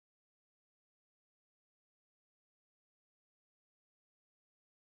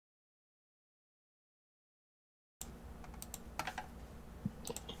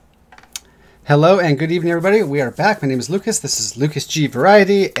Hello and good evening, everybody. We are back. My name is Lucas. This is Lucas G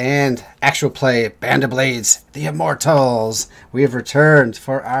Variety and actual play Band of Blades, the Immortals. We have returned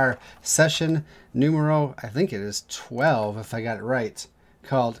for our session numero, I think it is 12, if I got it right,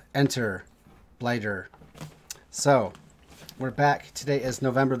 called Enter Blighter. So, we're back. Today is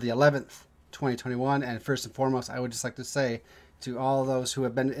November the 11th, 2021, and first and foremost, I would just like to say to all those who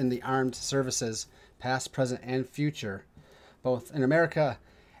have been in the armed services, past, present, and future, both in America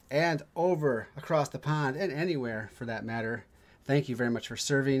and over across the pond and anywhere for that matter, thank you very much for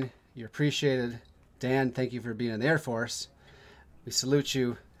serving. You're appreciated. Dan, thank you for being in the Air Force. We salute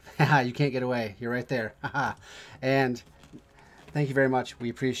you. You can't get away. You're right there. And thank you very much. We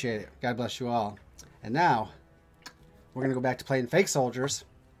appreciate it. God bless you all. And now we're going to go back to playing fake soldiers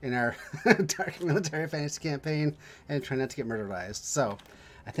in our Dark Military Fantasy campaign and try not to get murderized. So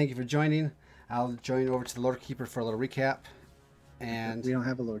I thank you for joining. I'll join over to the Lord Keeper for a little recap. And we don't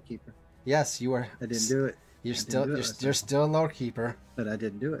have a Lord Keeper. Yes, you are. I didn't do it. You're still a Lord Keeper. But I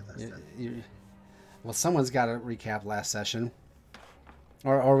didn't do it last time. Well, someone's got to recap last session,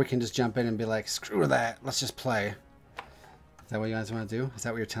 or we can just jump in and be like, screw that, let's just play. Is that what you guys want to do? Is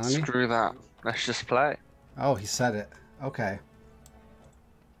that what you're telling me? Screw that, let's just play. Oh, he said it. Okay.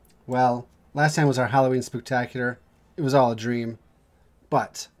 Well, last time was our Halloween Spooktacular. It was all a dream,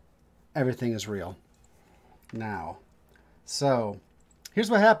 but everything is real now. So, here's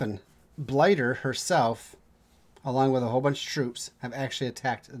what happened. Blighter herself, along with a whole bunch of troops, have actually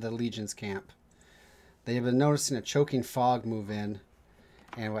attacked the Legion's camp. They have been noticing a choking fog move in,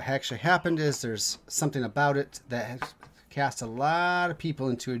 and what actually happened is there's something about it that has cast a lot of people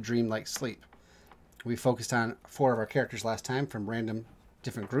into a dreamlike sleep. We focused on 4 of our characters last time from random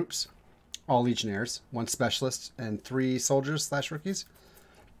different groups, all Legionnaires, 1 specialist, and 3 soldiers/rookies.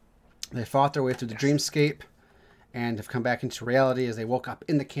 They fought their way through the dreamscape and have come back into reality as they woke up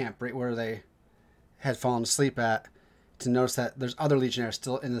in the camp right where they had fallen asleep at, to notice that there's other Legionnaires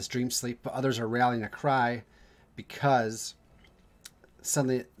still in this dream sleep, but others are rallying a cry because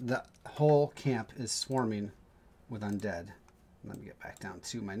suddenly the whole camp is swarming with undead. Let me get back down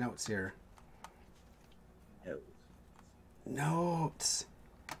to my notes here. Notes.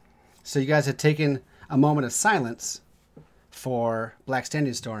 So you guys had taken a moment of silence for Black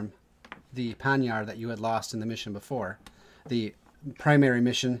Standing Storm, the Panyar that you had lost in the mission before. The primary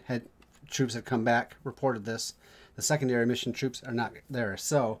mission troops had come back, reported this. The secondary mission troops are not there.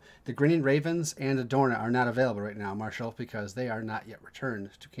 So the Grinning Ravens and Adorna are not available right now, Marshall, because they are not yet returned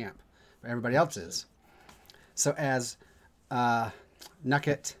to camp. But everybody else is. So as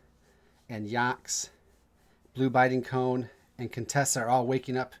Nugget and Yax, Blue Biting Cone, and Contessa are all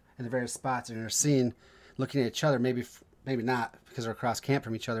waking up in the various spots and are seeing, looking at each other, maybe not, because they're across camp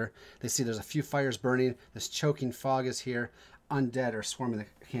from each other. They see there's a few fires burning. This choking fog is here. Undead are swarming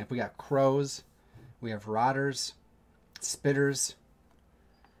the camp. We got crows. We have rotters, spitters,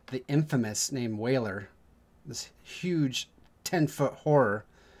 the infamous named Wailer, this huge 10-foot horror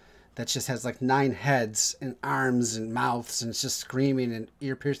that just has like 9 heads and arms and mouths, and it's just screaming and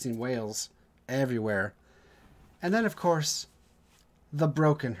ear-piercing wails everywhere. And then, of course, the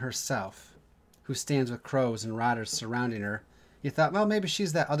Broken herself, who stands with crows and rotters surrounding her. You thought, well, maybe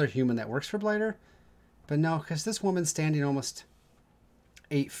she's that other human that works for Blighter. But no, because this woman's standing almost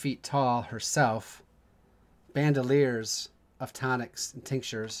 8 feet tall herself. Bandoliers of tonics and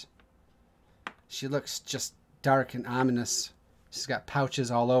tinctures. She looks just dark and ominous. She's got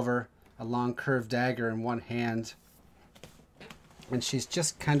pouches all over, a long curved dagger in one hand. And she's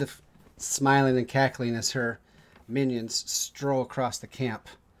just kind of smiling and cackling as her minions stroll across the camp,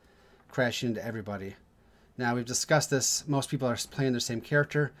 crashing into everybody. Now, we've discussed this. Most people are playing their same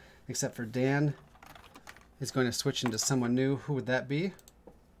character, except for Dan is going to switch into someone new. Who would that be?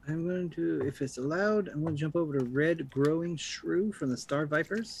 I'm going to, if it's allowed, I'm going to jump over to Red Growing Shrew from the Star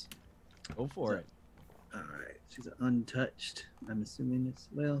Vipers. Go for it. All right. She's untouched. I'm assuming it's,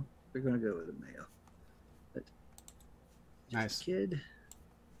 well, we're going to go with a male. But nice. Kid.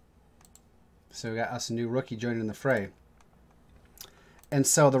 So we got us a new rookie joining the fray. And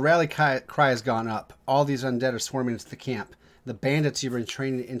so the rally cry has gone up. All these undead are swarming into the camp. The bandits you've been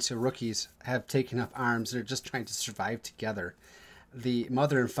training into rookies have taken up arms. They're just trying to survive together. The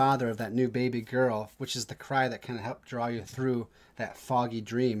mother and father of that new baby girl, which is the cry that kind of helped draw you through that foggy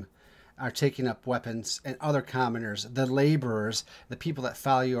dream, are taking up weapons. And other commoners, the laborers, the people that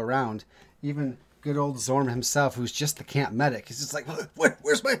follow you around, even good old Zorm himself, who's just the camp medic. He's just like,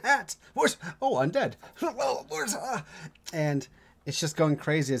 where's my hat? Oh, undead. And it's just going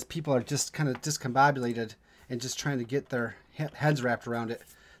crazy as people are just kind of discombobulated and just trying to get their heads wrapped around it.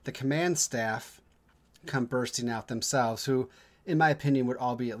 The command staff come bursting out themselves, who in my opinion, would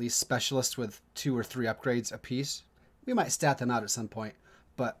all be at least specialists with 2 or 3 upgrades apiece. We might stat them out at some point,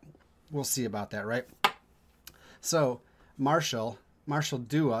 but we'll see about that, right? So, Marshall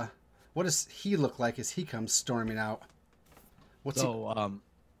Dua, what does he look like as he comes storming out?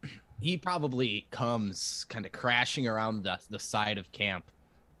 He probably comes kind of crashing around the side of camp,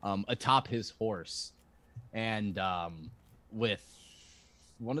 atop his horse, and with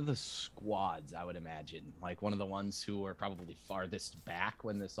one of the squads, I would imagine, like one of the ones who were probably farthest back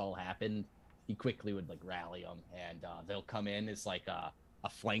when this all happened. He quickly would like rally them, and they'll come in as like a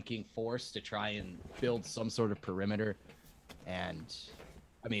flanking force to try and build some sort of perimeter. And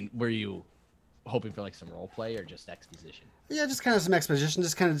I mean, were you hoping for like some role play or just exposition? Yeah, just kind of some exposition.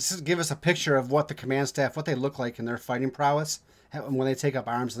 Just kind of just give us a picture of what the command staff, what they look like in their fighting prowess, and when they take up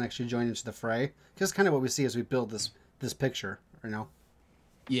arms and actually join into the fray. Just kind of what we see as we build this picture, you know.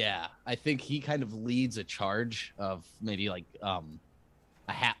 Yeah, I think he kind of leads a charge of maybe like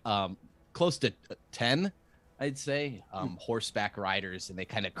close to 10, I'd say, horseback riders, and they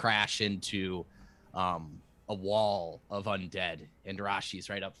kind of crash into a wall of undead, and Rashi's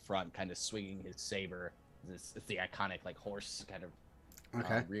right up front, kind of swinging his saber. It's the iconic like horse kind of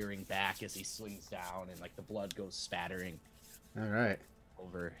rearing back as he swings down, and like the blood goes spattering. All right.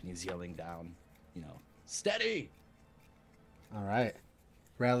 Over, and he's yelling down, steady. All right.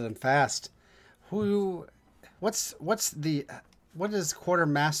 Rather than fast. What is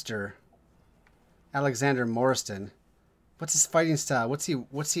Quartermaster Alexander Morriston? What's his fighting style? What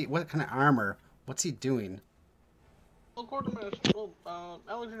kind of armor? What's he doing? Well,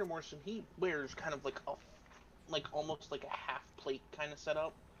 Alexander Morrison, he wears kind of like almost like a half plate kind of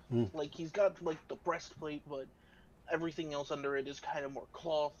setup. Like he's got like the breastplate, but everything else under it is kind of more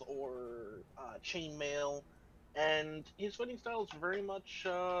cloth or chainmail, and his fighting style is very much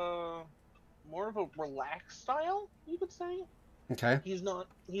more of a relaxed style, you could say. Okay. He's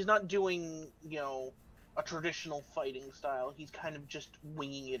not doing a traditional fighting style. He's kind of just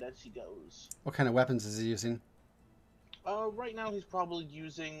winging it as he goes. What kind of weapons is he using? Right now he's probably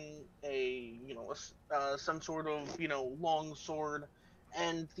using some sort of long sword,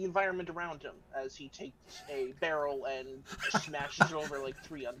 and the environment around him as he takes a barrel and smashes it over like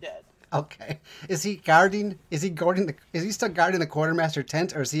 3 undead. Okay. Is he still guarding the quartermaster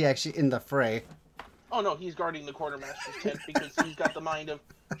tent, or is he actually in the fray? Oh no, he's guarding the quartermaster's tent because he's got the mind of,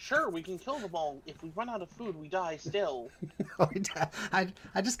 sure, we can kill them all. If we run out of food, we die still. I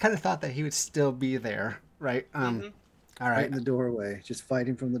just kind of thought that he would still be there, right? All right. Right in the doorway, just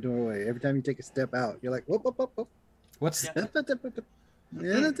fighting from the doorway. Every time you take a step out, you're like, whoop, whoop, whoop, whoop. What's in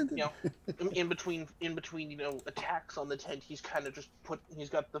between attacks on the tent, he's kind of just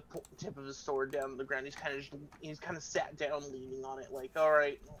he's got the tip of his sword down on the ground. He's kind of sat down leaning on it, like, all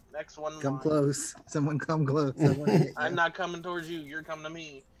right, next one. Come close. Someone come close. I'm not coming towards you. You're coming to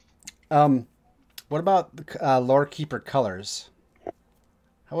me. What about lore keeper colors?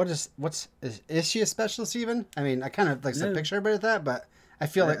 Is she a specialist even? I mean, I kind of like to picture a bit of that, but I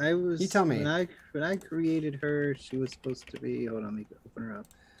feel like you tell me. When I created her, she was supposed to be. Hold on, let me open her up.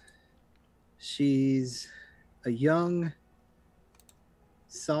 She's a young,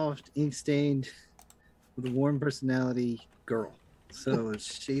 soft, ink-stained, with a warm personality girl. So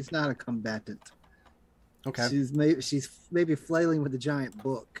she's not a combatant. Okay. She's maybe flailing with a giant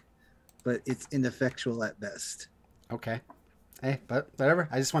book, but it's ineffectual at best. Okay. Hey, but whatever.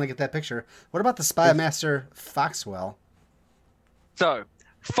 I just want to get that picture. What about the spy master Foxwell? So,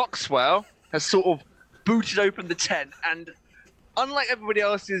 Foxwell has sort of booted open the tent, and unlike everybody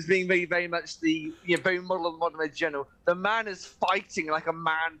else who's being very, very much the very model of the modern day general, the man is fighting like a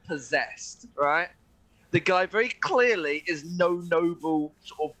man possessed, right? The guy very clearly is no noble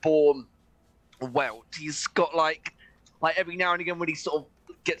sort of born welt. He's got like every now and again when he sort of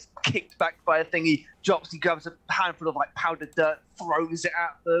gets kicked back by a thing, he grabs a handful of like powdered dirt, throws it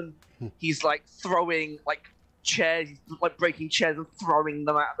at them. He's like throwing like chairs, he's like breaking chairs and throwing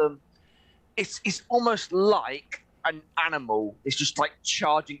them at them. It's almost like an animal is just like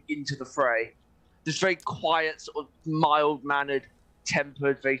charging into the fray. This very quiet, sort of mild-mannered,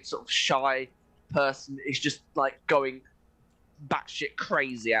 tempered, very sort of shy person is just like going batshit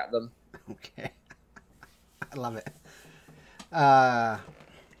crazy at them. Okay. I love it.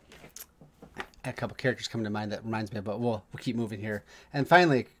 A couple characters come to mind that reminds me of, but we'll keep moving here. And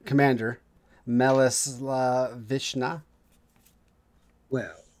finally, Commander Melislavishna.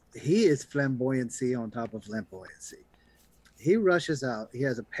 Well, he is flamboyancy on top of flamboyancy. He rushes out. He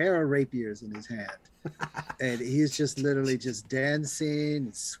has a pair of rapiers in his hand. And he's just literally just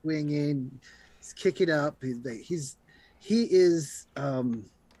dancing, swinging, he's kicking up. He is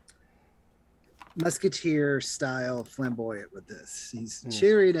musketeer style flamboyant with this. He's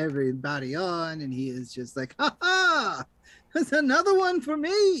cheering everybody on, and he is just like, ha ha, there's another one for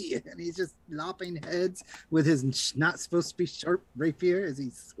me. And he's just lopping heads with his not supposed to be sharp rapier as he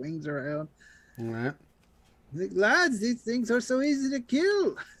swings around. All right. Like, lads, these things are so easy to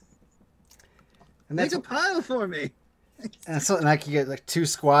kill. And Make that's a pile for me. and so like you get like 2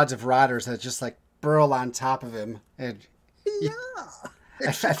 squads of rotters that just like burl on top of him, and Yeah.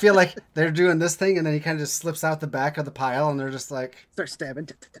 I feel like they're doing this thing, and then he kind of just slips out the back of the pile, and they're just like, Start stabbing.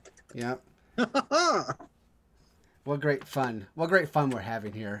 yeah. What great fun! What great fun we're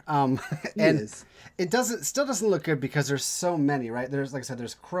having here. And it still doesn't look good because there's so many, right? There's, like I said,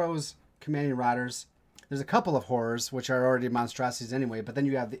 there's crows commanding rotters. There's a couple of horrors, which are already monstrosities anyway, but then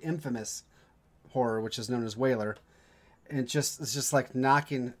you have the infamous horror, which is known as Whaler. And it's just like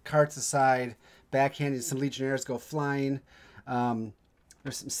knocking carts aside, backhanding. Some Legionnaires go flying.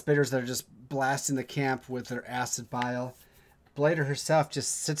 There's some spitters that are just blasting the camp with their acid bile. Blighter herself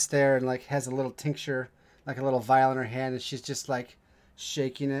just sits there and like has a little tincture, like a little vial in her hand, and she's just like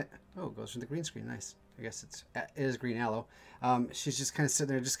shaking it. Oh, it goes from the green screen. Nice. I guess it is green aloe. She's just kind of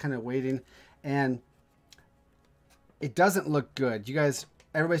sitting there, just kind of waiting, and it doesn't look good. You guys,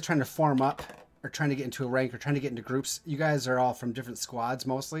 everybody's trying to form up, or trying to get into a rank, or trying to get into groups. You guys are all from different squads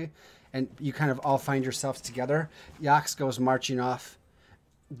mostly, and you kind of all find yourselves together. Yax goes marching off,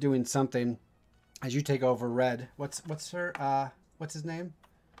 doing something as you take over Red. What's his name?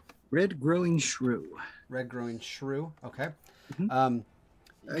 Red Growing Shrew. Red Growing Shrew. Okay. A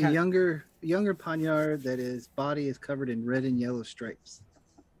younger Panyar that his body is covered in red and yellow stripes.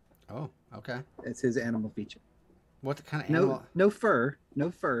 Oh, okay. That's his animal feature. What kind of animal? No fur,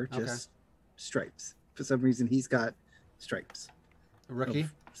 just stripes. For some reason, he's got stripes. Rookie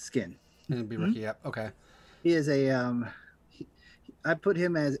skin. It'd be rookie. Yep. Okay. He is I put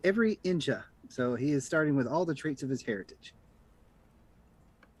him as every Inja, so he is starting with all the traits of his heritage.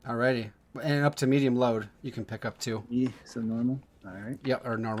 Alrighty, and up to medium load, you can pick up too. Yeah, so normal. All right. Yep,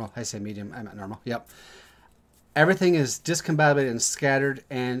 or normal. I say medium. I meant normal. Yep. Everything is discombobulated and scattered,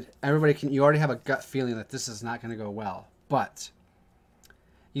 and you already have a gut feeling that this is not going to go well. But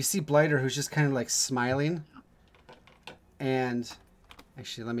you see Blighter, who's just kind of like smiling. And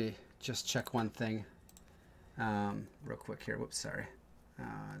actually, let me just check one thing real quick here. Whoops, sorry.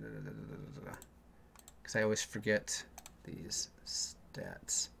 Because I always forget these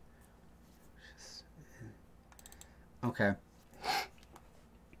stats. Okay.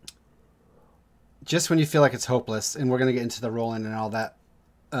 Just when you feel like it's hopeless, and we're going to get into the rolling and all that,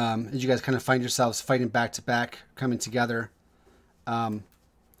 as you guys kind of find yourselves fighting back to back, coming together,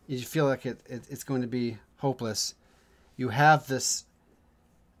 you feel like it's going to be hopeless. You have this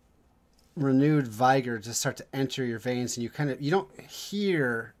renewed vigor just start to enter your veins, and you don't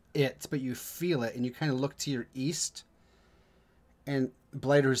hear it, but you feel it, and you kind of look to your east, and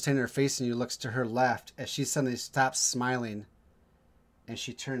Blighter, who's standing there facing you, looks to her left as she suddenly stops smiling, and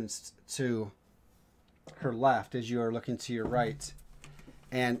she turns to her left as you are looking to your right.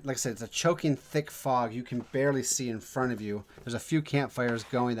 And like I said, it's a choking thick fog you can barely see in front of you. There's a few campfires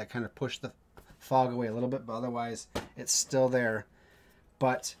going that kind of push the fog away a little bit, but otherwise it's still there.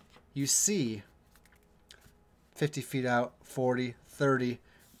 But you see 50 feet out, 40, 30,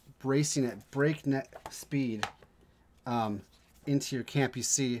 bracing at breakneck speed into your camp. You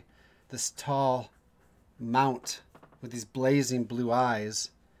see this tall mount with these blazing blue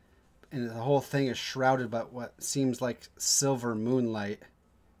eyes, and the whole thing is shrouded by what seems like silver moonlight.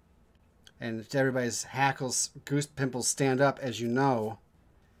 And everybody's hackles, goose pimples stand up as you know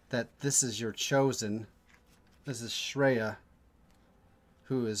that this is your chosen. This is Shreya,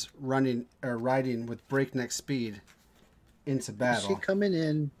 who is riding with breakneck speed into battle. Is she coming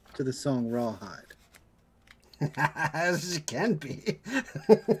in to the song Rawhide? As she can be.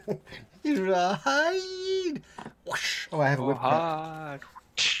 Rawhide. Whoosh. Oh, I have a whip crack.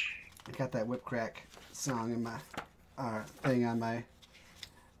 I got that whip crack song in my thing on my.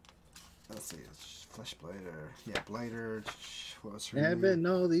 Let's see, Flesh Blighter. Yeah, Blighter. What was her name? Having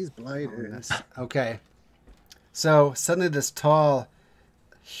all these blighters. Okay. So suddenly this tall,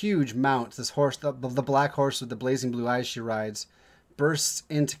 huge mount, this horse, the black horse with the blazing blue eyes she rides, bursts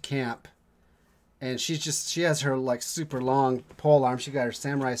into camp. And she has her like super long pole arm. She got her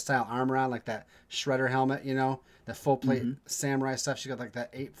samurai style armor on, like that shredder helmet, you know, the full plate samurai stuff. She got like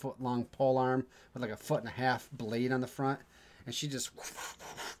that 8-foot long pole arm with like a 1.5 foot blade on the front. And she just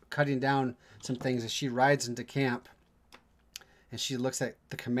cutting down some things as she rides into camp. And she looks at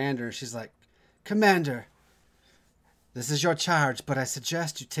the commander and she's like, "Commander, this is your charge, but I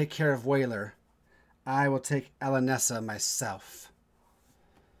suggest you take care of Whaler. I will take Elanessa myself."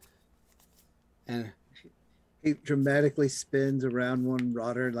 And He dramatically spins around one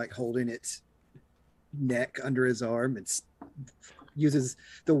rotter, like holding its neck under his arm, and uses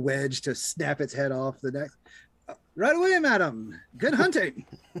the wedge to snap its head off the neck. Right away, madam. Good hunting.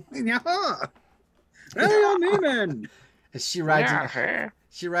 Yaha! Rally on me, men. and she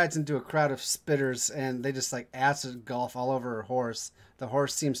rides into a crowd of spitters, and they just like acid golf all over her horse. The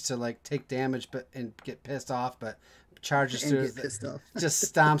horse seems to like take damage, and get pissed off, but charges through.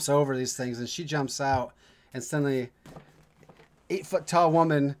 Just stomps over these things, and she jumps out, and suddenly, 8-foot tall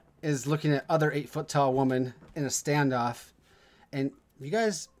woman is looking at other 8-foot tall woman in a standoff, and you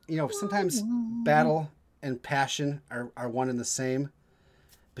guys, sometimes battle and passion are one and the same.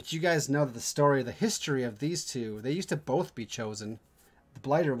 But you guys know that the history of these two, they used to both be chosen. The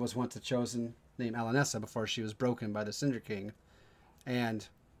Blighter was once a chosen named Alanessa before she was broken by the Cinder King. And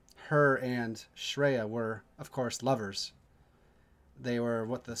her and Shreya were, of course, lovers. They were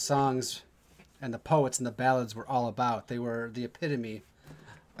what the songs and the poets and the ballads were all about. They were the epitome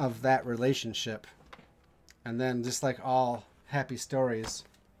of that relationship. And then, just like all happy stories,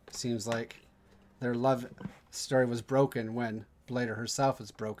 it seems like their love story was broken when Blighter herself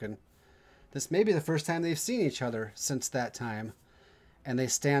was broken. This may be the first time they've seen each other since that time, and they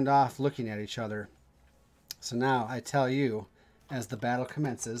stand off looking at each other. So now I tell you, as the battle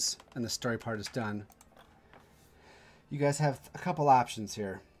commences and the story part is done, you guys have a couple options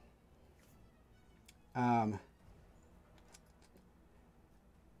here. I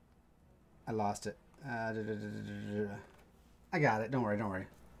lost it. I got it. Don't worry.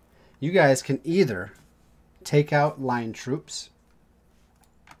 You guys can either take out line troops,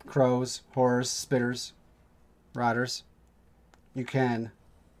 crows, horrors, spitters, rotters. You can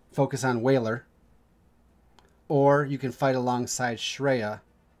focus on Whaler, or you can fight alongside Shreya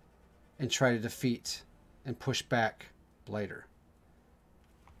and try to defeat and push back Blighter.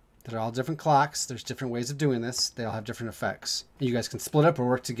 They're all different clocks. There's different ways of doing this. They all have different effects. You guys can split up or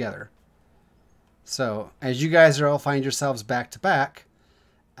work together. So, as you guys are all find yourselves back to back,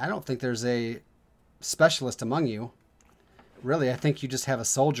 I don't think there's a specialist among you. Really, I think you just have a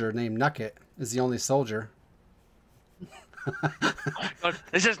soldier named Nucket is the only soldier.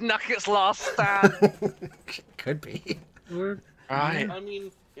 This is Nucket's last stand. Could be. Right. I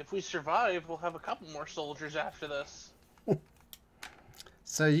mean, if we survive, we'll have a couple more soldiers after this.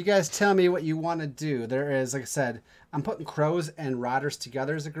 So you guys tell me what you want to do. There is, like I said, I'm putting crows and rotters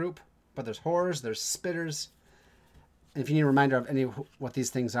together as a group, but there's horrors, there's spitters. And if you need a reminder of what these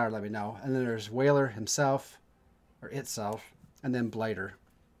things are, let me know. And then there's Whaler himself, or itself, and then Blighter.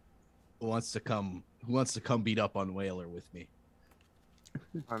 Who wants to come beat up on Whaler with me?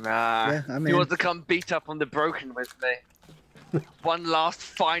 Oh, nah. Yeah, I'm He in. wants to come beat up on the broken with me. One last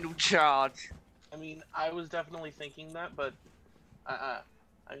final charge. I mean, I was definitely thinking that, but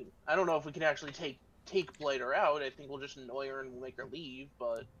I don't know if we can actually take Blighter out. I think we'll just annoy her and make her leave,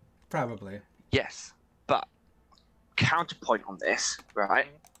 but... Probably. Yes, but counterpoint on this, right?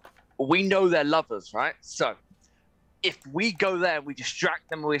 We know they're lovers, right? So if we go there and we distract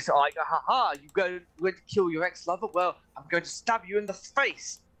them and we say, like, ha, you're going to kill your ex-lover? Well, I'm going to stab you in the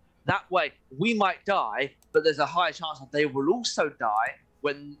face. That way, we might die, but there's a higher chance that they will also die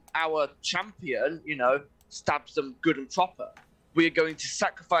when our champion, stabs them good and proper. We are going to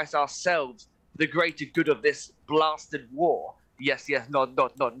sacrifice ourselves for the greater good of this blasted war. Yes, not.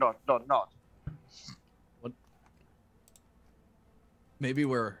 What? Maybe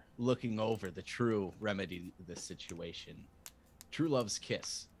we're looking over the true remedy to this situation. True love's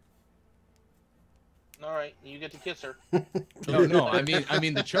kiss. All right, you get to kiss her. No, I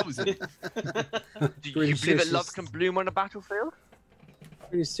mean the chosen. Do you believe that love can bloom on a battlefield?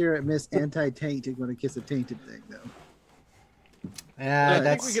 Pretty sure Miss Anti-Taint is going to kiss a tainted thing, though. Yeah, I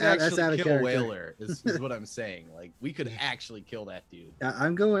think we could that's actually out of kill character. Whaler. Is what I'm saying. Like we could actually kill that dude.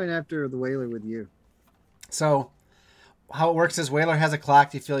 I'm going after the Whaler with you. So, how it works is Whaler has a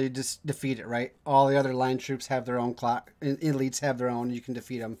clock. You feel you just defeat it, right? All the other line troops have their own clock. Elites have their own. You can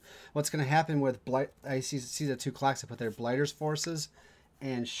defeat them. What's going to happen with I see the two clocks I put there: Blighter's forces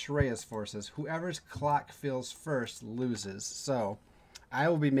and Shreya's forces. Whoever's clock fills first loses. So, I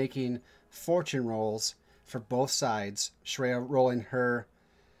will be making fortune rolls for both sides. Shreya rolling her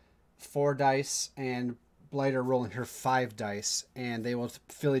 4 dice and Blighter rolling her 5 dice, and they will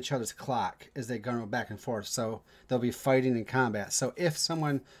fill each other's clock as they go back and forth. So they'll be fighting in combat. So if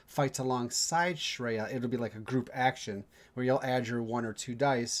someone fights alongside Shreya, it'll be like a group action where you'll add your 1 or 2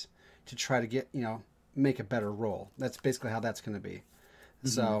 dice to try to get, make a better roll. That's basically how that's going to be. Mm-hmm.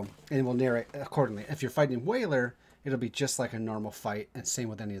 So, and we'll narrate accordingly. If you're fighting Whaler, it'll be just like a normal fight, and same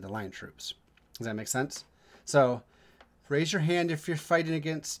with any of the line troops. Does that make sense? So raise your hand if you're fighting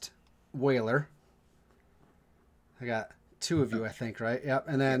against Whaler. I got 2 of you, I think, right? Yep.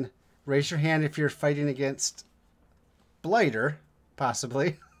 And then raise your hand if you're fighting against Blighter,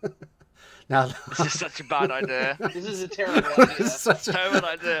 possibly. Now, This is such a bad idea. This is a terrible idea. such a... Terrible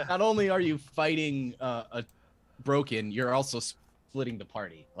idea. Not only are you fighting a broken, you're also splitting the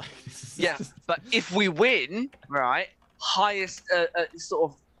party. Like, Yeah, but if we win, right, highest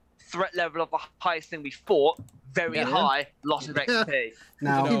sort of threat level of the highest thing we fought, very Yeah. high, loss of XP.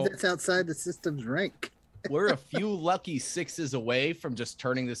 Now, You know- That's outside the system's rank. we're a few lucky 6s away from just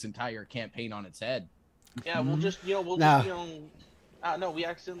turning this entire campaign on its head. Yeah, we'll just, No. no, we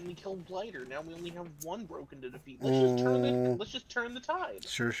accidentally killed Blighter. Now we only have 1 broken to defeat. Let's just turn the tide.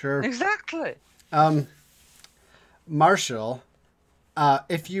 Sure. Exactly. Marshall,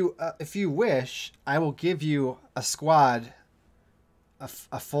 if you wish, I will give you a squad,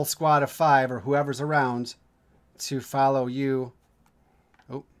 a full squad of 5 or whoever's around, to follow you.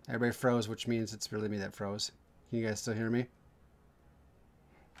 Oh, everybody froze, which means it's really me that froze. Can you guys still hear me?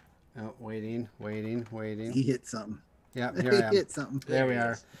 Oh, waiting. He hit something. Yeah, here He I am. hit something. There we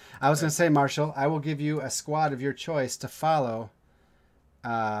are. I was going to say, Marshall, I will give you a squad of your choice to follow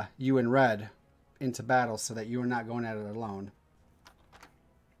you in red into battle so that you are not going at it alone.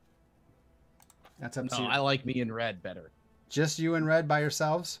 That's up to No, you. I like me in red better. Just you in red by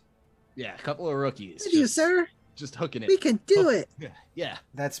yourselves? Yeah, a couple of rookies. Did you, sir? Just hooking it. We can do it. Yeah.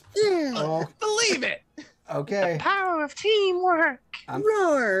 That's Yeah. oh, Believe it. okay. Power of teamwork.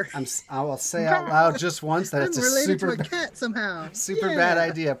 Roar. I will say out loud just once that I'm it's a related super to a cat somehow. super Yeah. bad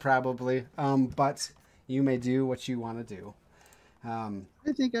idea probably. But you may do what you want to do.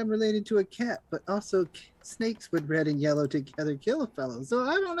 I think I'm related to a cat, but also snakes with red and yellow together kill a fellow. So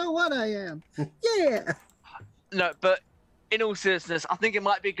I don't know what I am. Yeah. No, but in all seriousness, I think it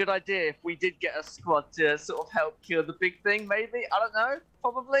might be a good idea if we did get a squad to sort of help kill the big thing, maybe. I don't know.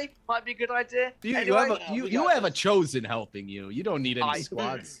 Probably. Might be a good idea. You, Anyway, you have a chosen helping you. You don't need any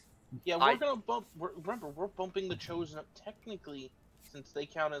squads. Yeah, I- we're gonna bump. Remember, we're bumping the Chosen up technically, since they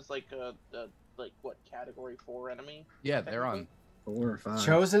count as like a category 4 enemy. Yeah, they're on. 4 or 5.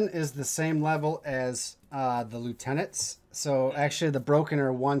 Chosen is the same level as the lieutenants. So actually the broken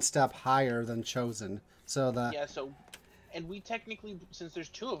are 1 step higher than chosen. So Yeah, so, and we technically, since there's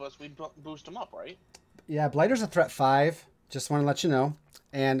 2 of us, we boost them up, right? yeah, Blighter's a threat 5. Just want to let you know.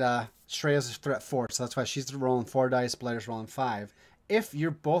 And Shreya's a threat 4. So that's why she's rolling 4 dice, Blighter's rolling 5. If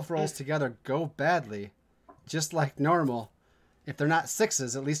your both rolls together go badly, just like normal, if they're not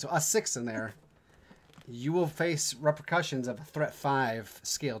 6s, at least a 6 in there, you will face repercussions of a threat 5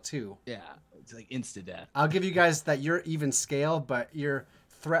 scale 2. Yeah, it's like insta death. I'll give you guys that you're even scale, but your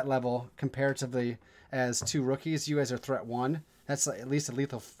threat level comparatively as 2 rookies, you guys are threat 1. That's like at least a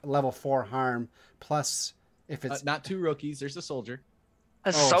lethal level 4 harm. Plus, if it's Not 2 rookies. There's a soldier. A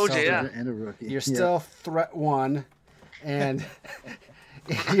Oh, soldier, soldier. yeah. And a rookie. you're Yeah. still threat 1, and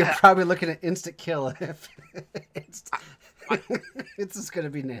you're probably looking at instant kill if it's just gonna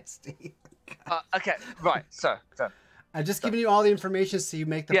be nasty. Okay, right. So I'm just giving you all the information so you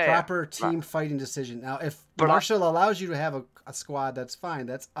make the Yeah, yeah. proper team fighting decision. Now, if But Marshall allows you to have a squad, that's fine.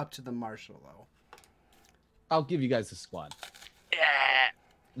 That's up to the Marshall, though. I'll give you guys a squad.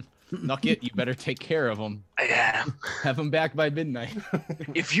 yeah, Nugget, you better take care of them. yeah. Have them back by midnight.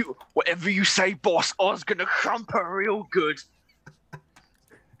 If you, whatever you say, boss, I was gonna crump her real good.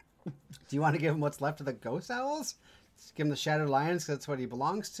 Do you want to give him what's left of the Ghost Owls? Just give him the Shattered Lions because that's what he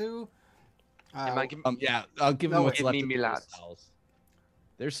belongs to. Am I giving- Yeah, I'll give No, them what's give left me of the me Ghost lads. Owls.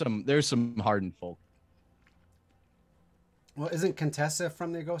 There's some hardened folk. Well, isn't Contessa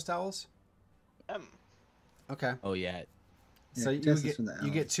from the Ghost Owls? Okay. Oh yeah. So Yeah, you Contessa's get from the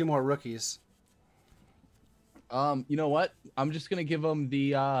you get Owls. 2 more rookies. You know what? I'm just gonna give them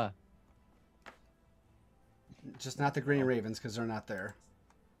the Just not the Green Ravens because they're not there.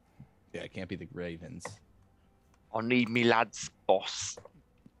 yeah, it can't be the Ravens. I need me lads, boss.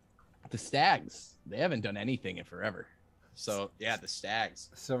 The Stags. They haven't done anything in forever. So yeah, the Stags.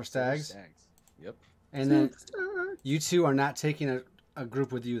 Silver Silver Stags. Stags. Yep. And then you 2 are not taking a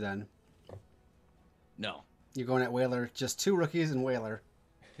group with you then. No. You're going at Whaler, just 2 rookies and Whaler.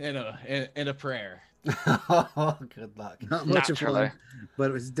 And a prayer. Oh, good luck. Not much of Naturally. fun,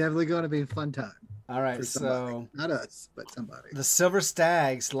 but it's definitely going to be a fun time. All right, For so somebody. Not us, but somebody. the Silver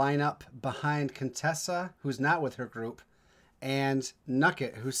Stags line up behind Contessa, who's not with her group, and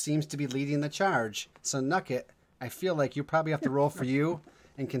Nugget, who seems to be leading the charge. So Nugget, I feel like you probably have to roll for you,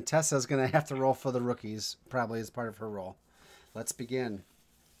 and Contessa's going to have to roll for the rookies, probably as part of her role. Let's begin.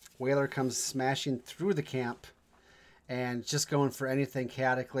 Whaler comes smashing through the camp and just going for anything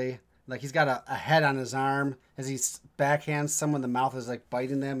chaotically. Like he's got a head on his arm as he backhands someone. The mouth is like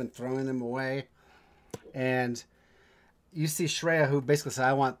biting them and throwing them away. And you see Shreya, who basically said,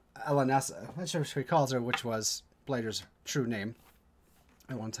 I want Elenessa. I'm not sure what she calls her, which was Blighter's true name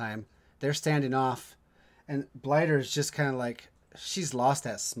at one time. They're standing off. And Blighter's just kind of like, she's lost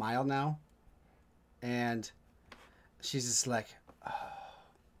that smile now. And she's just like, oh,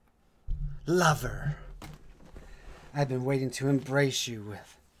 lover, I've been waiting to embrace you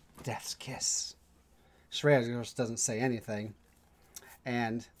with death's kiss. Shreya, of course, doesn't say anything.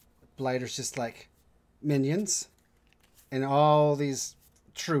 And Blighter's just like, minions. And all these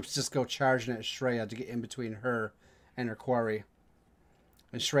troops just go charging at Shreya to get in between her and her quarry.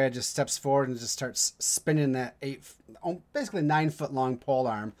 And Shreya just steps forward and just starts spinning that basically 9-foot long pole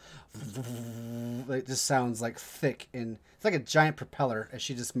arm. It just sounds like thick, and it's like a giant propeller as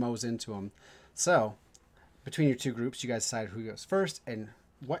she just mows into him. So, between your two groups, you guys decide who goes first and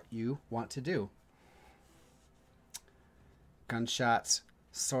what you want to do. Gunshots,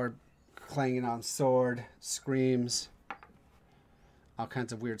 sword clanging on sword, screams, all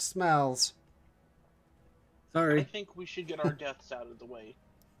kinds of weird smells. Sorry. I think we should get our deaths out of the way.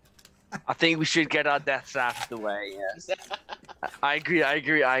 I think we should get our deaths out of the way. Yes. I agree.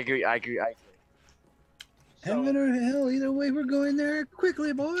 Heaven or hell, either way we're going there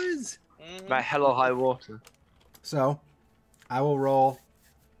quickly, boys. By hell or high water. So, I will roll.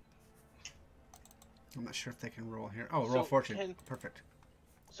 I'm not sure if they can roll here. Oh, roll fortune. Perfect.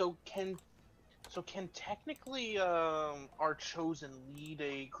 So can technically our chosen lead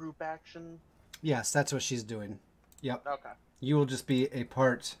a group action? Yes, that's what she's doing. Yep. Okay. You will just be a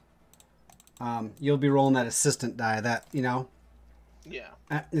part. You'll be rolling that assistant die. That Yeah.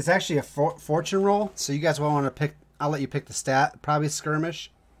 It's actually a fortune roll, so you guys will want to pick. I'll let you pick the stat. Probably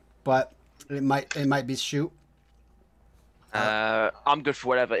skirmish, but it might be shoot. I'm good for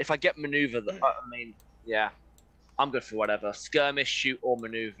whatever. If I get maneuver, yeah, I'm good for whatever. Skirmish, shoot, or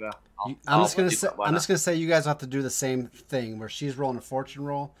maneuver. I'm just gonna say you guys have to do the same thing. Where she's rolling a fortune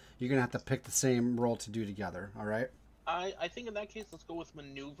roll, you're gonna have to pick the same roll to do together. All right. I think in that case, let's go with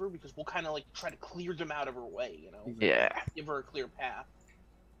maneuver because we'll kind of like try to clear them out of her way, Yeah. Give her a clear path.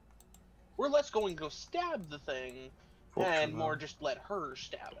 We're less going to go stab the thing, and more just let her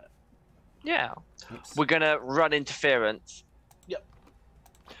stab it. Yeah. Oops. We're gonna run interference. Yep.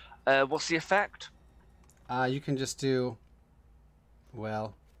 What's the effect? You can just do.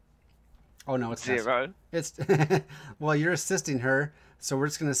 Well. Oh no, it's 0. It's well, you're assisting her, so we're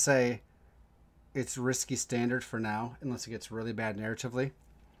just gonna say. It's risky standard for now, unless it gets really bad narratively.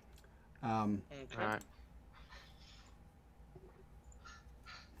 Okay. Right.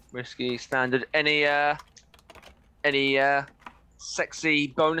 Risky standard. Any sexy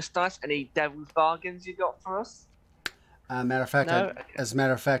bonus dice? Any devil's bargains you got for us? Matter of fact, No? as a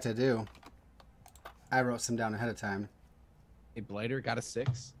matter of fact, I do. I wrote some down ahead of time. Hey, Blighter got a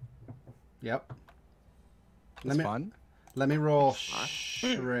 6. Yep. That's fun. Let me roll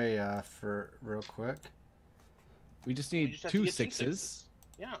Shreya for real quick. We just We need just have to two get 2 sixes.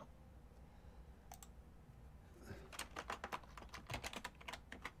 Yeah.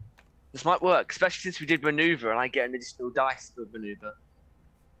 This might work, especially since we did maneuver and I get an additional dice for maneuver.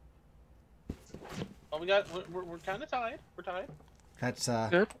 Well, we're kind of tied. We're tied. That's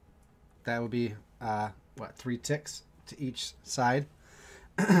Good. that would be 3 ticks to each side.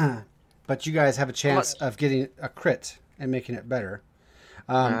 But you guys have a chance of getting a crit and making it better.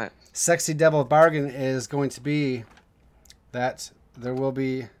 Right. Sexy Devil Bargain is going to be that there will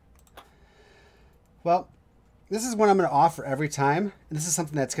be. Well, this is what I'm going to offer every time. This is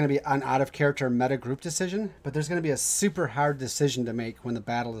something that's going to be an out of character meta group decision, but there's going to be a super hard decision to make when the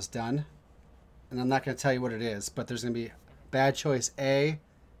battle is done. And I'm not going to tell you what it is, but there's going to be bad choice A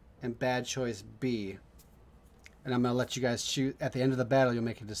and bad choice B. And I'm going to let you guys choose. At the end of the battle, you'll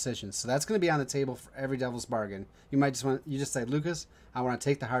make a decision. So that's going to be on the table for every Devil's Bargain. You might just say, Lucas, I want to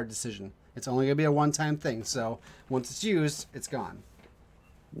take the hard decision. It's only going to be a one-time thing. So once it's used, it's gone.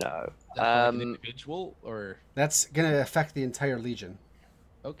 No. Is that for like an individual or? That's going to affect the entire Legion.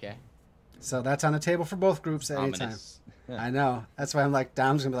 Okay. So that's on the table for both groups at any time. Ominous. I know. That's why I'm like,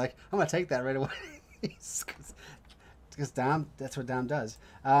 Dom's going to be like, I'm going to take that right away. Because Dom, that's what Dom does.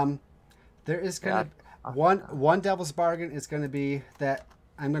 There is going to... One Devil's Bargain is going to be that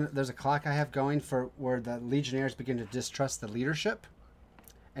there's a clock I have going for where the Legionnaires begin to distrust the leadership,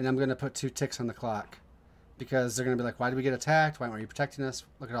 and I'm going to put 2 ticks on the clock because they're going to be like, why did we get attacked? Why weren't you protecting us?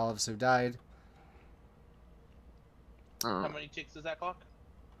 Look at all of us who died. How many ticks is that clock?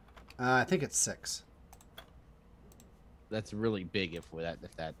 I think it's 6. That's really big if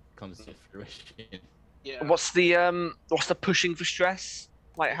that comes to fruition. Yeah. What's the pushing for stress?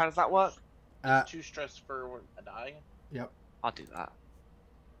 Like, how does that work? 2 stress for a die. Yep. I'll do that.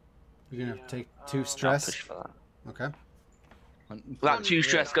 You're gonna Yeah, take 2 I'll stress. push for that. Okay. That 2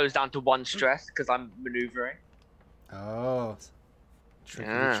 stress goes down to 1 stress because I'm maneuvering. Oh. Tricky,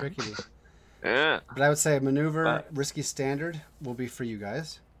 Yeah. tricky. Yeah. But I would say maneuver, But- risky standard will be for you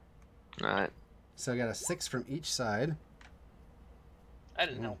guys. All right. So I got a 6 from each side. I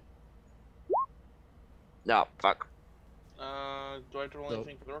didn't know. No, fuck. Do I have to roll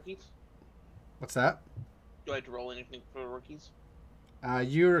anything for the rookies? What's that? Do I have to roll anything for the rookies?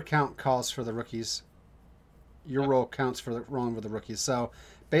 Your account calls for the rookies. Your roll counts for the rolling with the rookies. So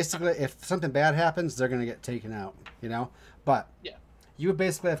basically, if something bad happens, they're going to get taken out, you know? But Yeah. you would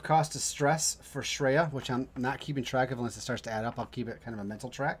basically have cost of stress for Shreya, which I'm not keeping track of unless it starts to add up. I'll keep it kind of a mental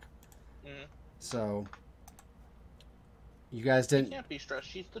track. Mm-hmm. So you guys She didn't... can't be stressed.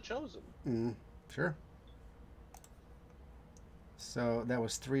 She's the chosen. Sure. So that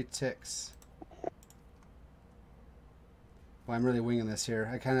was 3 ticks. Well, I'm really winging this here.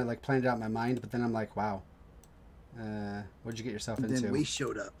 I kind of like planned it out in my mind, but then I'm like, wow. What'd you get yourself And into? then we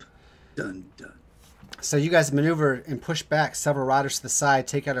showed up. Dun dun. So you guys maneuver and push back several riders to the side,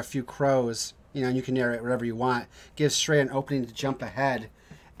 take out a few crows, you know, and you can narrate whatever you want. Gives Shreya an opening to jump ahead,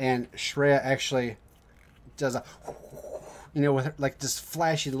 and Shreya actually does a, you know, with her, like this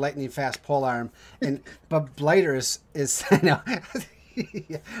flashy lightning fast pole arm, and but Blighter is I know.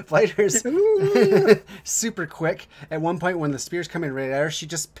 Blighter's super quick. At one point, when the spear's coming right at her, she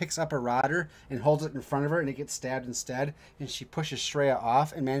just picks up a rodder and holds it in front of her, and it gets stabbed instead. And she pushes Shreya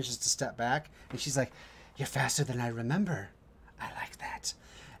off and manages to step back. And she's like, "You're faster than I remember. I like that."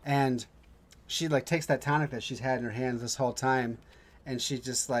 And she like takes that tonic that she's had in her hand this whole time, and she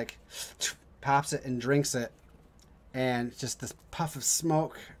just like pops it and drinks it, and just this puff of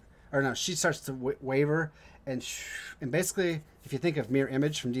smoke. Or no, she starts to waver, and basically, if you think of Mirror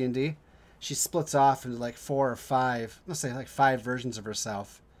Image from D&D, she splits off into like 4 or 5, let's say like 5 versions of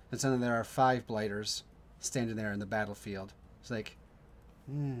herself. And so then there are 5 Blighters standing there in the battlefield. It's like,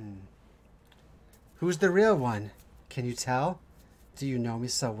 who's the real one? Can you tell? Do you know me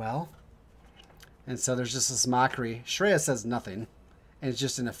so well? And so there's just this mockery. Shreya says nothing, and it's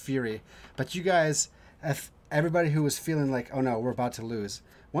just in a fury. But you guys, everybody who was feeling like, oh no, we're about to lose.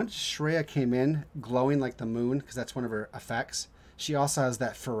 Once Shreya came in, glowing like the moon, because that's one of her effects, she also has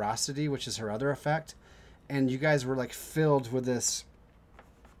that ferocity, which is her other effect. And you guys were like filled with this.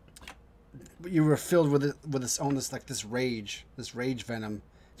 You were filled with this rage venom,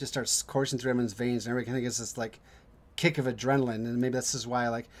 just starts coursing through everyone's veins, and everybody kind of gets this like kick of adrenaline, and maybe this is why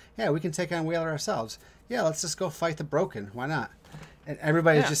like, yeah, we can take on Whaler ourselves. Yeah, let's just go fight the Broken. Why not? And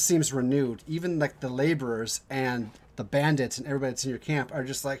everybody just seems renewed. Even like the laborers and the bandits and everybody that's in your camp are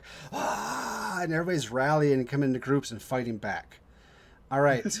just like, ah, and everybody's rallying and coming into groups and fighting back. All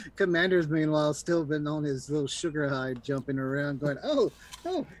right. Commander's meanwhile still been on his little sugar high, jumping around, going, "Oh,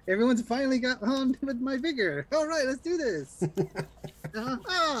 everyone's finally got on with my vigor. All right, let's do this."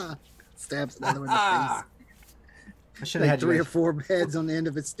 Stabs another one in the face. I should have had 3 you or guys, 4 heads on the end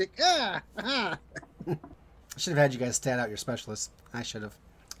of its stick. I should have had you guys stat out your specialists. I should have.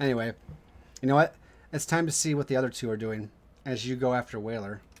 Anyway, you know what? It's time to see what the other 2 are doing as you go after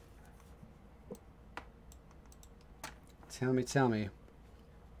Whaler. Tell me.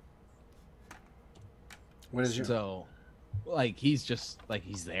 What is your... So, like, he's just, like,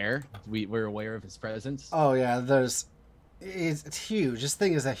 he's there. We're aware of his presence. Oh, yeah, it's huge. This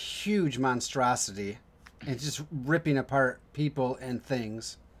thing is a huge monstrosity. It's just ripping apart people and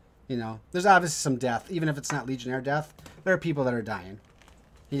things. You know, there's obviously some death. Even if it's not Legionnaire death, there are people that are dying.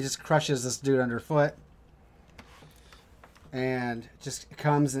 He just crushes this dude underfoot. And just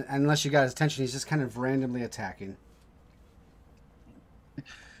comes, and unless you got his attention, he's just kind of randomly attacking.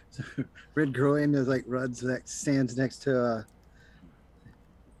 Red Groin is like stands next to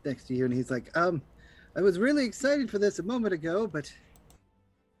you, and he's like, I was really excited for this a moment ago, but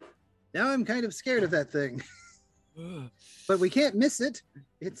now I'm kind of scared of that thing. But we can't miss it.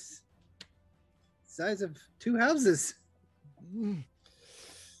 It's the size of 2 houses.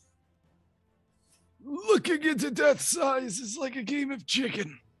 Looking into death size is like a game of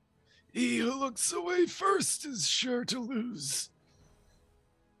chicken. He who looks away first is sure to lose.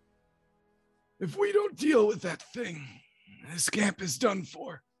 If we don't deal with that thing, this camp is done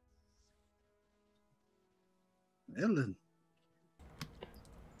for. Well then.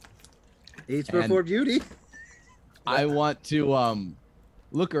 Age before beauty. I want to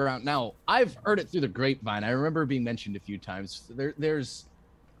look around. Now, I've heard it through the grapevine. I remember being mentioned a few times. There's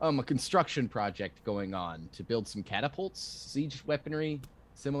a construction project going on to build some catapults, siege weaponry,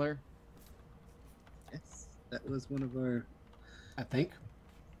 similar. Yes, that was one of our... I think.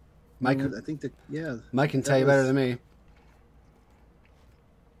 Mike, No, I think that Mike can that tell you better was- than me.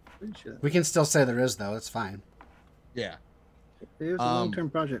 pretty sure. We can still say there is though. It's fine. Yeah. It was a long-term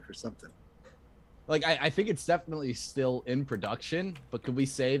project for something. Like I think it's definitely still in production, but could we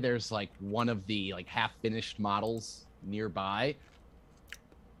say there's like one of the like half-finished models nearby?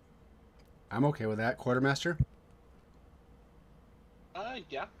 I'm okay with that. Quartermaster.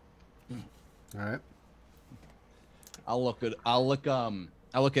 Yeah. All right. I'll look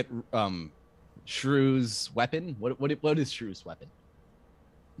at Shrew's weapon. What is Shrew's weapon?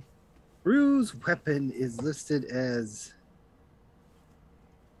 Bru's weapon is listed as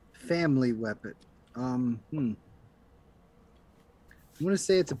family weapon. I'm gonna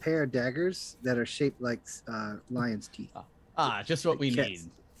say it's a pair of daggers that are shaped like lion's teeth. Just what we Cats. need.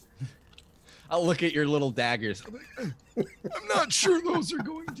 I'll look at your little daggers. I'm not sure those are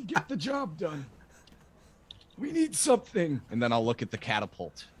going to get the job done. We need something And then I'll look at the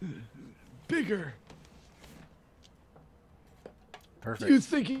catapult. bigger. Perfect. Do you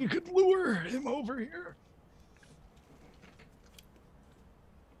think you could lure him over here?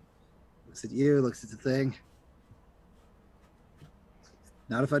 Looks at you, looks at the thing.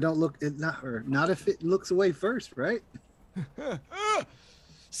 Not if I don't look not if it looks away first, right?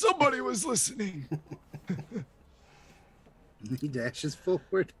 Somebody was listening. He dashes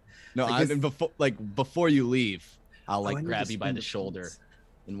forward. No, I guess- before you leave, I'll I like need grab to you by spend the the shoulder points.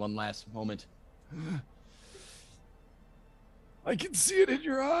 in one last moment. I can see it in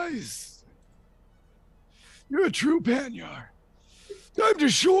your eyes. You're a true Panyar. Time to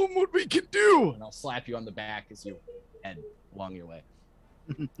show him what we can do. And I'll slap you on the back as you head along your way.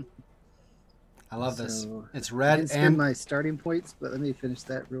 I love this. So, It's I red didn't spend and my starting points, but let me finish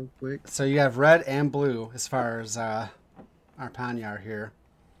that real quick. so you have red and blue as far as our Panyar here.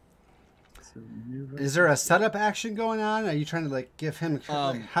 So, maneuver. Is there a setup action going on? Are you trying to like give him?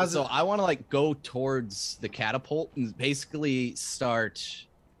 How's so it? I want to like go towards the catapult and basically start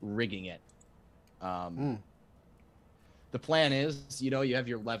rigging it. The plan is, you have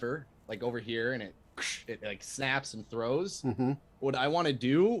your lever like over here, and it like snaps and throws. Mm-hmm. What I want to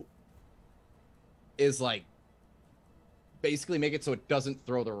do is like basically make it so it doesn't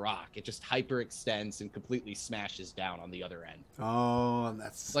throw the rock. It just hyperextends and completely smashes down on the other end. Oh, It's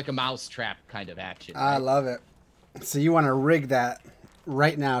that's. like a mouse trap kind of action. I right? love it. So you want to rig that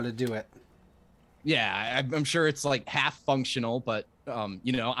right now to do it? Yeah, I'm sure it's like half functional, but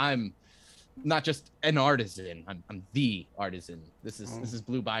I'm not just an artisan. I'm the artisan. This is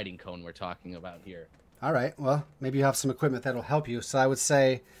Blue Biting Cone we're talking about here. All right. Well, maybe you have some equipment that'll help you. So I would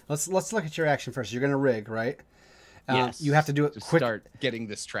say let's look at your action first. You're going to rig, right? Yes. You have to do it to quick. start getting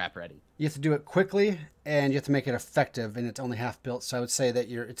this trap ready. You have to do it quickly, and you have to make it effective. And it's only half built, so I would say that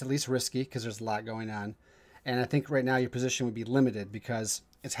it's at least risky because there's a lot going on. And I think right now your position would be limited because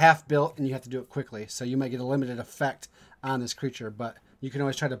it's half built and you have to do it quickly. So you might get a limited effect on this creature, but you can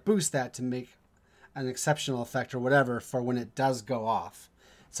always try to boost that to make an exceptional effect or whatever for when it does go off.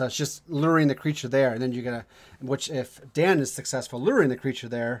 So it's just luring the creature there, and then you're gonna, which if Dan is successful luring the creature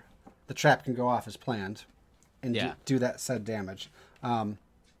there, the trap can go off as planned, and do that said damage. I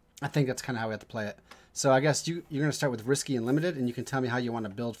think that's kind of how we have to play it. So I guess you're gonna start with risky and limited, and you can tell me how you want to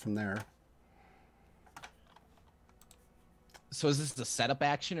build from there. So is this a setup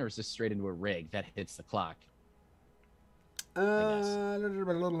action, or is this straight into a rig that hits the clock?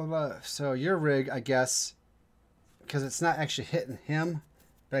 So your rig, I guess, because it's not actually hitting him,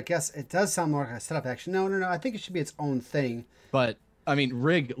 but I guess it does sound more like a setup action. No. I think it should be its own thing. But I mean,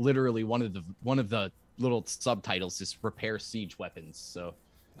 rig literally one of the little subtitles is repair siege weapons. So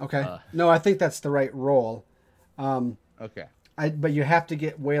Okay. No, I think that's the right role. okay. But you have to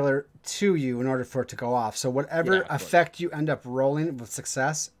get Whaler to you in order for it to go off. So whatever Yeah, of course. effect you end up rolling with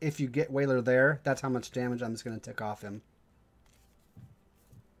success, if you get Whaler there, that's how much damage I'm just going to tick off him.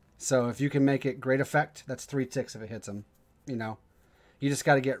 So if you can make it great effect, that's 3 ticks if it hits him. You just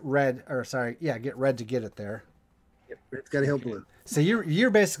got to get red, get red to get it there. Yep, it's got to help blue. So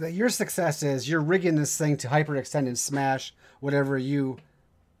you're basically, your success is you're rigging this thing to hyperextend and smash whatever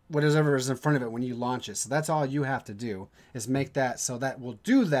is in front of it when you launch it. So that's all you have to do is make that so that will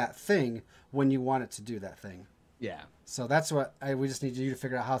do that thing when you want it to do that thing. Yeah. So that's what we just need you to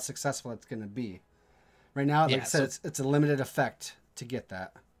figure out how successful it's going to be. Right now, like Yeah, I said, it's a limited effect to get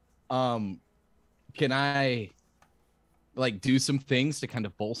that. Can I like do some things to kind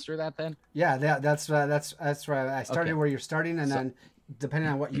of bolster that then? Yeah, that's right. I started Okay. where you're starting, and So- then depending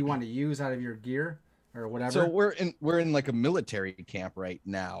on what you want to use out of your gear or whatever. So we're in like a military camp right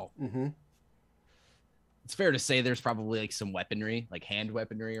now. Mm-hmm. It's fair to say there's probably like some weaponry, like hand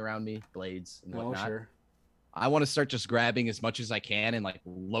weaponry around me, blades and Oh, whatnot. sure. I want to start just grabbing as much as I can and like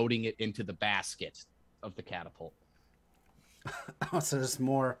loading it into the basket of the catapult. Oh, so there's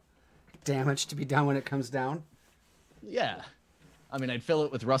more damage to be done when it comes down. Yeah. I mean, I'd fill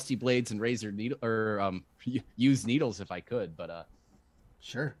it with rusty blades and razor needle or use needles if I could, but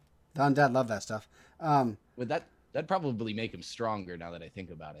Sure. The undead love that stuff. would that'd probably make him stronger now that I think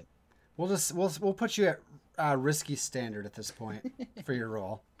about it. We'll put you at risky standard at this point for your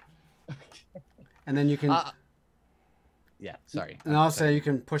roll. And then you can yeah, sorry. and also you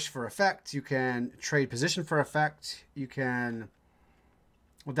can push for effect, you can trade position for effect, you can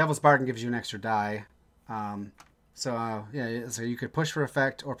Devil's Bargain gives you an extra die. So you could push for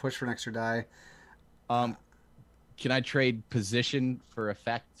effect or push for an extra die. Can I trade position for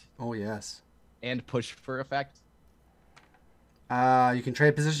effect Oh yes. and push for effect? You can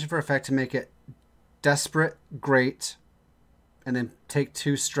trade position for effect to make it desperate, great, and then take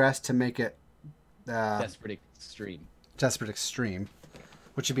 2 stress to make it Desperate extreme. desperate extreme,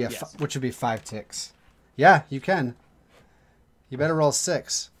 which would be Yes. which would be 5 ticks. Yeah, you can. You better roll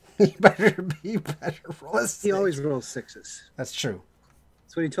 6. you better roll a 6. He always rolls 6s. That's true.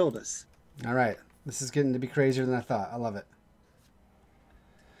 That's what he told us. All right, this is getting to be crazier than I thought. I love it.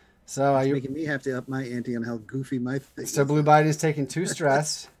 So It's you making me have to up my ante on how goofy my thing so is. Blue Biden's taking 2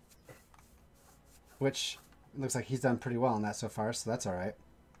 stress, which looks like he's done pretty well on that so far. So that's all right.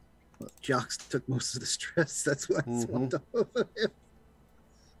 Well, Jocks took most of the stress. That's why I Mhm. swapped over him.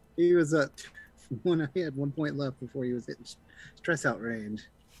 He was at he had 1 point left before he was hitting stress out range.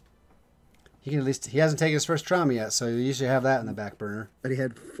 He hasn't taken his first trauma yet, so you usually have that in the back burner. But he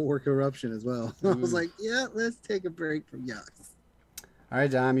had 4 corruption as well. I was Ooh. like, yeah, let's take a break from Jocks. All right,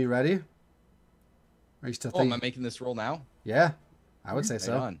 Dom, you ready? Are you still Oh, am thinking? I making this roll now? Yeah, I would say Right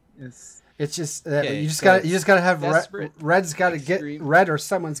so. on. Yes. It's just Okay, you just so got to have desperate, red's got to get extreme. red, or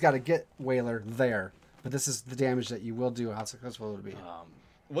someone's got to get Whaler there. But this is the damage that you will do. How successful it would be.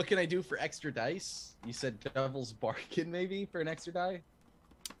 What can I do for extra dice? You said Devil's Bargain maybe for an extra die?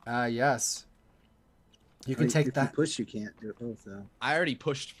 Yes. You can If take you that. push, you can't do it both though. I already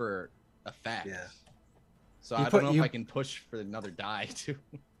pushed for effect. Yeah. So You I put- don't know you- if I can push for another die too.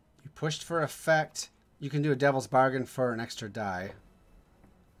 You pushed for effect. You can do a Devil's Bargain for an extra die.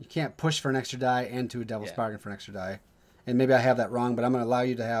 You can't push for an extra die and do a Devil's Yeah. Bargain for an extra die. And maybe I have that wrong, but I'm going to allow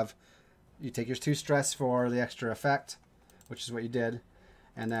you to have. You take your 2 stress for the extra effect, which is what you did,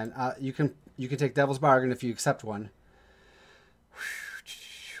 and then you can take Devil's Bargain if you accept one.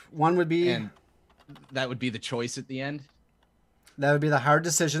 One would be And that would be the choice at the end. that would be the hard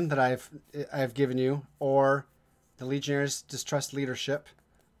decision that I've given you, or the Legionnaires distrust leadership,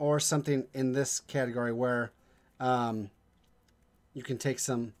 or something in this category where you can take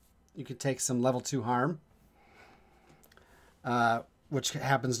some level 2 harm, which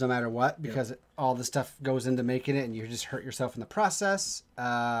happens no matter what, because all the stuff goes into making it, and you just hurt yourself in the process.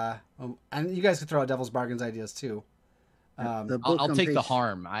 And you guys could throw out Devil's Bargains ideas too. The book I'll on take the page-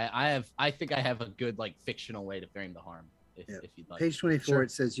 harm. I think I have a good like fictional way to frame the harm if you'd like. Page 24, Sure.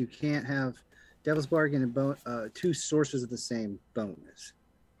 it says you can't have Devil's Bargain and 2 sources of the same bonus.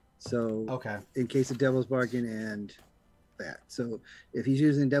 So Okay. in case of Devil's Bargain and that. So if he's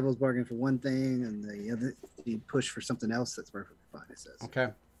using Devil's Bargain for one thing and the other, he push for something else, that's perfectly fine, it says. Okay.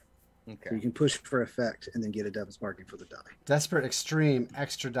 So Okay. you can push for effect and then get a Devil's Bargain for the die. Desperate Extreme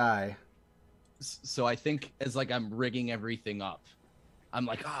extra die. So I think as like I'm rigging everything up, I'm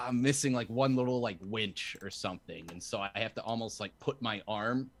like, I'm missing like one little like winch or something, and so I have to almost like put my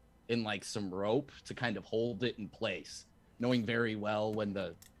arm in like some rope to kind of hold it in place, knowing very well when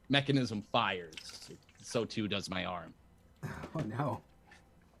the mechanism fires, so too does my arm. Oh no.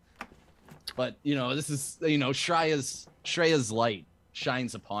 But this is Shreya's light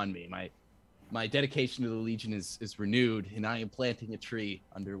shines upon me. My dedication to the Legion is renewed, and I am planting a tree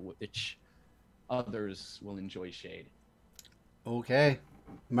under which others will enjoy shade. Okay.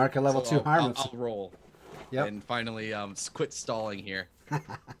 Mark a level So 2 harm. I'll roll. Yep. And finally, quit stalling here.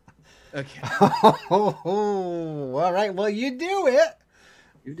 Okay. All right. Well, you do it.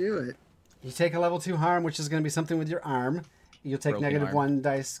 You do it. You take a level 2 harm, which is going to be something with your arm. You'll take Broken negative arm. 1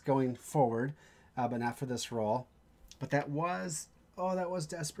 dice going forward, but not for this roll. But that was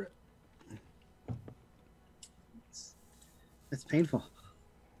desperate. It's painful.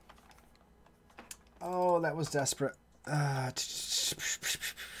 Oh, that was desperate. Harm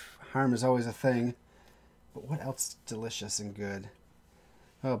is always a thing. But what else is delicious and good?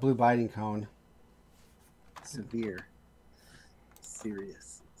 Oh, blue biting cone. Severe.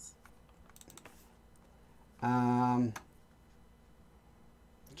 Serious.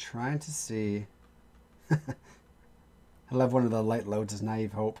 Trying to see. I love one of the light loads as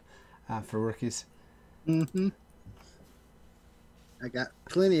naive hope for rookies. Mm-hmm. I got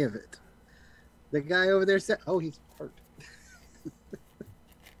plenty of it. The guy over there said, "Oh, he's hurt."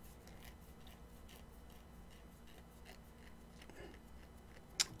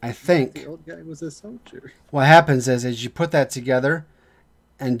 I think The old guy was a soldier. what happens is, as you put that together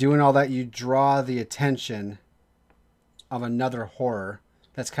and doing all that, you draw the attention of another horror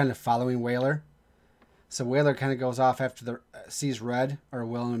that's kind of following Whaler. So Whaler kind of goes off after the sees red, or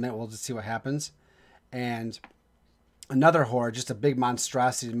will in a minute. We'll just see what happens. And another horror, just a big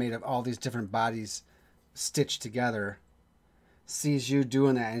monstrosity made of all these different bodies stitched together, sees you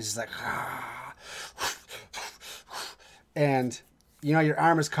doing that, and it's just like, and you know your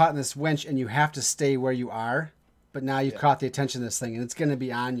arm is caught in this winch, and you have to stay where you are. But now you've caught the attention of this thing, and it's going to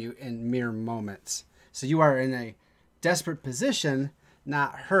be on you in mere moments. So you are in a desperate position,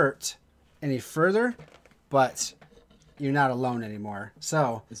 not hurt any further, but you're not alone anymore.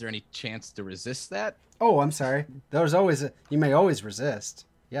 So, is there any chance to resist that? Oh, I'm sorry. There's always you may always resist.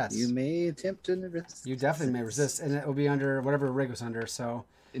 Yes. You may attempt to resist. You definitely may resist, and it will be under whatever rig was under. So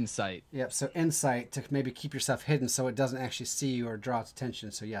insight. Yep. So insight to maybe keep yourself hidden so it doesn't actually see you or draw its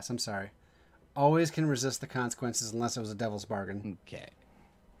attention. So yes, I'm sorry. Always can resist the consequences unless it was a devil's bargain. Okay.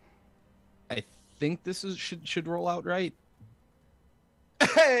 I think this is should roll out right.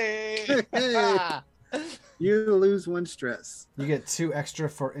 Hey! Hey! You lose 1 stress. You get 2 extra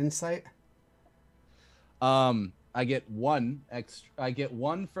for insight. I get 1 extra. I get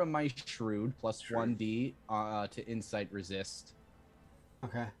 1 from my shrewd plus 1d to insight resist.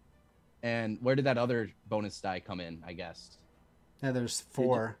 Okay. And where did that other bonus die come in? I guess. Yeah, there's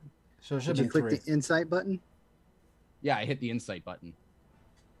 4. So it should Did be you click 3. the insight button? Yeah, I hit the insight button.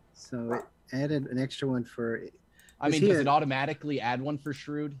 So it added an extra 1 for. I mean, does it automatically add 1 for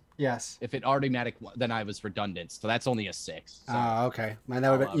shrewd? Yes. If it automatic, then I was redundant. So that's only a 6. So. Oh, okay. Man,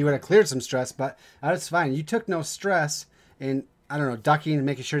 that you would have cleared some stress, but that's fine. You took no stress in, I don't know, ducking and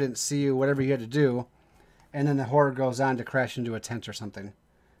making sure it didn't see you, whatever you had to do. And then the horror goes on to crash into a tent or something.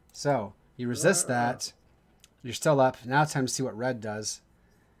 So you resist that. You're still up. Now it's time to see what Red does.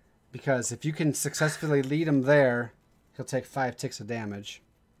 Because if you can successfully lead him there, he'll take 5 ticks of damage.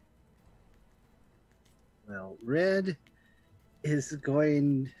 Well, Red is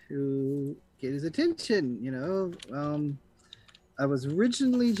going to get his attention, you know. I was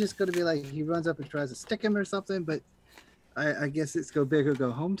originally just going to be like, he runs up and tries to stick him or something, but I guess it's go big or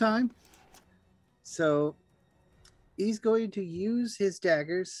go home time. So he's going to use his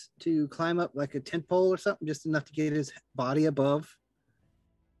daggers to climb up like a tent pole or something, just enough to get his body above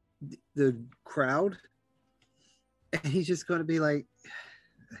the crowd. And he's just going to be like,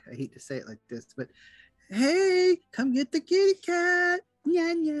 I hate to say it like this, but hey, come get the kitty cat.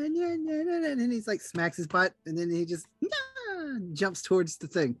 Yeah, yeah, yeah, yeah, yeah. And he's like smacks his butt, and then he just jumps towards the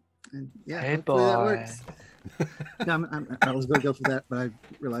thing. And yeah, hey, hopefully boy. that works. No, I was going to go for that, but I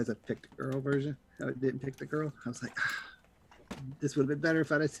realized I picked the girl version. I didn't pick the girl. I was like, this would have been better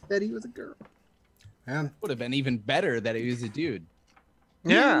if I'd said he was a girl. Yeah. Would have been even better that he was a dude.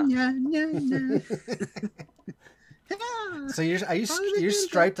 Yeah. Yeah, yeah, yeah. So you're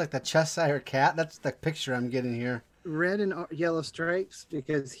striped like the Cheshire cat? That's the picture I'm getting here. Red and yellow stripes,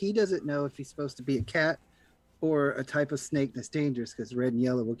 because he doesn't know if he's supposed to be a cat or a type of snake that's dangerous, because red and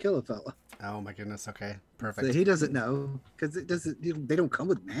yellow will kill a fella. Oh my goodness. Okay. Perfect. So he doesn't know, because they don't come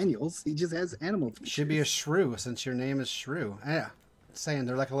with manuals. He just has animal features. Should be a shrew since your name is Shrew. Yeah. Saying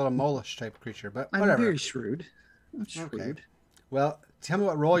they're like a little molish type creature, but I'm whatever. very shrewd. I'm shrewd. Okay. Well, tell me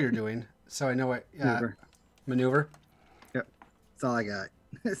what roll you're doing so I know what maneuver. Yep. That's all I got.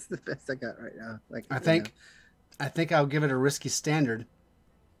 That's the best I got right now. Like I think I'll give it a risky standard.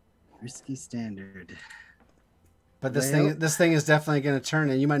 Risky standard. But this thing is definitely going to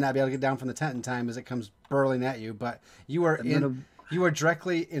turn, and you might not be able to get down from the tent in time as it comes burling at you. But you are you are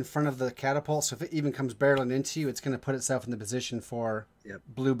directly in front of the catapult, so if it even comes barreling into you, it's going to put itself in the position for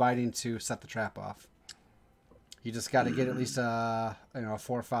blue biting to set the trap off. You just got to get at least a 4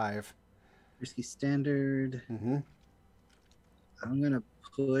 or 5. Risky standard. Mm-hmm. I'm gonna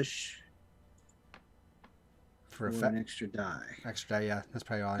push for an extra die. Extra die, yeah. That's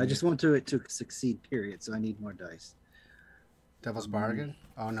probably all I just want it to succeed, period. So I need more dice. Devil's bargain?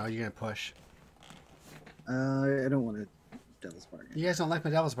 Oh no, you're gonna push. I don't want a devil's bargain. You guys don't like my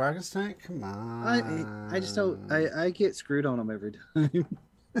devil's bargains tonight? Come on. I just don't. I get screwed on them every time.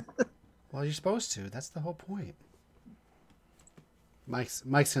 Well, you're supposed to. That's the whole point. Mike's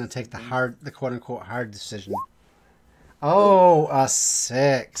gonna take the quote unquote hard decision. Oh, a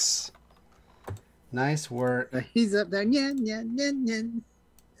 6. Nice work. He's up there. Yeah, yeah, yeah, yeah.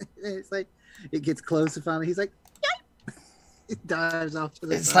 It's like it gets close and finally he's like, yeah. It dives off to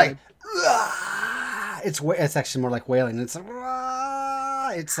the side. Like, It's actually more like wailing. It's like, "Rah!"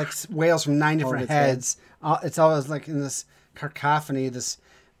 It's like wails from 9 different heads. It's always like in this cacophony. It's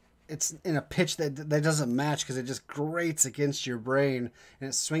in a pitch that doesn't match because it just grates against your brain, and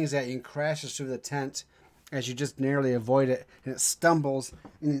it swings at you and crashes through the tent as you just narrowly avoid it, and it stumbles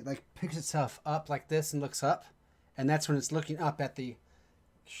and it like picks itself up like this and looks up, and that's when it's looking up at the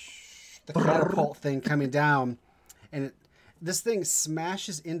catapult thing coming down, and this thing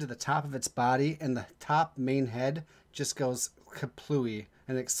smashes into the top of its body, and the top main head just goes kaplooey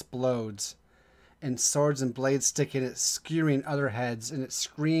and explodes. And swords and blades stick in it, skewering other heads, and it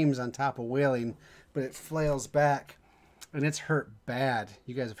screams on top of wailing, but it flails back, and it's hurt bad.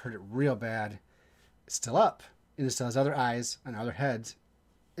 You guys have hurt it real bad. It's still up, and it still has other eyes and other heads.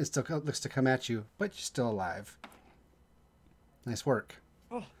 It still looks to come at you, but you're still alive. Nice work.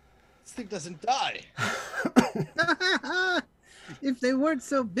 Oh, this thing doesn't die. If they weren't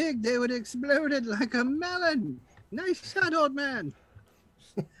so big, they would have exploded like a melon. Nice shot, old man.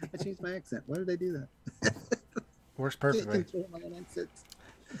 I changed my accent. Why did I do that? Works perfectly.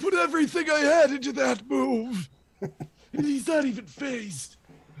 Put everything I had into that move. And he's not even phased.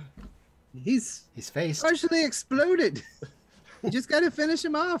 He's faced. partially exploded. You just got to finish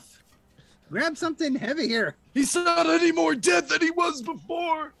him off. Grab something heavy here. He's not any more dead than he was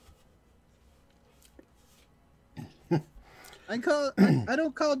before. I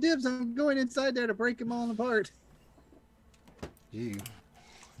don't call dibs. I'm going inside there to break him all apart. You.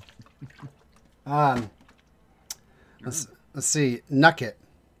 Let's see. Nucket.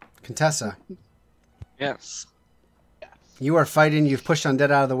 Contessa. Yes. You are fighting. You've pushed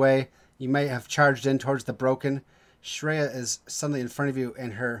undead out of the way. You may have charged in towards the broken. Shreya is suddenly in front of you,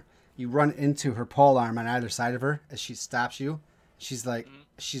 and you run into her pole arm on either side of her as she stops you. She's like,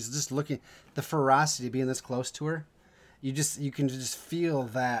 she's just looking. The ferocity being this close to her, you can just feel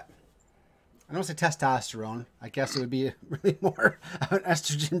that. I don't say testosterone. I guess it would be really more of an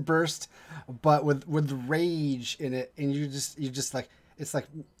estrogen burst, but with rage in it, and you just like, it's like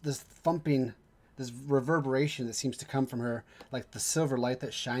this thumping, this reverberation that seems to come from her, like the silver light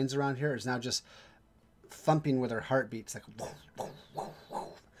that shines around here is now just thumping with her heartbeat. It's like,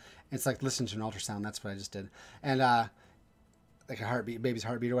 it's like listening to an ultrasound. That's what I just did, and like a heartbeat, baby's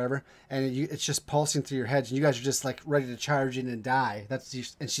heartbeat or whatever, and it's just pulsing through your heads, and you guys are just like ready to charge in and die.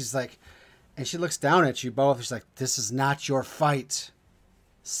 And she's like. And she looks down at you both. She's like, "This is not your fight.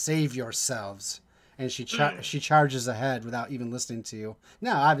 Save yourselves." And she charges ahead without even listening to you.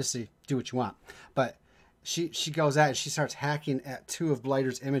 Now, obviously, do what you want. But she goes at it. She starts hacking at 2 of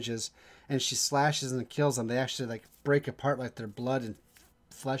Blighter's images. And she slashes and kills them. They actually like break apart like they're blood and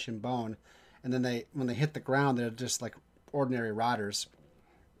flesh and bone. And then when they hit the ground, they're just like ordinary rotters.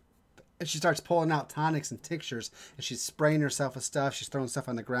 And she starts pulling out tonics and tinctures, and she's spraying herself with stuff. She's throwing stuff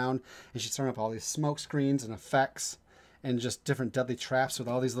on the ground, and she's throwing up all these smoke screens and effects and just different deadly traps with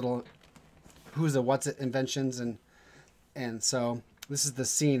all these little who's a what's it inventions. And so this is the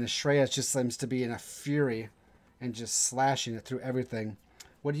scene. Shreya just seems to be in a fury and just slashing it through everything.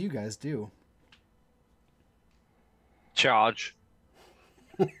 What do you guys do? Charge.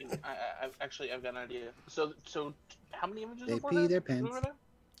 I've got an idea. So how many images They were pee there? their pants.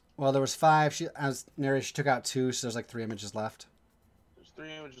 Well, there was 5. She took out 2, so there's like 3 images left. There's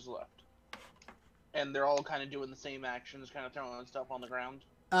 3 images left. And they're all kind of doing the same actions, kind of throwing stuff on the ground?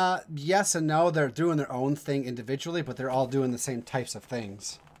 Yes and no. They're doing their own thing individually, but they're all doing the same types of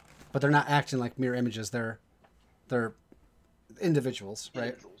things. But they're not acting like mirror images. They're individuals, right?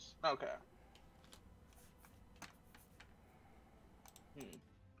 Individuals. Okay.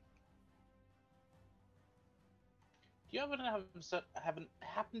 Do you happen to have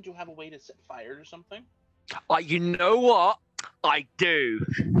a way to set fire to something? You know what? I do.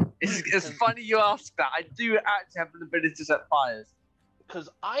 It's funny you ask that. I do actually have the ability to set fires. Because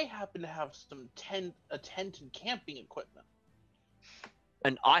I happen to have a tent and camping equipment.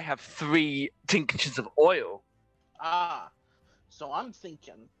 And I have 3 tinctures of oil. So I'm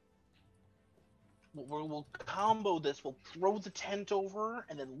thinking we'll combo this. We'll throw the tent over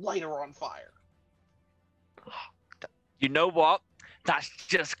and then light her on fire. You know what? That's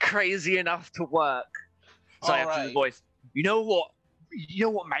just crazy enough to work. So I have to do the voice. You know what,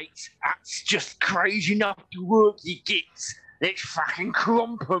 mates? That's just crazy enough to work, you gits. Let's fucking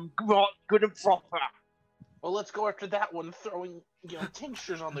crump 'em good and proper. Well, let's go after that one, throwing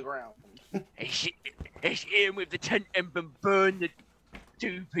tinctures on the ground. Let's hit him with the tent and burn the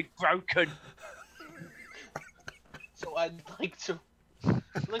stupid broken. So I'd like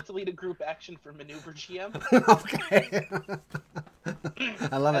to lead a group action for maneuver GM. Okay.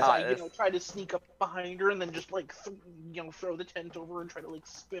 I love it. As I, try to sneak up behind her and then just throw the tent over and try to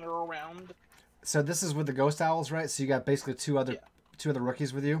spin her around. So this is with the ghost owls, right? So you got basically two other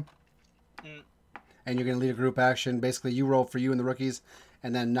rookies with you, and you're gonna lead a group action. Basically, you roll for you and the rookies,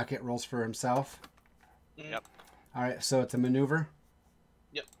 and then Nugget rolls for himself. Yep. All right. So it's a maneuver.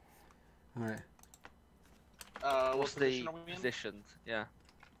 Yep. All right. What's the positions? Yeah.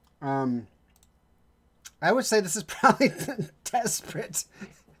 I would say this is probably desperate,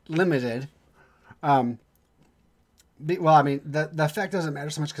 limited. Well, I mean, the effect doesn't matter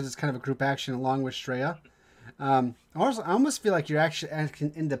so much because it's kind of a group action along with Shreya. I almost feel like you're actually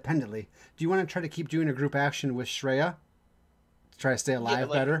acting independently. Do you want to try to keep doing a group action with Shreya to try to stay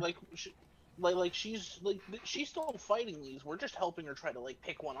alive better? She's still fighting these. We're just helping her try to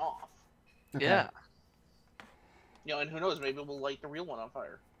pick one off. Okay. Yeah. And who knows? Maybe we'll light the real one on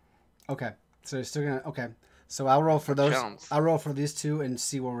fire. Okay. So you're still gonna So I'll roll for those. Chance. I'll roll for these two and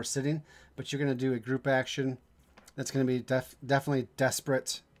see where we're sitting. But you're gonna do a group action. That's gonna be definitely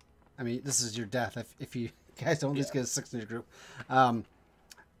desperate. I mean, this is your death if you guys don't just get a 6 in your group.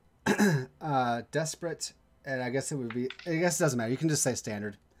 Desperate, and I guess it would be. I guess it doesn't matter. You can just say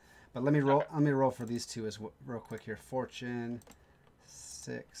standard. But let me roll. Let me roll for these two real quick here. Fortune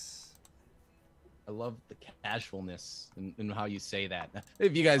 6. I love the casualness and how you say that.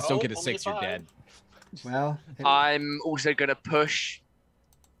 If you guys don't get a 6, you're dead. Well, I'm also gonna push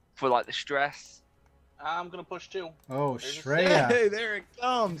for the stress. I'm gonna push too. Oh, There's a Shreya. Hey, there it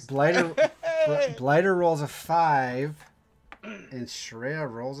comes. Blighter, Blighter rolls a 5, and Shreya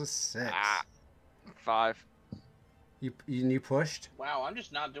rolls a 6. 5. You pushed. Wow, I'm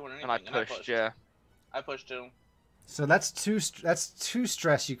just not doing anything. And I pushed, yeah. I pushed too. So that's two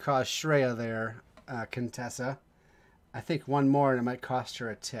stress you caused Shreya there, Contessa. I think one more and it might cost her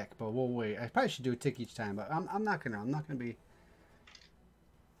a tick, but we'll wait. I probably should do a tick each time, but I'm not gonna be.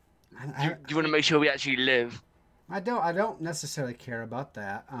 Do you want to make sure we actually live? I don't necessarily care about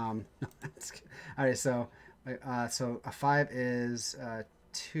that. All right, so a 5 is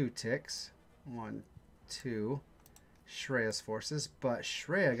 2 ticks. 1, 2. Shreya's forces, but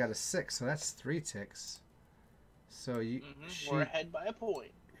Shreya got a 6, so that's 3 ticks. So we're ahead by a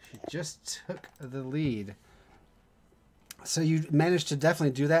point. She just took the lead. So you managed to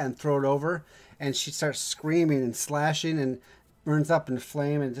definitely do that and throw it over, and she starts screaming and slashing and burns up in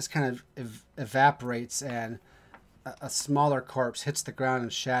flame and just kind of evaporates, and a smaller corpse hits the ground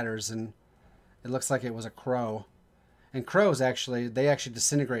and shatters, and it looks like it was a crow. And crows they actually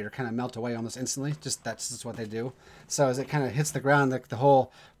disintegrate or kind of melt away almost instantly. That's just what they do. So as it kind of hits the ground, the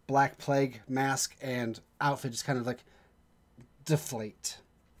whole Black Plague mask and outfit just kind of deflate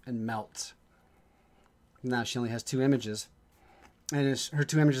and melt. Now she only has 2 images. And her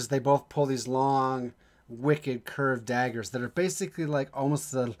 2 images, they both pull these long, wicked, curved daggers that are basically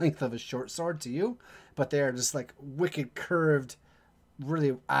almost the length of a short sword to you. But they are just wicked, curved,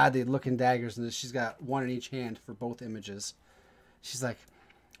 really oddly looking daggers. And she's got one in each hand for both images. She's like,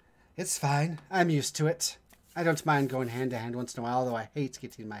 it's fine. I'm used to it. I don't mind going hand to hand once in a while, although I hate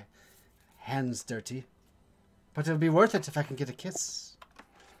getting my hands dirty. But it'll be worth it if I can get a kiss.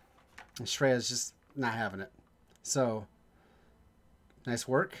 And Shreya's just not having it. So, nice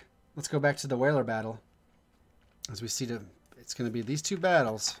work. Let's go back to the whaler battle. As we see it's going to be these 2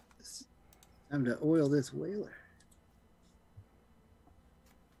 battles. Time to oil this whaler.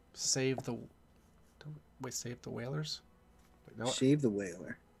 Save the whalers? Wait, no. Shave the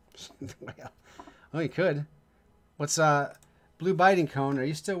whaler. Oh, you could. What's Blue Biting Cone? Are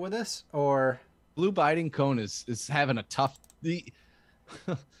you still with us, or Blue Biting Cone is having a tough. He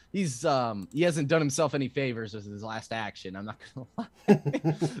hasn't done himself any favors with his last action. I'm not gonna lie.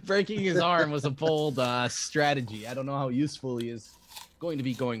 Breaking his arm was a bold strategy. I don't know how useful he is going to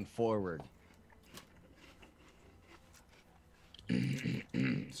be going forward.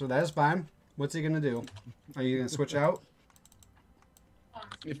 So that is fine. What's he gonna do? Are you gonna switch out?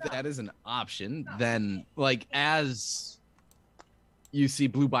 If that is an option, then as you see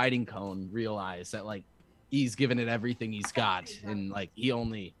Blue Biting Cone realize that he's given it everything he's got, and he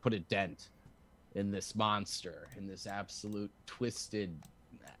only put a dent in this monster, in this absolute twisted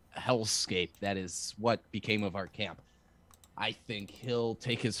hellscape that is what became of our camp. I think he'll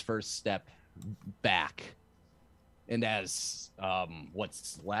take his first step back, and as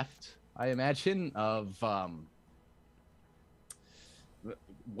what's left, I imagine, of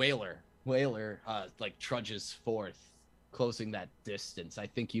Whaler trudges forth, closing that distance. I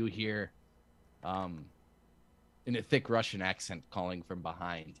think you hear in a thick Russian accent calling from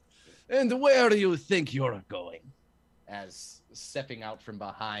behind, "And where do you think you're going?" As stepping out from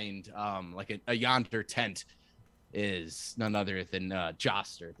behind a yonder tent is none other than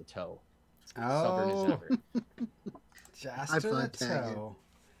Joster the Toe. Stubborn as ever. Joster the Toe.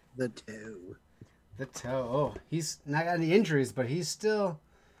 The Toe. The toe. Oh, he's not got any injuries, but he's still.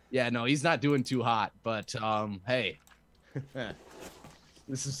 Yeah, no, he's not doing too hot. But hey,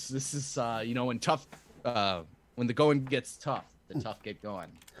 this is when tough when the going gets tough, the tough get going.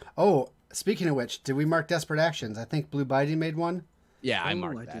 Oh, speaking of which, did we mark desperate actions? I think Blue Bidey made one. Yeah, I Oh,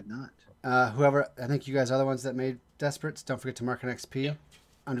 marked I that. did not. Whoever, I think you guys are the ones that made desperates. Don't forget to mark an XP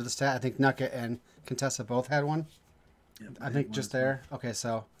under the stat. I think Nugget and Contessa both had one. Yep, I think just there. Okay,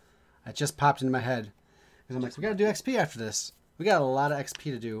 so it just popped into my head because I'm like, we got to do XP after this. We got a lot of XP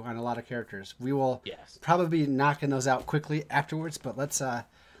to do on a lot of characters. We will probably be knocking those out quickly afterwards, but let's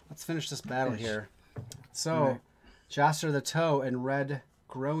finish this battle here. So, Joster the Toe and Red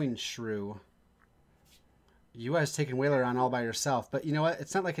Growing Shrew. You guys taking Whaler on all by yourself, but you know what?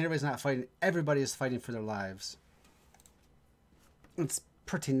 It's not like everybody's not fighting. Everybody is fighting for their lives. It's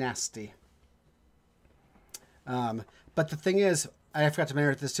pretty nasty. But the thing is, I forgot to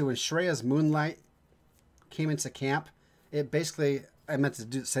mention this too. When Shreya's Moonlight came into camp, it basically, I meant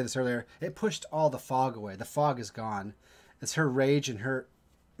to say this earlier, it pushed all the fog away. The fog is gone. It's her rage and her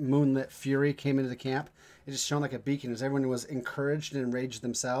moonlit fury came into the camp. It just shone like a beacon. As everyone was encouraged and enraged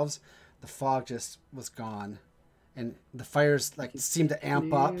themselves, the fog just was gone. And the fires like seemed to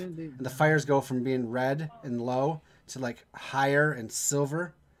amp up. And the fires go from being red and low to like higher and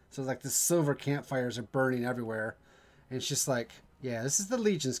silver. So like the silver campfires are burning everywhere. And it's just like, yeah, this is the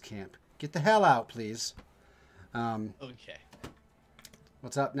Legion's camp. Get the hell out, please. Okay.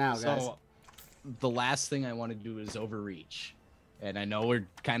 What's up now, guys? So, the last thing I want to do is overreach. And I know we're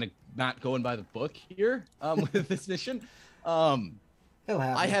kind of not going by the book here with this mission. It'll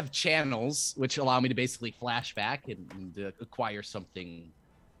happen. I have channels which allow me to basically flash back and acquire something.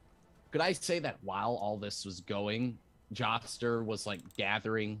 Could I say that while all this was going, Joster was like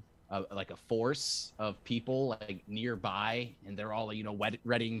gathering like a force of people like nearby, and they're all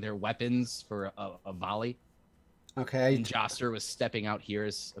readying their weapons for a volley? Okay. And Joster was stepping out here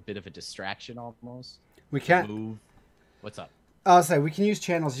as a bit of a distraction almost. We can't move. What's up? I'll say we can use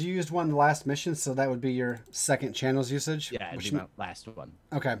channels. You used one the last mission, so that would be your second channels usage. Yeah, it'd be my last one.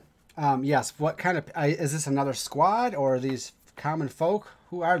 Okay. Yes. What kind of is this? Another squad or are these common folk?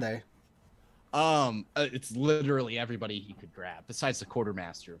 Who are they? It's literally everybody he could grab, besides the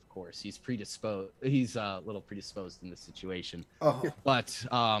quartermaster, of course. He's predisposed. He's a little predisposed in this situation. Oh. But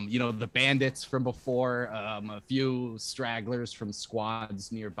the bandits from before, a few stragglers from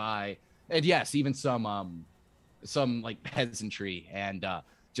squads nearby, and yes, even some like peasantry and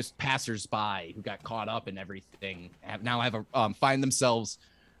just passersby who got caught up in everything find themselves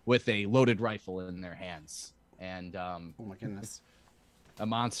with a loaded rifle in their hands and oh my goodness, a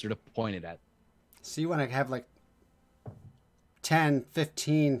monster to point it at. So you want to have like 10,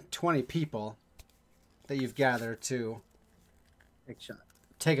 15, 20 people that you've gathered to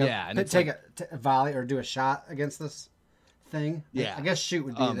take a volley or do a shot against this thing. Yeah, I guess shoot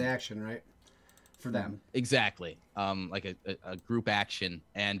would be the action, right? For them. Exactly. Like a group action.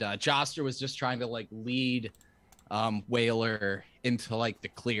 And Joster was just trying to like lead Whaler into like the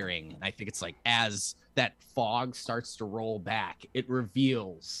clearing. And I think it's like as that fog starts to roll back, it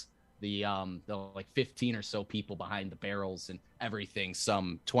reveals the like 15 or so people behind the barrels and everything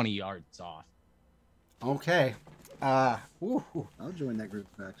some 20 yards off. Okay. I'll join that group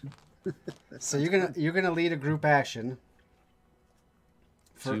action. So you're gonna lead a group action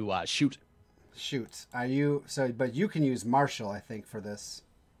to shoot. Shoot. Are you but you can use Marshal, I think, for this.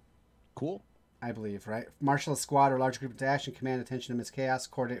 Cool. I believe, right? Marshal a squad or large group into action, command attention amidst chaos,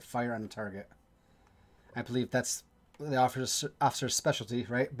 coordinate fire on the target. I believe that's the officer's specialty,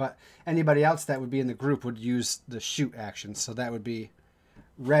 right? But anybody else that would be in the group would use the shoot action. So that would be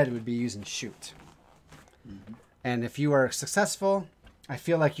Red would be using shoot. Mm-hmm. And if you are successful, I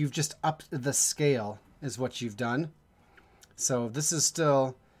feel like you've just upped the scale is what you've done. So this is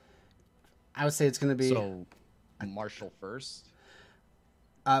still, I would say it's going to be... So, Marshal first?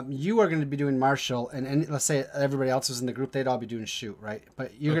 You are going to be doing Marshal, and let's say everybody else was in the group, they'd all be doing shoot, right?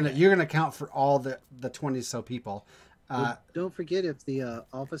 But you're gonna count for all the 20 so people. Don't forget, if the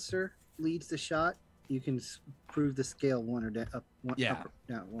officer leads the shot, you can prove the scale one or down. Up, one, yeah, up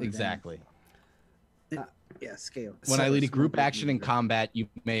or down, one exactly. Yeah, scale. When I lead a group action in combat, you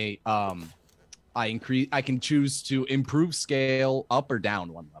may I can choose to improve scale up or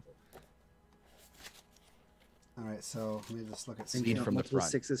down one level. All right, so let me just look at speed from the front.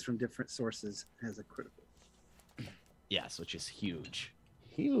 Sixes from different sources has a critical. Yes, which is huge.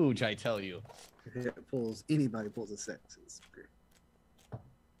 Huge, I tell you. Anybody pulls a six. It's great.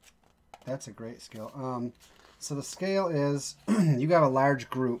 That's a great skill. So the scale is you got a large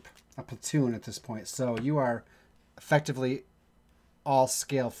group, a platoon at this point. So you are effectively all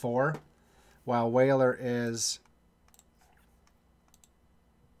scale 4, while Whaler is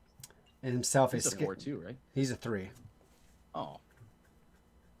himself He's a 4 too, right? He's a 3. Oh.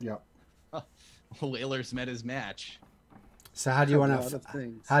 Yep. Whaler's met his match. So how do you A want lot to of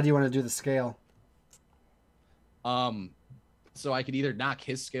things. how do you want to do the scale? So I could either knock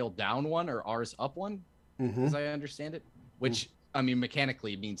his scale down 1 or ours up 1, Mm-hmm. as I understand it. Which, I mean,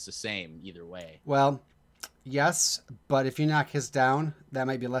 mechanically means the same either way. Well, yes, but if you knock his down, that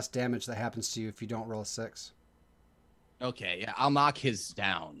might be less damage that happens to you if you don't roll a 6. Okay, yeah, I'll knock his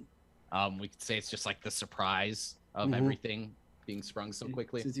down. We could say it's just like the surprise of Mhm. everything being sprung so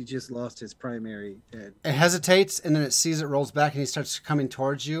quickly. Since he just lost his primary head. It hesitates, and then it sees it rolls back, and he starts coming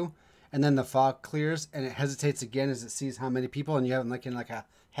towards you, and then the fog clears, and it hesitates again as it sees how many people, and you have them like in like a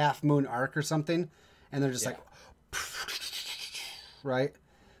half moon arc or something, and they're just like, right?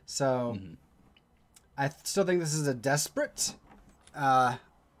 So I still think this is a desperate.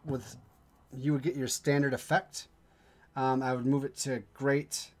 With you would get your standard effect. I would move it to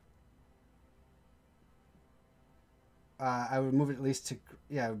great. I would move it at least to,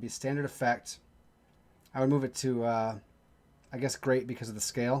 yeah, it would be standard effect. I would move it to, I guess, great because of the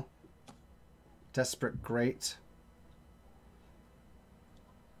scale. Desperate, great.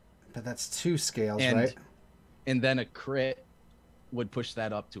 But that's 2 scales, right? And then a crit would push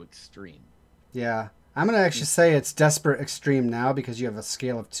that up to extreme. Yeah. I'm going to actually say it's desperate extreme now because you have a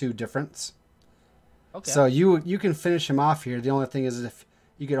scale of 2 difference. Okay. So you can finish him off here. The only thing is if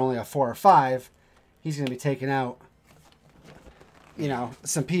you get only a 4 or 5, he's going to be taking out, you know,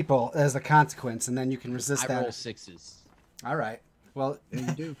 some people as a consequence, and then you can resist that. I roll 6s. All right. Well, There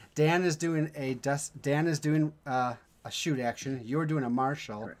you do. Dan is doing a shoot action. You're doing a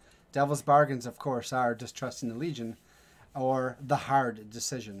martial. Correct. Devil's bargains, of course, are distrusting the Legion, or the hard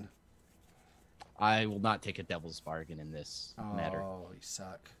decision. I will not take a devil's bargain in this matter. Oh, you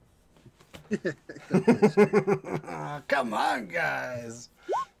suck. Come on, guys.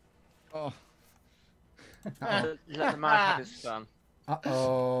 Oh. Let the man have his fun.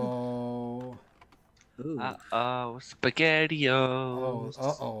 Uh-oh. Ooh. Uh-oh, spaghetti-o.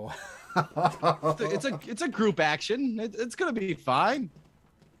 Oh, It's a group action. It's gonna be fine.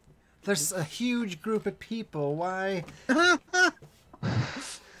 There's a huge group of people. Why?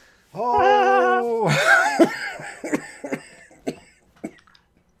 Oh.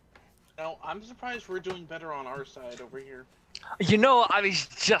 No, I'm surprised we're doing better on our side over here. You know, I was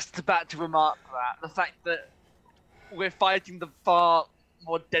just about to remark that. The fact that we're fighting the far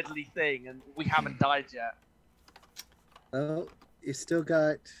more deadly thing and we haven't died yet. Well, you still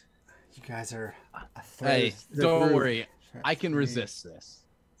got. You guys are a Hey, the don't group. worry. I can resist this.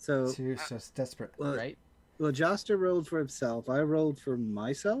 So, 2, so it's desperate. well, Right? well, Joster rolled for himself. I rolled for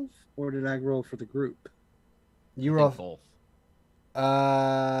myself, or did I roll for the group? You I roll. think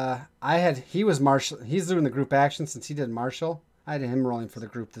both. He was martial. He's doing the group action since he did martial. I had him rolling for the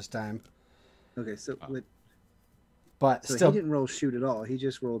group this time, Okay, so but so still, he didn't roll shoot at all. He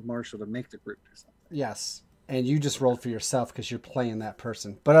just rolled martial to make the group or something. yes. And you just rolled for yourself because you're playing that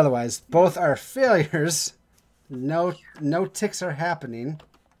person. But otherwise, both are failures. No ticks are happening.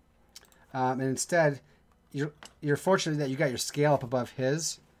 And instead, you're fortunate that you got your scale up above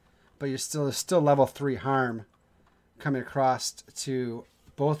his, but there's still level 3 harm coming across to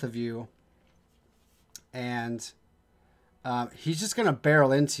both of you, and he's just gonna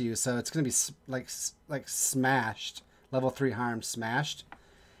barrel into you. So it's gonna be like smashed, level 3 harm smashed,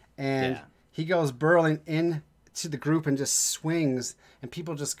 and Yeah. he goes burrowing in to the group and just swings, and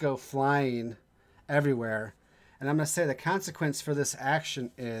people just go flying everywhere. And I'm gonna say the consequence for this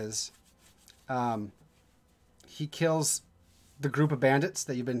action is, he kills the group of bandits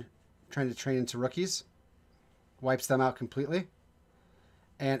that you've been trying to train into rookies, wipes them out completely,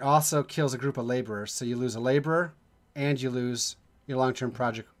 and also kills a group of laborers. So you lose a laborer, and you lose your long-term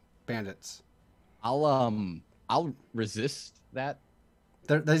project bandits. I'll resist that.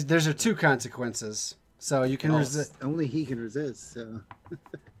 There's are 2 consequences. So you can resist. Only he can resist. So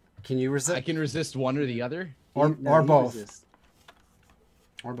Can you resist? I can resist one or the other. or he both. resists.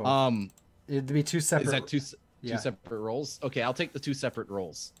 Or both. It'd be 2 separate. Is that two Yeah. separate rolls? Okay, I'll take the 2 separate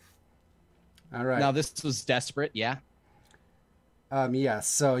rolls. All right. Now this was desperate, yeah. Yes.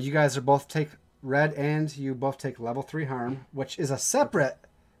 So you guys are both take red, and you both take level 3 harm, which is a separate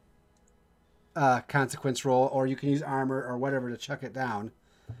consequence roll, or you can use armor or whatever to chuck it down.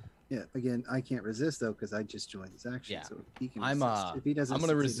 Yeah. Again, I can't resist though because I just joined his action. Yeah. So he can I'm resist. If he doesn't, I'm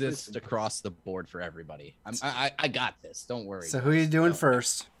gonna succeed, resist listen. across the board for everybody. I got this. Don't worry. So who are you doing No.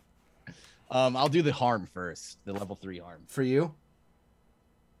 first? I'll do the harm first. The level 3 harm. For you?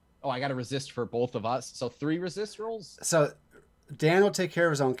 Oh, I gotta resist for both of us. So 3 resist rolls. So Dan will take care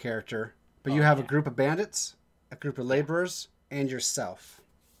of his own character. But you have a group of bandits, a group of laborers, and yourself.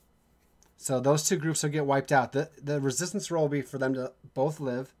 So those two groups will get wiped out. The resistance roll will be for them to both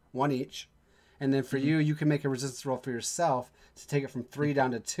live, one each. And then for you can make a resistance roll for yourself to take it from 3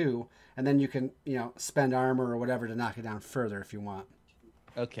 down to 2. And then you can, spend armor or whatever to knock it down further if you want.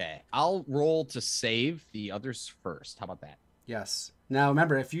 Okay. I'll roll to save the others first. How about that? Yes. Now,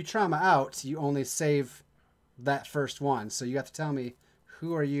 remember, if you trauma out, you only save that first one. So you have to tell me,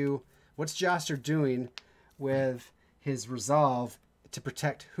 what's Joster doing with his resolve to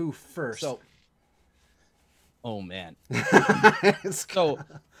protect who first? Oh man.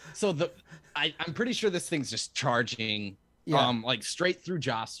 I'm pretty sure this thing's just charging, like straight through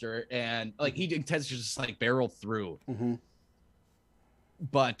Joster, and like he intends to just like barrel through. Mm-hmm.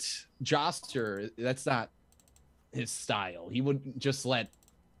 But Joster, that's not his style. He wouldn't just let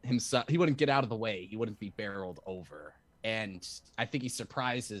himself. He wouldn't get out of the way. He wouldn't be barreled over. And I think he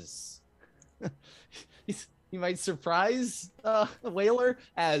surprises. He might surprise the Whaler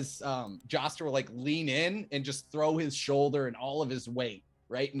as Joster will like lean in and just throw his shoulder and all of his weight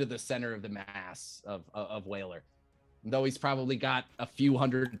right into the center of the mass of Whaler. And though he's probably got a few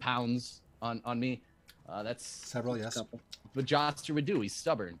 100 pounds on me, that's several, yes. But Joster would do. He's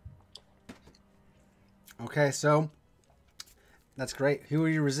stubborn. Okay, so that's great. Who are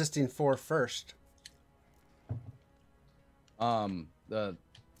you resisting for first?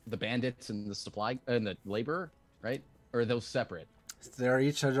 The bandits and the supply and the laborer, right? Or are those separate? They're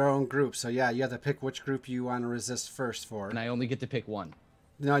each of their own group. So yeah, you have to pick which group you want to resist first for. And I only get to pick one.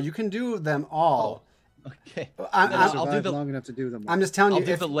 No, you can do them all. Oh, okay. I'll do long enough to do them all. I'm just telling you, I'll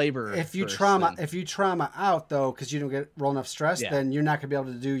do the laborer. If you trauma out though, because you don't get roll enough stress, then you're not gonna be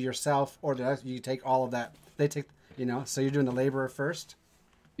able to do yourself or you take all of that. They take, so you're doing the laborer first.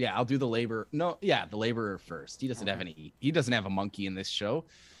 Yeah, I'll do the laborer. No, yeah, the laborer first. He doesn't have any. He doesn't have a monkey in this show.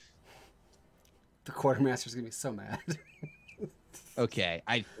 The quartermaster's gonna be so mad. Okay,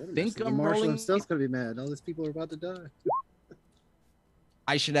 I think the I'm marshal rolling. himself's gonna be mad. All these people are about to die.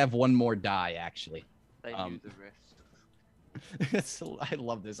 I should have one more die, actually. They knew the rest. I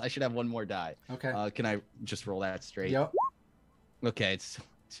love this. I should have one more die. Okay. Can I just roll that straight? Yep. Okay, it's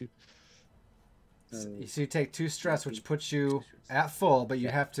 2. So you take 2 stress, which puts you at full, but you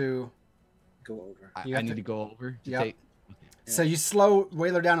have to go over. I need to go over. Yep. So you slow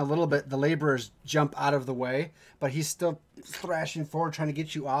Whaler down a little bit. The laborers jump out of the way, but he's still thrashing forward, trying to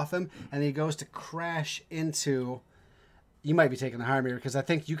get you off him, and he goes to crash into. You might be taking the harm here because I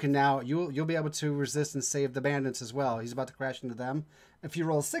think you can now. You'll be able to resist and save the bandits as well. He's about to crash into them. If you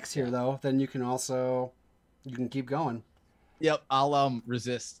roll a 6 here though, then you can keep going. Yep, I'll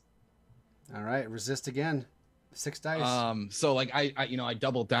resist. All right, resist again. 6 dice. So like I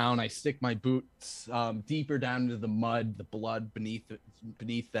double down. I stick my boots deeper down into the mud, the blood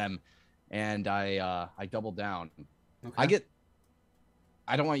beneath them, and I double down. Okay.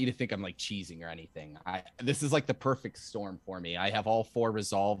 I don't want you to think I'm like cheesing or anything. This is like the perfect storm for me. I have all 4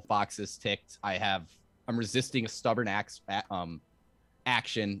 resolve boxes ticked. I'm resisting a stubborn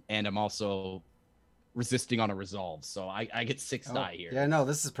action, and I'm also resisting on a resolve. So I get 6 die here. Yeah, no,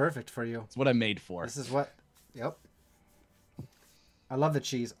 this is perfect for you. It's what I'm made for. This is what. Yep. I love the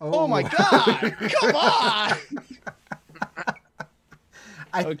cheese. Oh my god! Come on!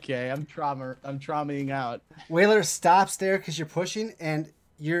 Okay, I'm traumaing out. Whaler stops there because you're pushing, and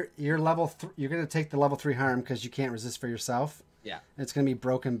you're level. You're gonna take the level 3 harm because you can't resist for yourself. Yeah. And it's gonna be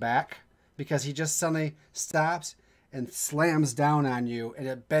broken back because he just suddenly stops and slams down on you, and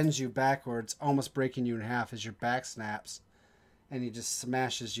it bends you backwards, almost breaking you in half as your back snaps, and he just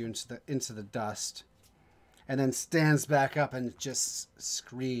smashes you into the dust. And then stands back up and just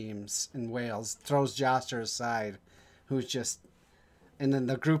screams and wails, throws Joster aside, who's just... And then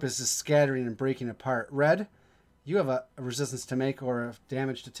the group is just scattering and breaking apart. Red, you have a resistance to make or a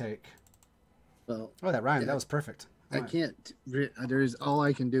damage to take. Well, that rhymed. That was perfect. I can't... all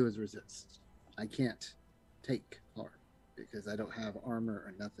I can do is resist. I can't take harm because I don't have armor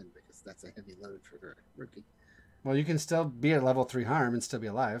or nothing because that's a heavy load for a rookie. Well, you can still be at level 3 harm and still be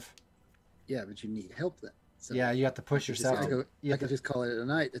alive. Yeah, but you need help then. So yeah, you have to push yourself. I can just call it a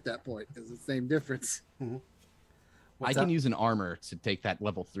night at that point. It's the same difference. Mm-hmm. I can use an armor to take that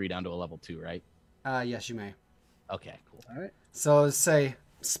level 3 down to a level 2, right? Yes, you may. Okay, cool. All right. So let's say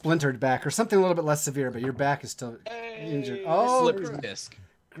splintered back or something a little bit less severe, but your back is still injured. Oh, slippery disc.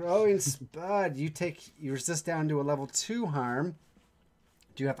 Growing spud. You resist down to a level 2 harm.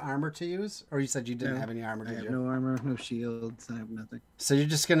 Do you have armor to use? Or you said you didn't have any armor, did you? I have no armor, no shields, I have nothing. So you're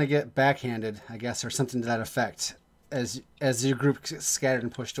just going to get backhanded, I guess, or something to that effect as your group scattered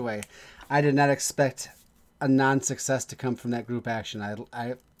and pushed away. I did not expect a non-success to come from that group action.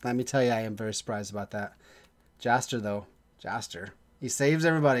 Let me tell you, I am very surprised about that. Joster, though. Joster. He saves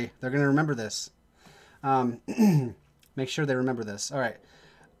everybody. They're going to remember this. Make sure they remember this. All right.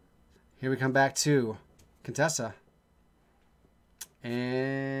 Here we come back to Contessa.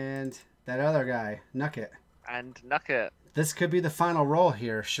 And that other guy, Nucket. And Nucket. This could be the final roll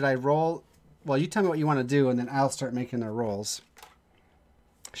here. Should I roll? Well, you tell me what you want to do, and then I'll start making their rolls.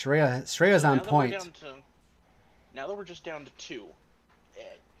 Shreya's on point. Now that we're just down to 2.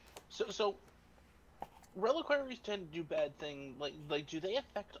 So reliquaries tend to do bad things. Like, do they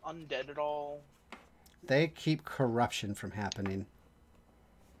affect undead at all? They keep corruption from happening.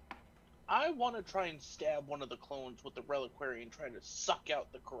 I want to try and stab one of the clones with the reliquary and try to suck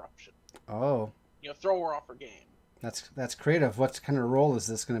out the corruption. Oh. Throw her off her game. That's creative. What kind of role is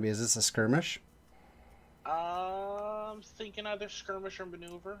this going to be? Is this a skirmish? I'm thinking either skirmish or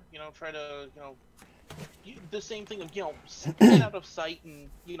maneuver. Try to, the same thing of, get out of sight and,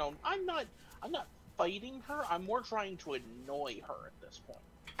 I'm not fighting her. I'm more trying to annoy her at this point.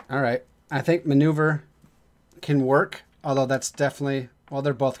 All right. I think maneuver can work, although that's definitely, well,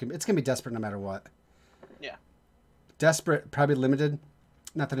 they're both, it's going to be desperate no matter what. Yeah. Desperate, probably limited.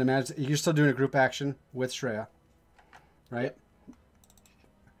 Not that it matters. You're still doing a group action with Shreya, right?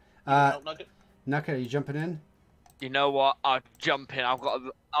 Nucket, are you jumping in? You know what? I'll jump in. I've got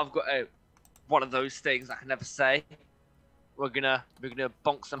one of those things I can never say. We're gonna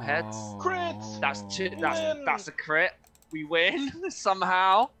bonk some heads. Oh. Crits! That's a crit. We win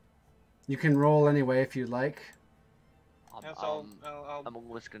somehow. You can roll anyway if you'd like. I'm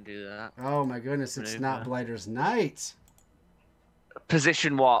always gonna do that. Oh my goodness, it's not Blighter's night.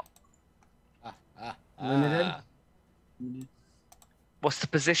 Position what? Limited? What's the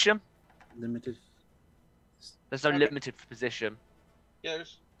position? Limited. There's no limited position. Yeah,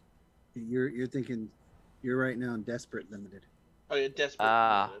 there's... You're thinking, you're right now in desperate limited. Oh, yeah, desperate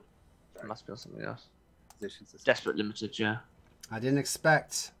limited. It must be on something else. Positions. Desperate limited, yeah. I didn't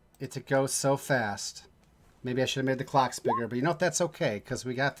expect it to go so fast. Maybe I should have made the clocks bigger, but you know what? That's okay, because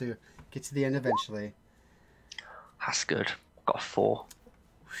we got to get to the end eventually. That's good. Got a 4.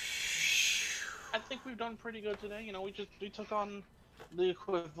 I think we've done pretty good today. We took on the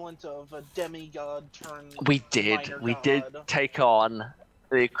equivalent of a demigod turned We did take on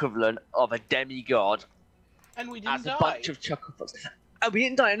the equivalent of a demigod. And we didn't die. As a bunch of chucklefucks. And we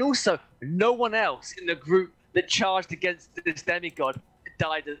didn't die, and also no one else in the group that charged against this demigod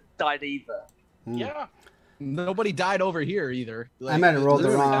died either. Yeah. Nobody died over here either. I might have rolled the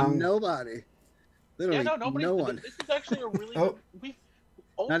wrong. Nobody. Literally, nobody. no one. This is actually a really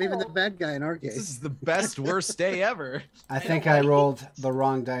Not even the bad guy in our case. This is the best worst day ever. I think I rolled the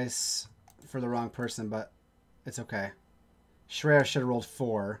wrong dice for the wrong person, but it's okay. Shreya should have rolled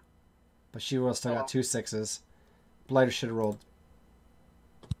 4, but she will still got 2 6s. Blighter should have rolled.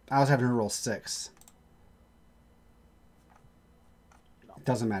 I was having her roll 6. It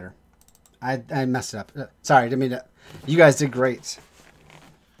doesn't matter. I messed it up. Sorry, didn't mean to. You guys did great.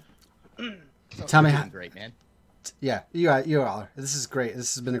 Tell me how. Great, man. Yeah, you all are. This is great.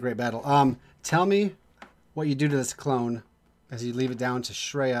 This has been a great battle. Tell me what you do to this clone as you leave it down to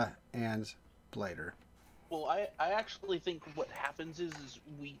Shreya and Blighter. Well, I actually think what happens is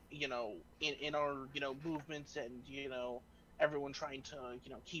we, in our, movements and, everyone trying to,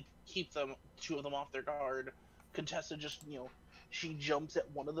 keep them, 2 of them off their guard, Contessa just, she jumps at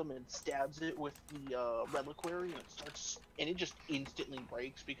one of them and stabs it with the reliquary, and it just instantly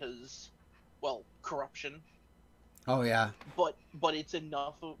breaks because, well, corruption. Oh yeah. But it's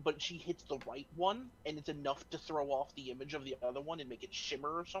enough. But she hits the right one, and it's enough to throw off the image of the other one and make it shimmer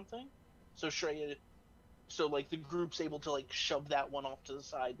or something. So Shreya, the group's able to shove that one off to the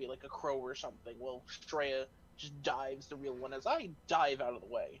side, be like a crow or something. Well, Shreya just dives the real one as I dive out of the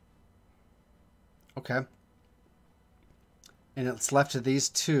way. Okay. And it's left to these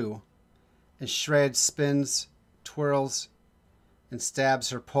 2, and Shreya spins, twirls, and stabs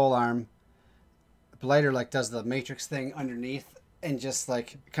her polearm. Blighter does the Matrix thing underneath and just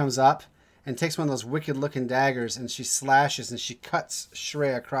comes up and takes one of those wicked looking daggers, and she slashes and she cuts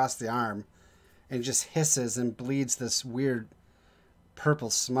Shreya across the arm and just hisses and bleeds this weird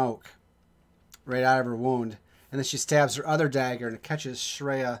purple smoke right out of her wound. And then she stabs her other dagger and it catches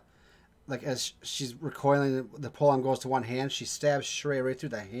Shreya as she's recoiling. The polearm goes to one hand. She stabs Shreya right through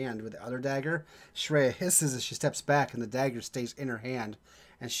the hand with the other dagger. Shreya hisses as she steps back and the dagger stays in her hand.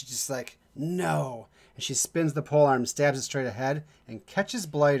 And she's just no. And she spins the polearm, stabs it straight ahead, and catches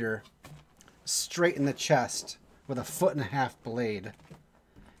Blighter straight in the chest with a 1.5-foot blade.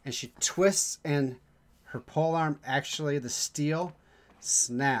 And she twists, and her polearm, actually, the steel,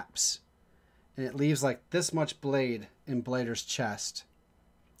 snaps. And it leaves this much blade in Blighter's chest.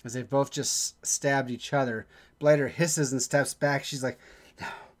 as they both just stabbed each other. Blighter hisses and steps back. She's like, "No,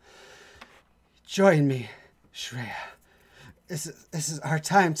 join me, Shreya. This is our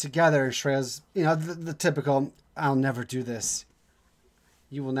time together." And Shreya's, the typical, "I'll never do this.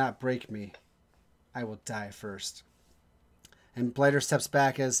 You will not break me. I will die first." And Blighter steps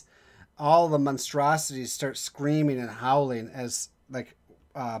back as all the monstrosities start screaming and howling as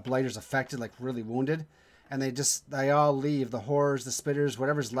Blighter's affected, really wounded. And they all leave. The horrors, the spitters,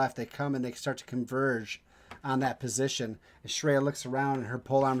 whatever's left, they come and they start to converge on that position. And Shreya looks around and her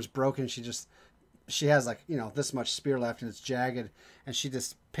pole arm is broken. She has this much spear left and it's jagged. And she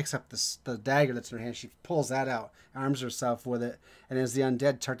just picks up the dagger that's in her hand. She pulls that out, arms herself with it. And as the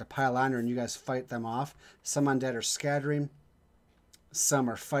undead start to pile on her and you guys fight them off, some undead are scattering, some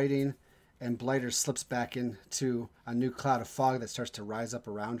are fighting, and Blighter slips back into a new cloud of fog that starts to rise up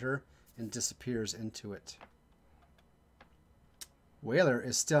around her and disappears into it. Whaler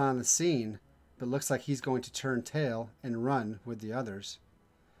is still on the scene, but looks like he's going to turn tail and run with the others.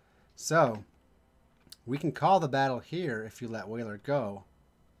 So, we can call the battle here if you let Whaler go.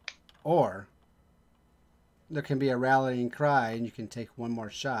 Or, there can be a rallying cry and you can take one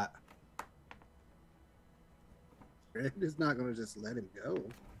more shot. Red is not going to just let him go.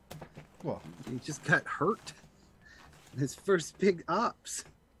 Well, he just got hurt. His first big ops.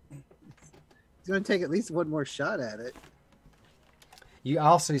 He's going to take at least one more shot at it. You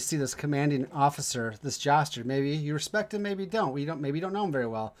also see this commanding officer, this joster. Maybe you respect him, maybe you don't. Maybe you don't know him very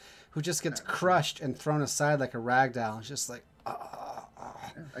well. Who just gets crushed and thrown aside like a rag doll. It's just like,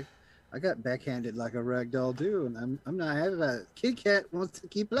 I got backhanded like a rag doll too, and I'm not having that. Kit Kat wants to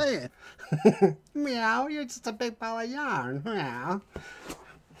keep playing. Meow, you're just a big ball of yarn. Meow.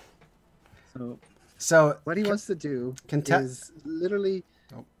 So what he wants to do is literally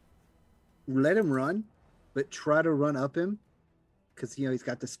let him run, but try to run up him, because he's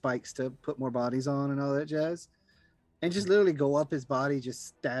got the spikes to put more bodies on and all that jazz, and just literally go up his body, just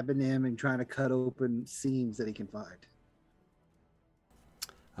stabbing him and trying to cut open seams that he can find.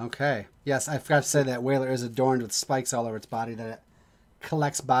 Okay. Yes, I forgot to say that Whaler is adorned with spikes all over its body, that it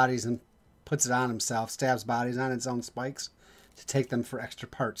collects bodies and puts it on himself, stabs bodies on its own spikes to take them for extra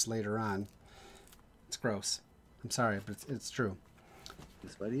parts later on. It's gross. I'm sorry, but it's true.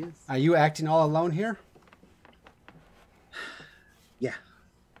 That's what he is. Are you acting all alone here? Yeah.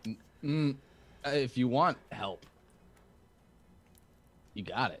 If you want help, you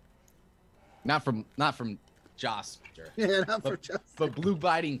got it. Not from Joster. Yeah, not for Joster. But Blue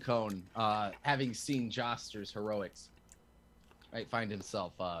Biting Cone, having seen Joster's heroics, might find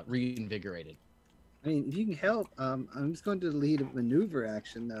himself reinvigorated. I mean, if you can help, I'm just going to lead a maneuver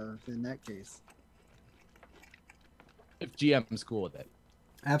action though. In that case, if GM's cool with it.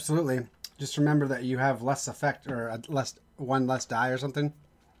 Absolutely. Just remember that you have less effect, or one less die or something.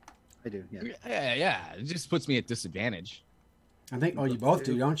 I do. Yeah. Yeah. It just puts me at disadvantage. I think. Oh, you both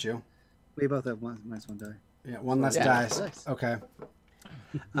do, don't you? We both have minus one die. Yeah, one less dice. Nice. Okay.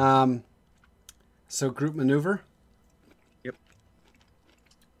 So group maneuver. Yep.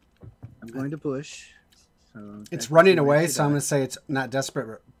 I'm going to push. So it's running away, so I'm going to say it's not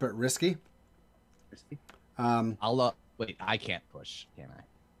desperate, but risky. Risky. I'll wait. I can't push, can I?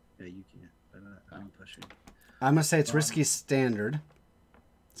 Yeah, you can. But I'm pushing. I'm going to say it's risky standard.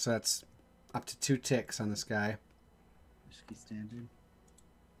 So that's up to 2 ticks on this guy. Risky standard.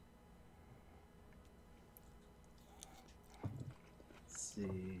 Let's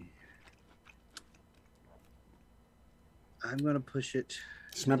see. I'm going to push it.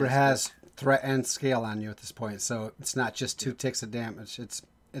 Just remember, it has threat and scale on you at this point, so it's not just 2 ticks of damage. It's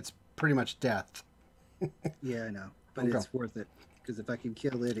pretty much death. Yeah, I know, but it's worth it, because if I can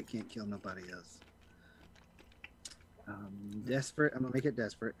kill it, it can't kill nobody else. Desperate. I'm gonna make it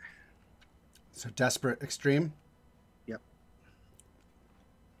desperate. So desperate extreme. Yep.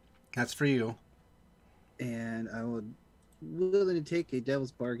 That's for you. And I would willing to take a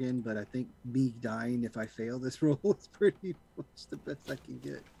devil's bargain, but I think me dying if I fail this roll is pretty much the best I can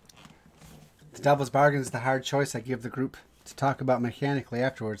get. The devil's bargain is the hard choice I give the group to talk about mechanically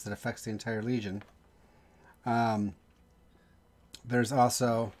afterwards that affects the entire Legion. There's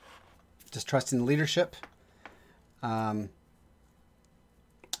also distrusting leadership. Oh,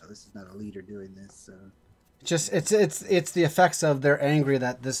 this is not a leader doing this. So. Just it's the effects of they're angry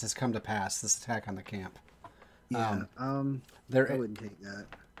that this has come to pass, this attack on the camp. Yeah. I wouldn't take that.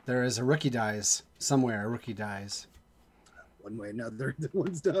 There is a rookie dies somewhere. A rookie dies. One way or another, the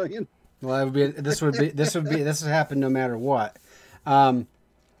one's dying. Well, it would be. This would happen no matter what.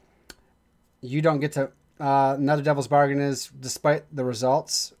 You don't get to. Another devil's bargain is, despite the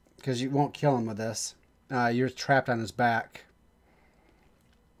results, because you won't kill him with this, you're trapped on his back.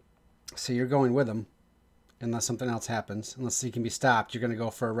 So you're going with him, unless something else happens. Unless he can be stopped, you're going to go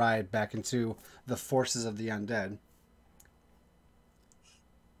for a ride back into the forces of the undead.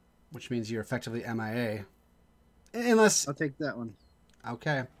 Which means you're effectively MIA. Unless... I'll take that one.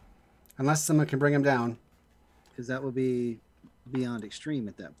 Okay. Unless someone can bring him down. Because that will be beyond extreme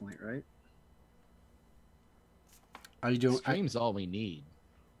at that point, right? Are you doing... Extreme's all we need.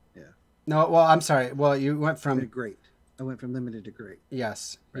 Yeah. No, well, I'm sorry. Well, you went from... Great. I went from limited to great.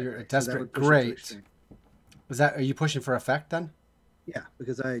 Yes. Right, You're a right. desperate So great. Was that... Are you pushing for effect then? Yeah,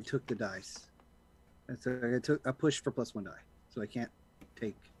 because I took the dice. And so I pushed for +1 die. So I can't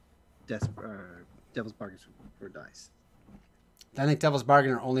take Devil's Bargains for dice. I think Devil's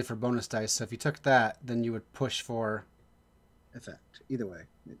Bargain are only for bonus dice. So if you took that, then you would push for... Effect. Either way.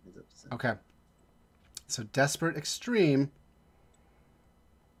 Okay. So desperate extreme.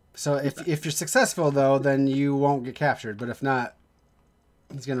 So if you're successful though, then you won't get captured. But if not,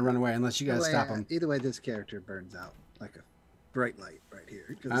 he's gonna run away unless you guys stop him. Either way, this character burns out like a bright light right here.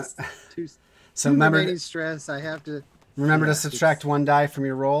 Because so two remember remaining stress. I have to to subtract 1 die from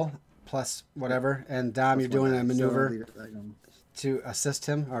your roll plus whatever. And Dom, you're doing a maneuver to assist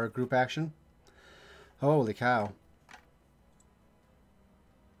him or a group action. Holy cow!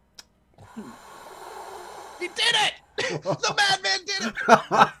 He did it! The madman did it!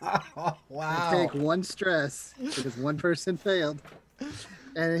 Wow. I take 1 stress because 1 person failed.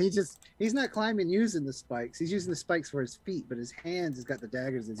 And he's not climbing using the spikes. He's using the spikes for his feet, but his hands has got the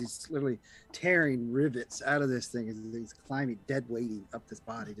daggers and he's literally tearing rivets out of this thing as he's climbing, dead weighting up this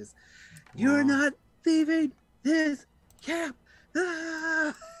body. Just, you're not leaving this camp.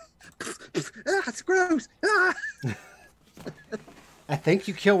 Ah! Ah, it's gross. Ah! I think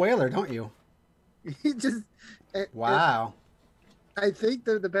you kill Whaler, don't you? He just wow. I think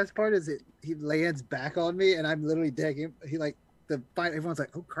the best part is he lands back on me and I'm literally digging. He like the fight. Everyone's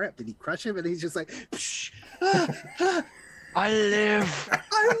like, "Oh crap! Did he crush him?" And he's just like, Psh, ah, ah, I live.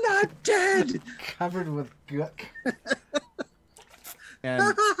 "I'm not dead." Covered with guck.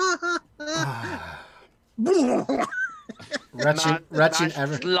 And retching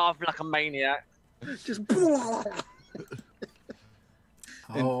ever. Laugh like a maniac. Just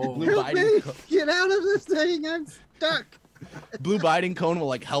Oh, Blue help me Biding, get out of this thing. I'm stuck. Blue Biding Cone will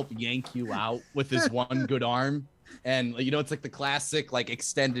like help yank you out with his one good arm. And you know, it's like the classic like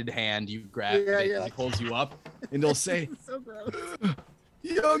extended hand. You grab it and he pulls you up and he'll say, So gross.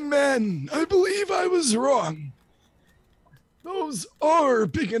 Young man, I believe I was wrong. Those are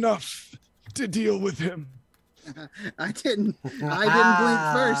big enough to deal with him. I didn't blink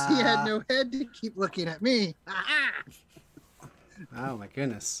first. He had no head to keep looking at me. Oh my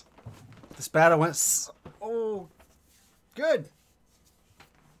goodness. This battle went good.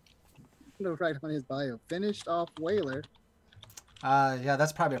 Right on his bio. Finished off Whaler. Yeah,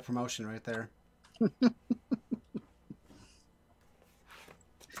 that's probably a promotion right there.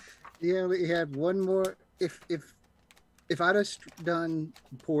 He only had 1 more. If I'd have done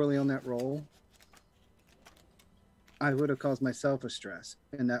poorly on that roll, I would have caused myself a stress,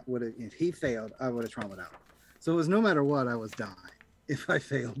 and that would have. If he failed, I would have traumatized out. So it was no matter what, I was dying if I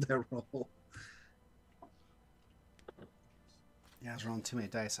failed that roll. Yeah, I was rolling too many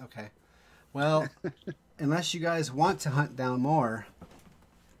dice. Okay. Well, unless you guys want to hunt down more,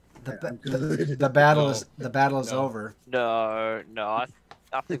 the battle is over. No,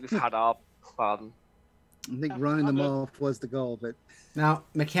 I think we've had our fun. I think running them off was the goal, but Now,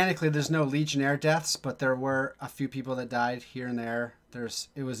 mechanically, there's no Legionnaire deaths, but there were a few people that died here and there.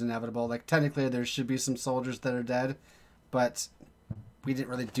 It was inevitable. Like, technically, there should be some soldiers that are dead, but we didn't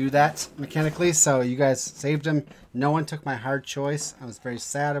really do that mechanically, so you guys saved them. No one took my hard choice. I was very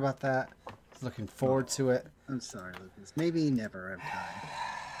sad about that. Looking forward to it. I'm sorry, Lucas. Maybe never have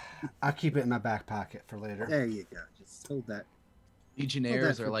time. I'll keep it in my back pocket for later. There you go. Just hold that.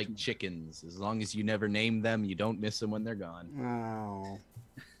 Legionnaires are like chickens. As long as you never name them, you don't miss them when they're gone. Oh.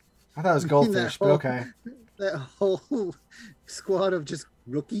 I thought it was goldfish, but okay. That whole squad of just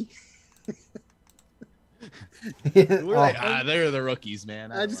rookie. We're like, they're the rookies,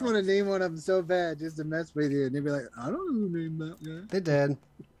 man. I just want to name one of them so bad just to mess with you. And they'd be like, I don't know who named that guy. They did.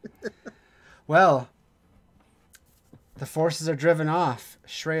 Well, the forces are driven off.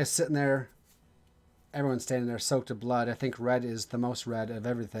 Shreya's sitting there. Everyone's standing there soaked in blood. I think red is the most red of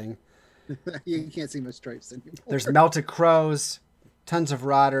everything. You can't see my stripes anymore. There's melted crows, tons of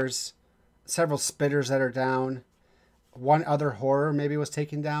rotters, several spitters that are down. One other horror maybe was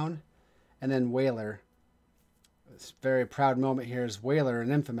taken down. And then Whaler. This very proud moment here is Whaler,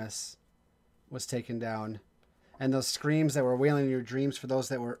 an infamous, was taken down. And those screams that were wailing in your dreams, for those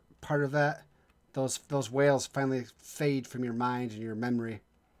that were part of that, those wails finally fade from your mind and your memory.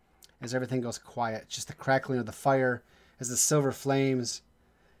 as everything goes quiet. Just the crackling of the fire as the silver flames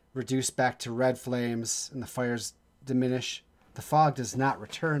reduce back to red flames and the fires diminish. The fog does not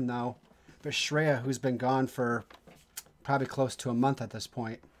return, though. But Shreya, who's been gone for probably close to a month at this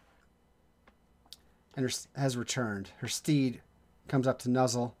point, and has returned. Her steed comes up to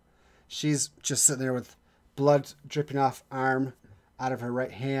nuzzle. She's just sitting there with blood dripping off arm out of her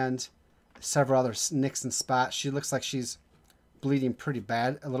right hand, several other nicks and spots. She looks like she's bleeding pretty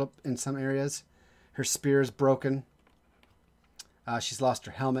bad a little in some areas. Her spear is broken. She's lost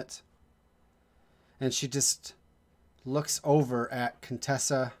her helmet. And she just looks over at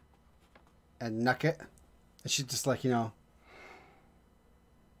Contessa and Nugget. And she's just like,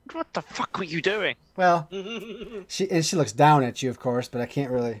 What the fuck were you doing? well, she looks down at you, of course, but I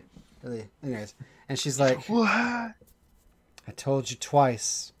can't really, anyways. And she's like, What? I told you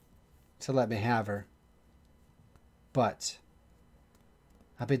twice to let me have her. But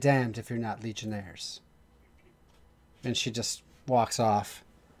I'll be damned if you're not Legionnaires. And she just walks off.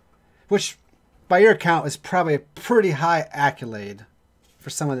 Which, by your count, is probably a pretty high accolade for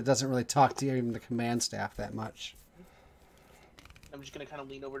someone that doesn't really talk to even the command staff that much. I'm just gonna kind of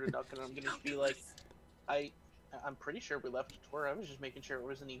lean over to Duck and I'm gonna be like, I'm pretty sure we left a tour. I was just making sure it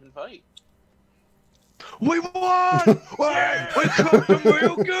was an even fight. We won! We cooked them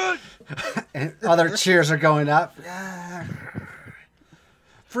real good! And other cheers are going up. Yeah.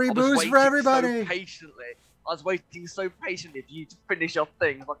 Free I was booze waiting for everybody. So patiently. I was waiting so patiently for you to finish your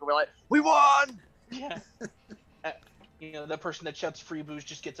thing. Like, we're like, we won! Yeah. The person that shouts free booze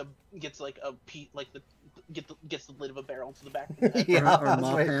just gets the lid of a barrel to the back of the head. Yeah, or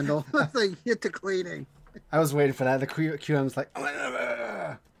mop handle. Like, get to cleaning. I was waiting for that. The QM's like,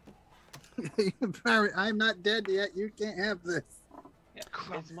 I'm not dead yet. You can't have this. Yeah.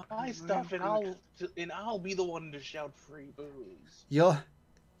 It's my stuff, and I'll be the one to shout free booze. You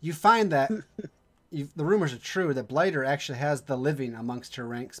find that the rumors are true that Blighter actually has the living amongst her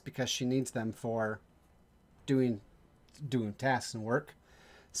ranks because she needs them for doing tasks and work.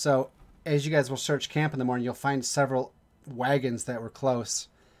 So as you guys will search camp in the morning, you'll find several wagons that were close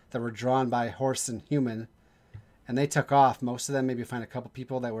that were drawn by horse and human, and they took off. Most of them, maybe find a couple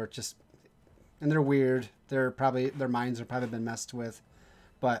people that were just, and they're weird. Their minds have probably been messed with,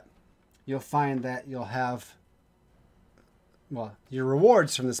 but you'll find that you'll have, your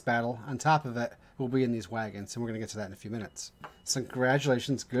rewards from this battle on top of it will be in these wagons, and we're going to get to that in a few minutes. So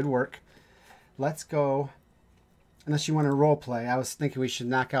congratulations, good work. Let's go. Unless you want to role play, I was thinking we should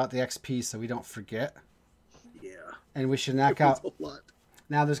knock out the XP so we don't forget. Yeah. And we should knock out. A lot.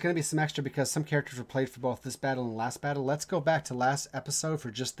 Now there's going to be some extra because some characters were played for both this battle and the last battle. Let's go back to last episode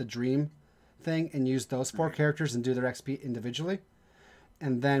for just the dream thing and use those 4 characters and do their XP individually.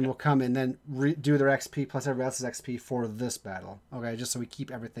 And then we'll come and then do their XP plus everybody else's XP for this battle. Okay, just so we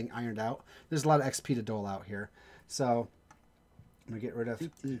keep everything ironed out. There's a lot of XP to dole out here. So I'm going to get rid of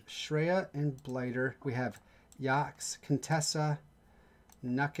Shreya and Blighter. We have Yax, Contessa,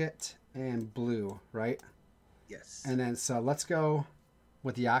 Nugget, and Blue, right? Yes. And then, so let's go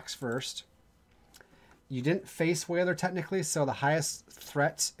with Yax first. You didn't face Whaler technically, so the highest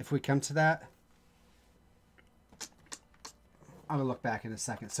threats, if we come to that, I'm going to look back in a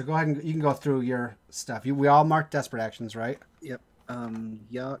second. So go ahead and you can go through your stuff. We all marked desperate actions, right? Yep.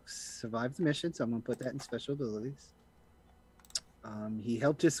 Yax survived the mission, so I'm going to put that in special abilities. He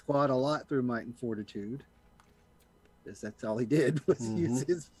helped his squad a lot through might and fortitude. Because that's all he did was use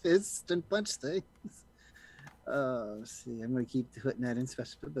his fist and punch things. Let's see, I'm going to keep putting that in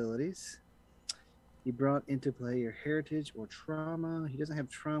special abilities. He brought into play your heritage or trauma. He doesn't have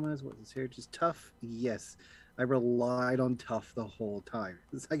traumas. What's his heritage? Tough? Yes. I relied on tough the whole time.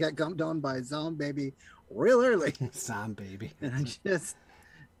 I got gummed on by Zombaby real early. Zombaby. And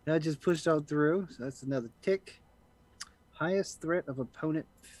I just pushed on through. So that's another tick. Highest threat of opponent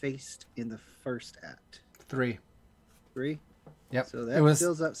faced in the first act. 3. 3? Yep. So that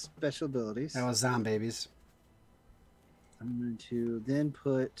fills up special abilities. That was Zombabies. I'm going to then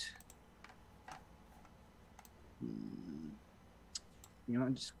put... I'm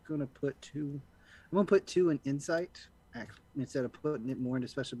just going to put 2... I'm going to put 2 in Insight instead of putting it more into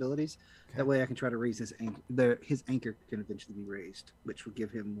special abilities. Okay. That way I can try to raise his anchor. His anchor can eventually be raised, which will give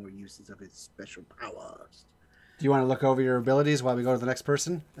him more uses of his special powers. Do you want to look over your abilities while we go to the next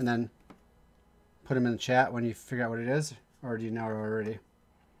person and then put them in the chat when you figure out what it is? Or do you know it already?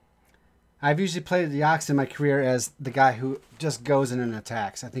 I've usually played the Ox in my career as the guy who just goes in and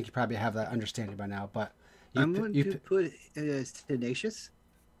attacks. I think you probably have that understanding by now. But I'm going to put Tenacious.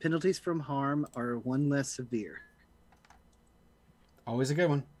 Penalties from harm are 1 less severe. Always a good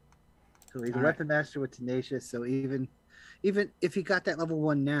one. So he's a weapon master with Tenacious. So even Even if he got that level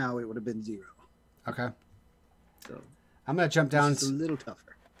 1 now, it would have been 0. Okay. So I'm gonna jump down. it's a little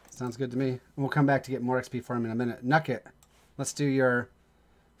tougher. Sounds good to me. And we'll come back to get more XP for him in a minute. Nugget, let's do your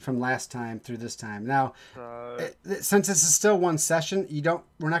from last time through this time. Now, since this is still one session,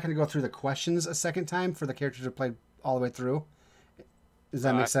 we're not going to go through the questions a second time for the characters who played all the way through. Does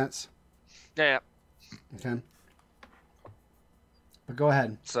that make sense? Yeah. Okay. But go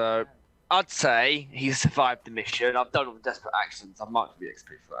ahead. So, I'd say he survived the mission. I've done all the desperate actions. I might be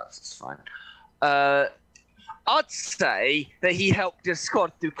XP for that. So it's fine. I'd say that he helped his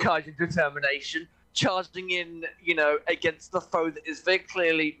squad through courage and determination, charging in, against the foe that is very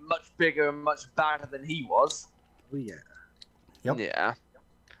clearly much bigger and much badder than he was. Oh yeah. Yep. Yeah.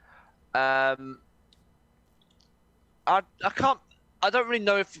 I don't really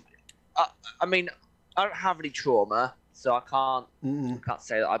know if. I mean, I don't have any trauma, so I can't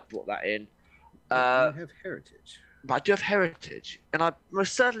say that I brought that in. You have heritage. But I do have heritage, and I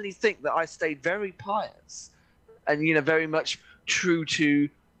most certainly think that I stayed very pious, and very much true to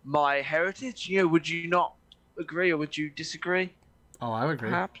my heritage. Would you not agree, or would you disagree? Oh, I would agree.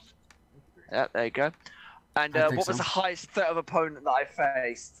 Perhaps. Yeah, there you go. And what was the highest threat of opponent that I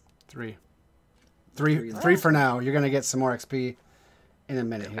faced? 3. 3 for now. You're gonna get some more XP in a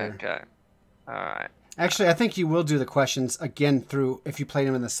minute here. Okay. All right. Actually, I think you will do the questions again through if you played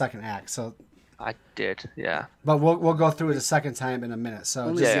them in the second act. So. I did, yeah. But we'll go through it a second time in a minute. So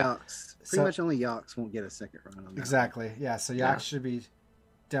only just, Yox. Pretty much only Yox won't get a second run on that. Exactly. Yeah. So Yox should be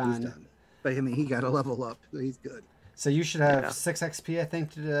done. He's done. But I mean, he got a level up, so he's good. So you should have 6 XP, I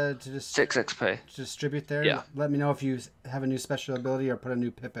think, to just 6 XP to distribute there. Yeah. Let me know if you have a new special ability or put a new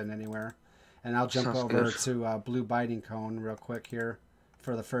Pippin anywhere, and I'll jump over to Blue Biting Cone real quick here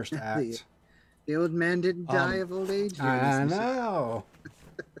for the first act. The old man didn't die of old age. I know.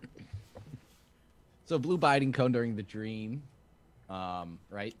 So Blue Biting Cone during the dream,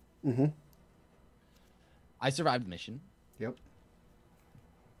 right? Mm-hmm. I survived the mission. Yep.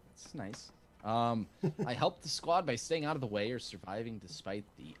 That's nice. I helped the squad by staying out of the way or surviving despite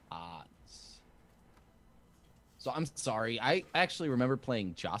the odds. So I'm sorry. I actually remember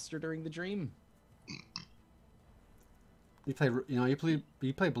playing Joster during the dream. You play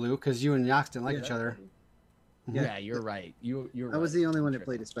blue because you and Yox didn't like each other. Yeah, you're right. You're I was the only one that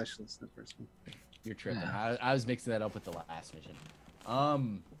played a specialist in the first one. You're tripping. I was mixing that up with the last mission.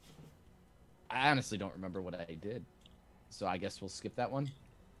 I honestly don't remember what I did, so I guess we'll skip that one.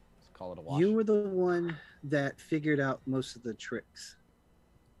 Let's call it a wash. You were the one that figured out most of the tricks,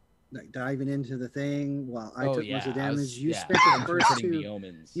 like diving into the thing while I took most of the damage. You spent the first two.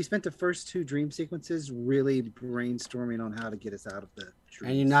 You spent the first 2 dream sequences really brainstorming on how to get us out of the dreams.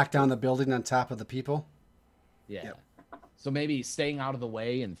 And you knocked down the building on top of the people. Yeah. Yep. So maybe staying out of the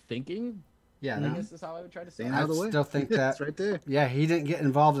way and thinking. Yeah, I guess is how I would try to say. Out of the way. I still think that. That's right there. Yeah, he didn't get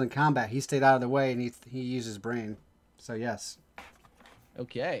involved in combat. He stayed out of the way and he used his brain. So yes.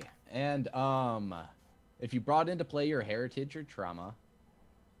 Okay, and if you brought into play your heritage or trauma,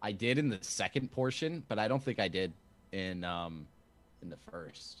 I did in the second portion, but I don't think I did in the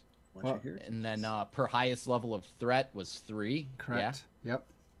first. Well, and then per highest level of threat was 3. Correct. Yeah? Yep.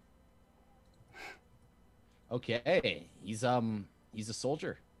 Okay, he's a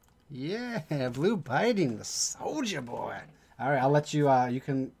soldier. Yeah, Blue Biting, the soldier boy. All right, I'll let you. You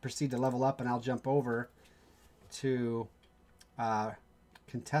can proceed to level up, and I'll jump over to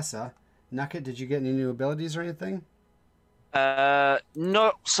Contessa. Nugget, did you get any new abilities or anything?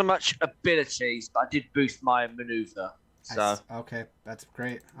 Not so much abilities, but I did boost my maneuver. So Okay, that's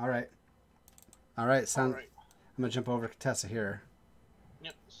great. All right. I'm gonna jump over to Contessa here.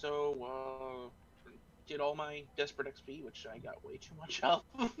 Yep. So did all my desperate XP, which I got way too much of.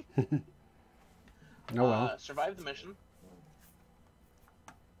 Oh well. Survived the mission.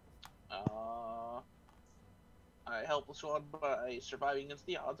 I helped the squad by surviving against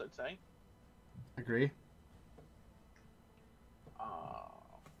the odds, I'd say. Agree.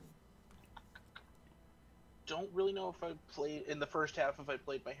 Don't really know if I played in the first half if I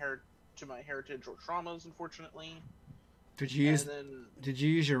played my heritage or traumas, unfortunately. Did you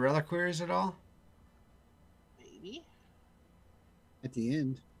use your reliquaries at all? Maybe. At the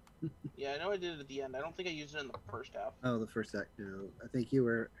end. Yeah, I know I did it at the end. I don't think I used it in the first half. Oh, the first act. No, I think you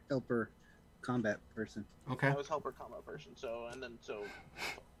were helper combat person. Okay. I was helper combat person. So.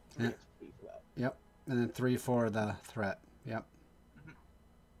 Yeah. For that. Yep. And then 3 for the threat. Yep.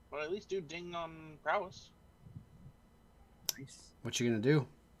 But at least do ding on prowess. Nice. What you gonna do?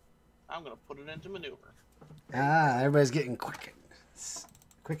 I'm gonna put it into maneuver. Everybody's getting quick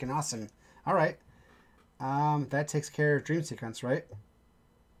and awesome. All right. That takes care of dream sequence, right?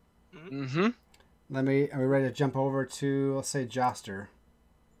 Mm-hmm. Are we ready to jump over to, let's say, Joster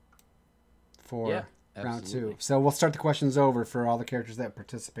for Yeah, round absolutely. 2? So we'll start the questions over for all the characters that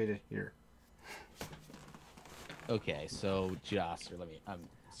participated here. Okay, so Joster, let me. I'm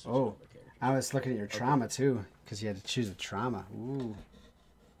switching Oh, over here. I was looking at your trauma too, because you had to choose a trauma. Ooh.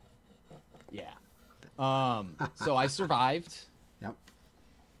 Yeah. So I survived. Yep.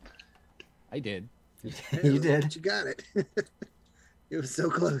 I did. You did. But you got it. It was so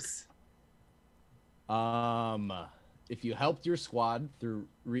close. If you helped your squad through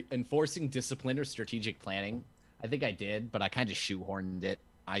enforcing discipline or strategic planning, I think I did, but I kind of shoehorned it.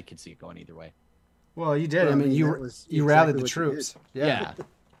 I could see it going either way. Well, you did. Well, I mean, that was you exactly rallied the what you did. troops. Yeah.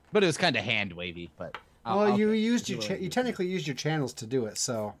 But it was kind of hand wavy. But Well, you okay. used Do your it. you technically used your channels to do it,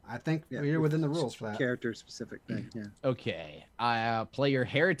 so I think Yeah, you're within the it's rules for that. Character specific thing. Yeah. Okay. Player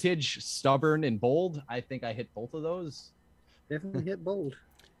heritage, stubborn, and bold. I think I hit both of those. Definitely hit bold.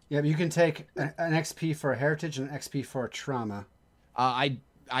 Yeah, but you can take an XP for a heritage and an XP for a trauma. I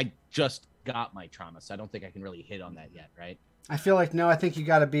just got my trauma, so I don't think I can really hit on that yet, right? I feel like no. I think you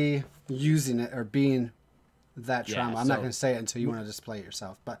got to be using it or being that Yeah, trauma. I'm not so- going to say it until you want to display it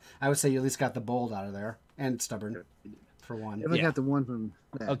yourself, but I would say you at least got the bold out of there and stubborn for one. Definitely Yeah. got the one from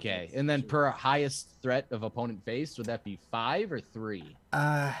that. Okay, and then per highest threat of opponent faced, would that be 5 or 3?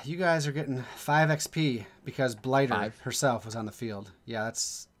 You guys are getting 5 XP because Blighter 5? herself was on the field. Yeah,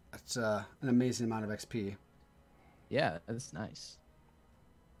 that's an amazing amount of XP. Yeah, that's nice.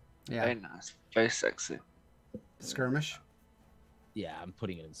 Yeah, Very nice. Very sexy. skirmish. Yeah, I'm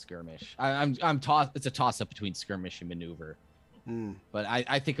putting it in skirmish. I'm toss. It's a toss up between skirmish and maneuver, Mm. but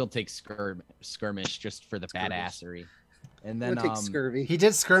I think he'll take skirmish just for the badassery. And I'm then gonna take scurvy. He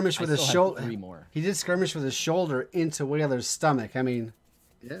did skirmish I with his still have shoulder. 3 more. He did skirmish with his shoulder into Whaler's stomach. I mean,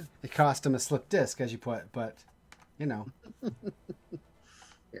 Yeah. it cost him a slip disc, as you put, but you know. Yeah,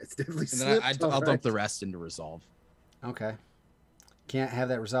 it's definitely And then slipped. I'll all dump right. the rest into resolve. Okay. Can't have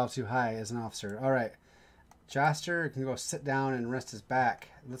that resolve too high as an officer. All right. Joster can go sit down and rest his back.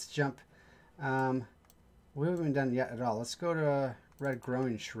 Let's jump. We haven't even done yet at all. Let's go to Red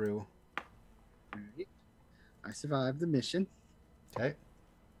Growing Shrew. Alright. I survived the mission. Okay.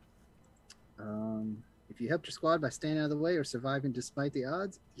 If you helped your squad by staying out of the way or surviving despite the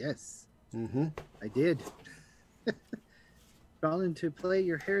odds, yes, Mm-hmm. I did. Calling to play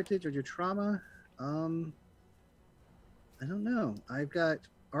your heritage or your trauma. I don't know. I've got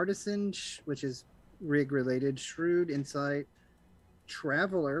artisan, which is rig related, shrewd, insight,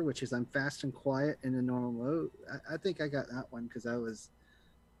 traveler, which is I'm fast and quiet in a normal mode. I think I got that one because I was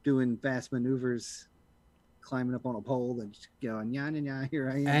doing fast maneuvers, climbing up on a pole and just going, yeah, yeah, here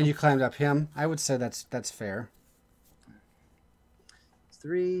I am. And you climbed up him. I would say that's fair.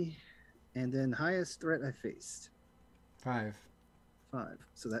 3, and then highest threat I faced, 5. 5.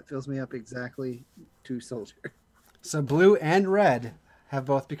 So that fills me up exactly 2 soldier. So blue and red have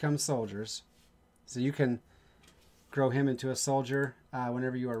both become soldiers. So you can grow him into a soldier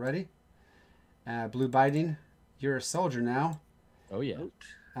whenever you are ready. Blue biting, you're a soldier now. Oh yeah.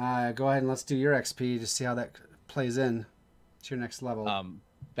 Go ahead and let's do your XP to see how that plays in to your next level.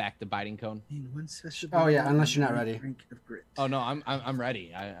 Back the biting cone. In one special Oh, yeah, bond, unless you're not one ready. rank of grit. Oh no, I'm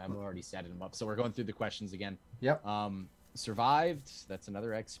ready. I'm already setting them up. So we're going through the questions again. Yep. Survived. That's another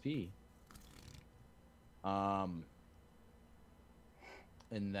XP.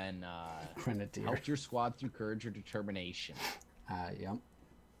 And then Grenadier. helped your squad through courage or determination. Yep.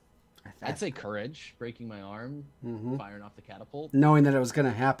 I'd say courage, breaking my arm, Mhm. firing off the catapult. Knowing that it was going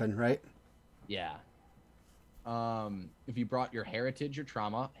to happen, right? Yeah. If you brought your heritage or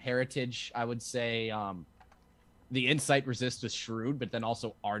trauma, heritage, I would say the insight resist was shrewd, but then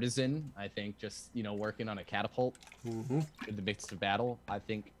also artisan. I think just working on a catapult Mm-hmm. in the midst of battle. I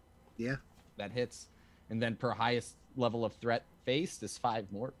think Yeah. that hits. And then per highest level of threat faced is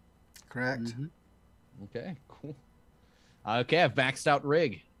 5 more. Correct. Mhm. Okay, cool. Okay, I've maxed out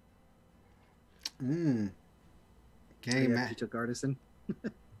rig. Mm. Okay, Yeah, Matt. you took artisan. I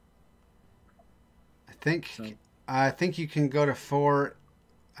So- think you can go to 4.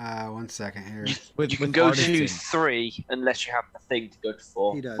 1 second here. With You can with go artisan. to 3 unless you have the thing to go to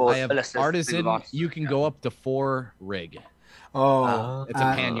 4. He does. Or I have unless there's a thing artisan. with artisan. You can go up to 4 rig. Oh, It's a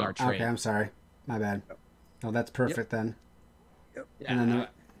Panyard trait. Okay, I'm sorry. My bad. Oh, that's perfect then. Yep. Yeah, And then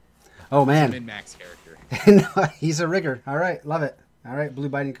oh man, min max character. No, he's a rigger. All right, love it. All right, blue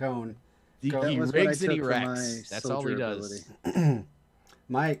biting cone. He, Go. he That was what I rigs and he took for my wrecks. That's all he soldier does. ability.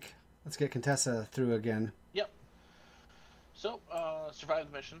 Mike, let's get Contessa through again. Yep. So, survived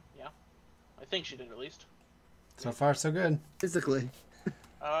the mission. Yeah, I think she did at least. So far, so good. Physically.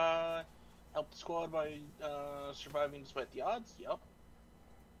 Helped the squad by surviving despite the odds. Yep.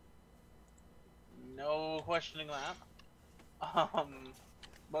 No questioning that.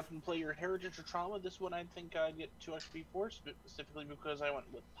 But when play your heritage or trauma, this one I think I'd get 2 XP for, specifically because I went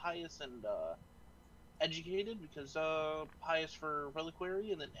with pious and educated, because pious for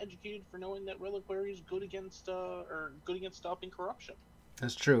reliquary, and then educated for knowing that reliquary is good against stopping corruption.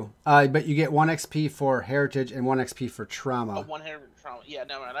 That's true. But you get 1 XP for heritage and 1 XP for trauma. Oh, 1 heritage trauma. Yeah,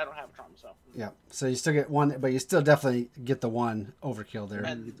 no, I don't have trauma, so. Yeah. So you still get 1, but you still definitely get the 1 overkill there.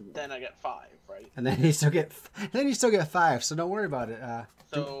 And then I get 5, right? And then you still get 5. So don't worry about it.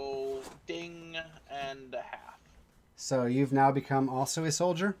 So ding and a half. So you've now become also a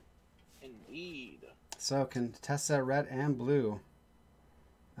soldier. Indeed. So Contessa red and blue.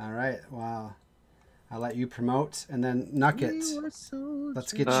 All right. Wow. I'll let you promote, and then Nugget.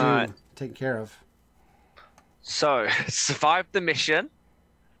 Let's get you taken care of. So, survived the mission.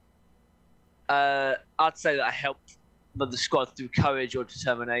 I'd say that I helped the squad through courage or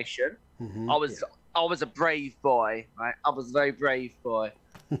determination. Mm-hmm. I was a brave boy, right? I was a very brave boy.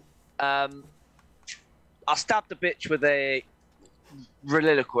 I stabbed a bitch with a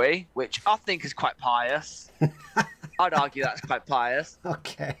reliquary, which I think is quite pious. I'd argue that's quite pious.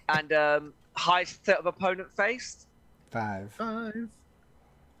 Okay. And highest threat of opponent faced? 5.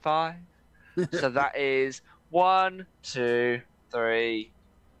 5. So that is 1, 2, 3,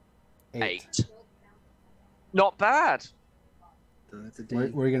 8. Not bad. So that's a Where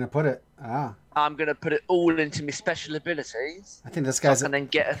are you going to put it? I'm going to put it all into my special abilities. I think this guy's... And then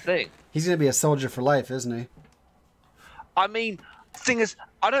get a thing. He's going to be a soldier for life, isn't he? I mean, the thing is,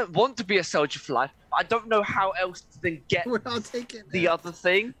 I don't want to be a soldier for life. I don't know how else to then get the other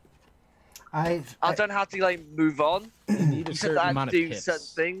thing. I don't know how to like move on. You need a certain amount of do pips. certain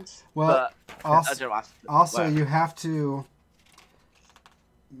things. Well, but also, I don't have to, also you have to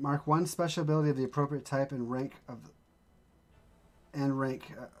mark 1 special ability of the appropriate type and rank of...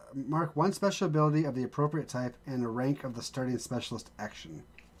 mark 1 special ability of the appropriate type and a rank of the starting specialist action.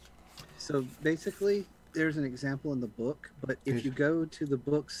 So basically, there's an example in the book, but if you go to the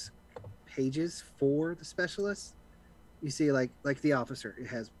book's pages for the specialist, you see like the officer, it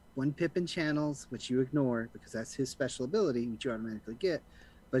has 1 pip in channels, which you ignore because that's his special ability, which you automatically get,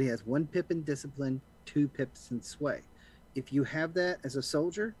 but he has 1 pip in discipline, 2 pips in sway. If you have that as a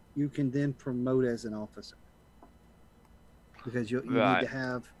soldier, you can then promote as an officer. Because you need to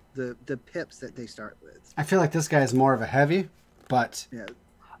have the pips that they start with. I feel like this guy is more of a heavy, but... Yeah.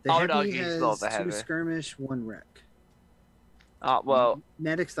 The heavy has 2 skirmish, 1 wreck. Well...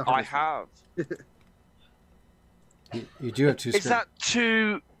 Medic's the I hardest. have. You do have 2 skirmish. Is that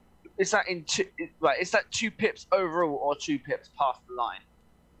 2... Is that in 2... Right, is that 2 pips overall or 2 pips past the line?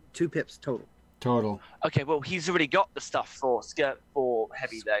 2 pips total. Total. Okay, well, he's already got the stuff for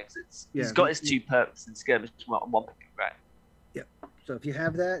heavy there. Yeah, he's got his 2 perks and skirmish 1 pick, right? Yep. So if you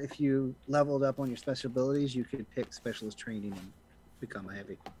have that, if you leveled up on your special abilities, you could pick specialist training and become a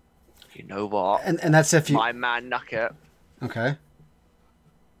heavy. You know what? And that's if you... My man Nugget. Okay.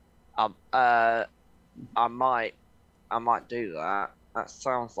 I might do that. That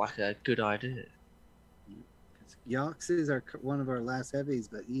sounds like a good idea. Yox is one of our last heavies,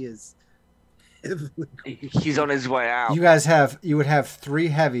 but he is he's on his way out. You would have 3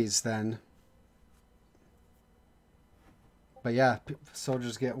 heavies then. But yeah,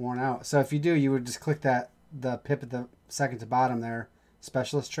 soldiers get worn out. So if you do, you would just click the pip at the second to bottom there,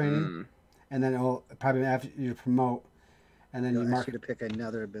 specialist training, and then it will probably have you promote, and then you mark you to pick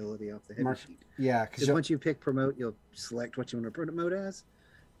another ability off the heavy sheet. Yeah, because once you pick promote, you'll select what you want to promote as,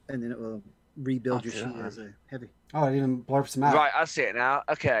 and then it will rebuild your sheet as a heavy. Oh, it even blurps them out. Right, I see it now.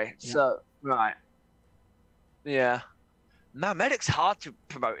 Okay, yeah. So right, yeah. Now medic's hard to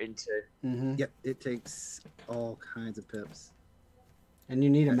promote into. Mm-hmm. Yep, it takes all kinds of pips. And you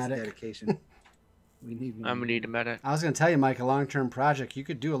need a medic. Dedication. We need a medic. I was going to tell you, Mike, a long-term project. You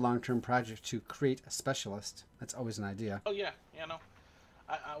could do a long-term project to create a specialist. That's always an idea. Oh yeah, no.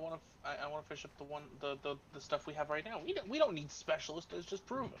 I want to fish up the stuff we have right now. We don't need specialists. It's just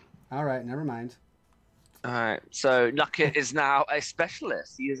proven. All right, never mind. All right, so Nugget is now a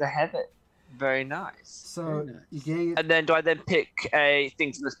specialist. He is a heavy. Very nice. So you gain... And then do I then pick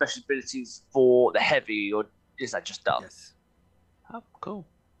things in the special abilities for the heavy, or is that just done? Yes. Oh, cool.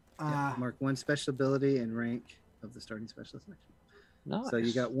 Mark 1 special ability and rank of the starting specialist section. Nice. So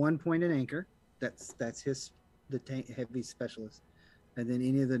you got 1 point in anchor. That's the heavy specialist, and then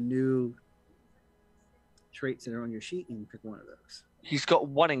any of the new traits that are on your sheet, you can pick one of those. He's got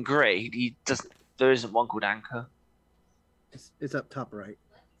 1 in grey. There isn't 1 called anchor. It's up top right.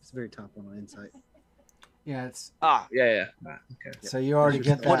 It's the very top one on insight. Yeah, it's... yeah. Right, okay. So you already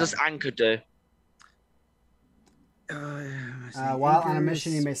get that. What does anchor do? While on a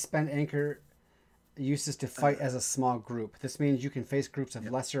mission, you may spend anchor use this to fight as a small group. This means you can face groups of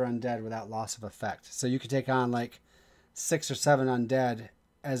lesser undead without loss of effect. So you could take on like 6 or 7 undead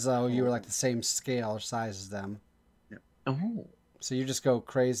as though you were like the same scale or size as them. Oh. So you just go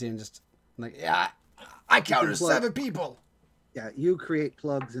crazy and just like, yeah, I counted 7 people. Yeah, you create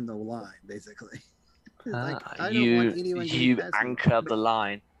plugs in the line, basically. Like, I don't You want anyone getting past me. anchor the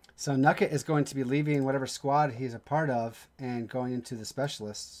line. So Nugget is going to be leaving whatever squad he's a part of and going into the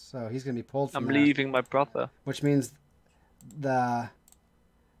specialists. So he's going to be pulled from I'm that, leaving my brother. which means there's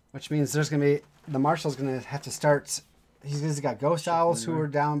going to be the marshal's going to have to start. He's got Ghost Owls who are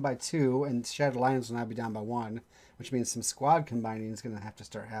down by 2, and Shattered Lions will now be down by 1, which means some squad combining is going to have to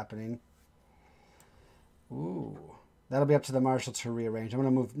start happening. Ooh, that'll be up to the marshal to rearrange. I'm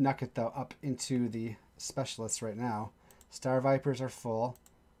going to move Nugget though up into the specialists right now. Star Vipers are full.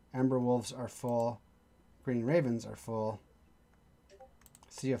 Ember Wolves are full. Green Ravens are full.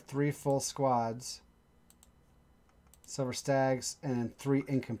 So you have 3 full squads. Silver Stags and 3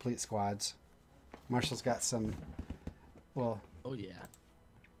 incomplete squads. Marshall's got some. Well, Oh yeah.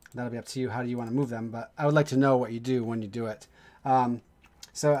 that'll be up to you. How do you want to move them? But I would like to know what you do when you do it.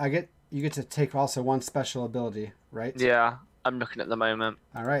 So you get to take also 1 special ability, right? Yeah, I'm looking at the moment.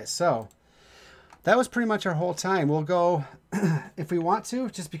 All right. So that was pretty much our whole time. We'll go, if we want to,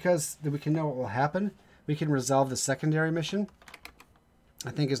 just because we can know what will happen, we can resolve the secondary mission.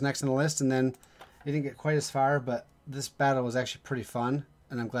 I think is next on the list, and then we didn't get quite as far, but this battle was actually pretty fun,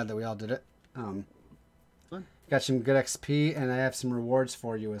 and I'm glad that we all did it. Fun. Got some good XP, and I have some rewards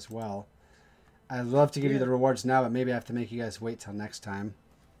for you as well. I'd love to give you the rewards now, but maybe I have to make you guys wait till next time.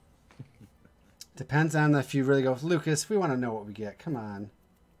 Depends on if you really go, Lucas, we want to know what we get. Come on.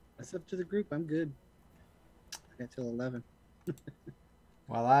 That's up to the group. I'm good. I got till 11.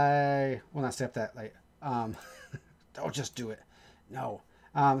 Well, I will not stay up that late. Don't just do it. No.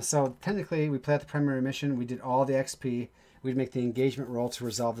 So technically, we played the primary mission. We did all the XP. We'd make the engagement roll to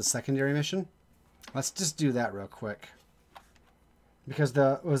resolve the secondary mission. Let's just do that real quick. Because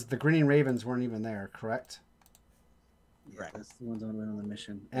the Grinning Ravens weren't even there, correct? Yeah, that's the ones on the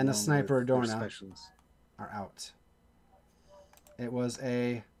mission. And the along Sniper with their Adorna specialists. are out. It was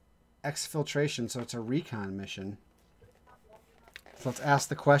a exfiltration, so it's a recon mission. So let's ask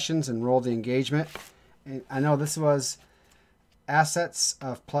the questions and roll the engagement. And I know this was assets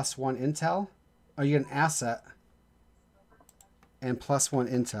of +1 intel. Oh, you get an asset and +1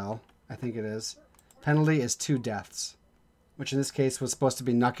 intel, I think it is. Penalty is 2 deaths, which in this case was supposed to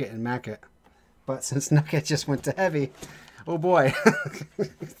be Nugget and Macket. But since Nugget just went to heavy, oh boy.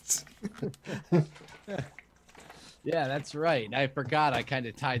 Yeah, that's right. I forgot I kind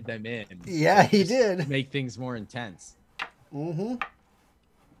of tied them in. Yeah, he did. Make things more intense. Mm-hmm.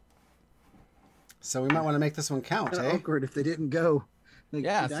 So we might want to make this one count, Kinda eh? awkward if they didn't go. Like,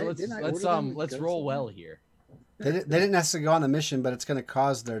 Yeah, did so I- didn't I let's order them to let's go roll somewhere? well here. They didn't necessarily go on the mission, but it's going to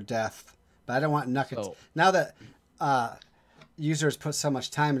cause their death. But I don't want Nugget. So- Now that users put so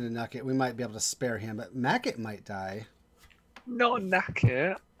much time into Nugget, we might be able to spare him. But Macket might die. Not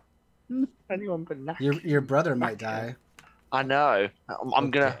Knacker. Anyone but Knacker. Your brother might die. I know. I'm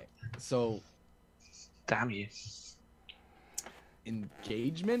gonna. Okay, So Damn you.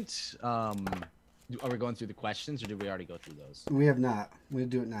 engagement. Are we going through the questions, or did we already go through those? We have not. We'll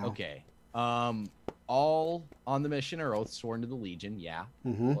do it now. Okay. All on the mission are oath sworn to the Legion. Yeah.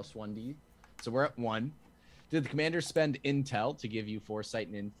 Mm-hmm. +1d. So we're at 1. Did the commander spend intel to give you foresight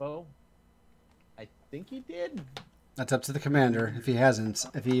and info? I think he did. That's up to the commander if he hasn't.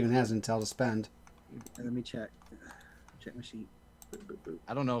 If he even has intel to spend. Let me check. Check my sheet. Boop, boop, boop.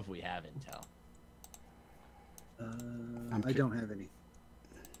 I don't know if we have intel. I don't have any.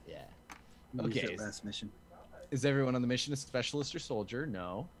 Yeah. We used Okay. it last mission. Is everyone on the mission a specialist or soldier?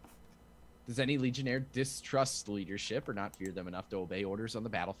 No. Does any Legionnaire distrust leadership or not fear them enough to obey orders on the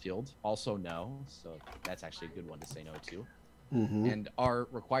battlefield? Also no. So that's actually a good one to say no to. Mm-hmm. And are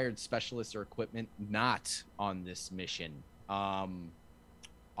required specialists or equipment not on this mission?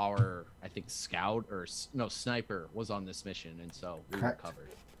 Our, I think, scout or no, sniper was on this mission, and so we Correct. were covered.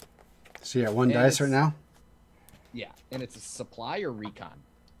 So you got 1 And dice right it's- now. Yeah, and it's a supply or recon?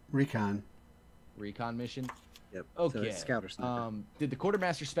 Recon. Recon mission. Yep. So Okay. it's scout or sniper. Did the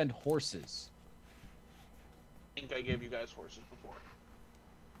quartermaster spend horses? I think I gave you guys horses before.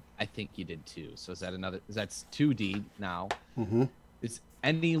 I think you did too. So is that another? That's 2D now. Mm-hmm. Is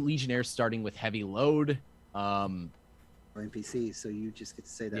any Legionnaire starting with heavy load? Or NPCs, so you just get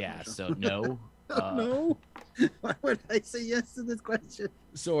to say that. Yeah. Marshall. So no. No. Why would I say yes to this question?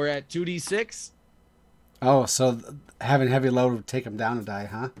 So we're at 2d6. Oh, so having heavy load would take him down to die,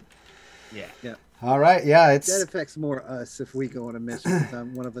 huh? Yeah. All right. Yeah, That it's affects more us if we go on a mission. 'Cause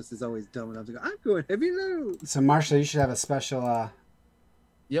one of us is always dumb enough to go, I'm going heavy load. so Marshall. You should have a special.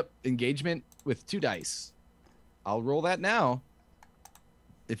 Yep. Engagement with 2 dice. I'll roll that now.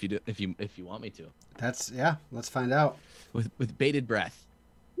 If you want me to. That's Let's find out. With bated breath.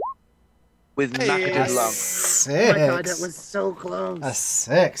 With Hey. knackered A lung. 6. Oh my god, that was so close. A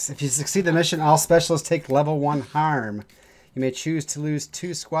 6. If you succeed the mission, all specialists take level 1 harm. You may choose to lose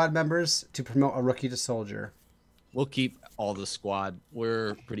 2 squad members to promote a rookie to soldier. We'll keep all the squad.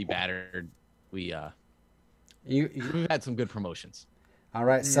 We're pretty battered. We've had some good promotions. All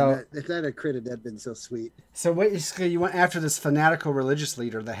right. Man, So if that had critted, that'd been so sweet. So basically, you went after this fanatical religious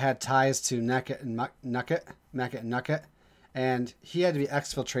leader that had ties to Nakket and Nukket, and he had to be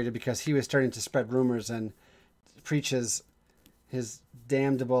exfiltrated because he was starting to spread rumors and preach his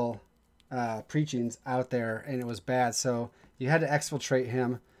damnable preachings out there, and it was bad. So you had to exfiltrate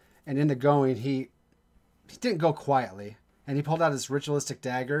him, and in the going, he didn't go quietly, and he pulled out his ritualistic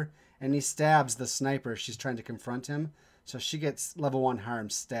dagger, and he stabs the sniper. She's trying to confront him. So she gets level 1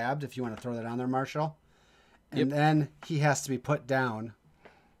 harm stabbed, if you want to throw that on there, Marshall. And then he has to be put down,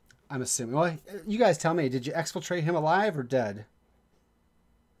 I'm assuming. Well, you guys tell me, did you exfiltrate him alive or dead?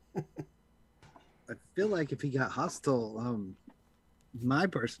 I feel like if he got hostile, my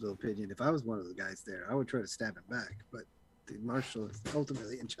personal opinion, if I was one of the guys there, I would try to stab him back. But the marshal is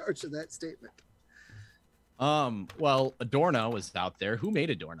ultimately in charge of that statement. Well, Adorna was out there. Who made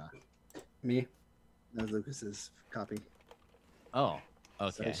Adorna? Me? That was Lucas's copy. Oh,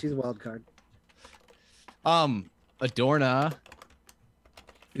 okay. So she's a wild card. Adorna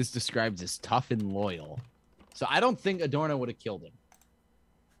is described as tough and loyal. So I don't think Adorna would have killed him.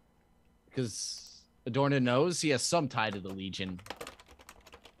 Because Adorna knows he has some tie to the Legion.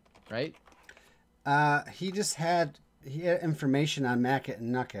 Right? He had information on Mackett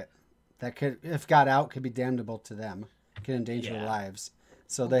and Nukket that could, if got out, could be damnable to them. Could endanger their lives.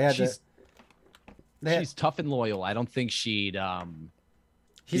 So they had She's tough and loyal. I don't think she'd, kind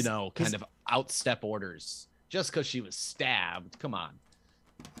of outstep orders just because she was stabbed. Come on.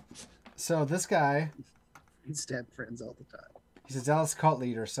 So this guy, He stabbed friends all the time. he's a zealous cult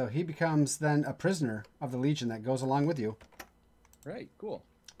leader. So he becomes then a prisoner of the Legion that goes along with you. Right. Cool.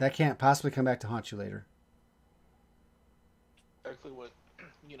 That can't possibly come back to haunt you later. Exactly what,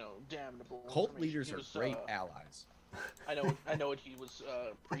 damnable. Cult information leaders he are was, great allies. I know what he was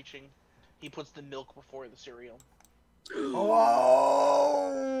preaching. He puts the milk before the cereal. Oh!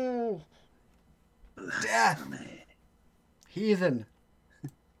 Death! Heathen.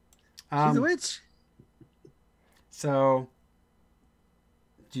 She's a witch. So,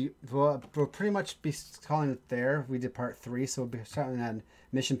 we'll pretty much be calling it there. We did part 3, so we'll be starting on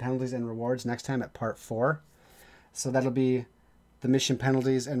mission penalties and rewards next time at part 4. So that'll be the mission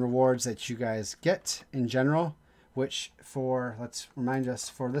penalties and rewards that you guys get in general, which let's remind us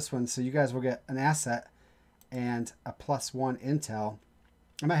for this one. So you guys will get an asset and a +1 intel.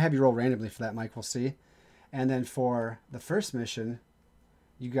 I might have you roll randomly for that, Mike. We'll see. And then for the first mission,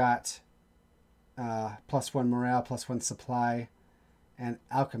 you got +1 morale, +1 supply, and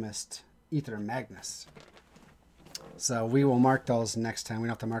alchemist, ether, and magnus. So we will mark those next time. We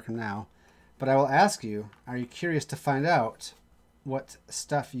don't have to mark them now. But I will ask you, are you curious to find out what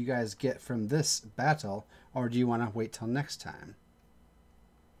stuff you guys get from this battle, or do you want to wait till next time?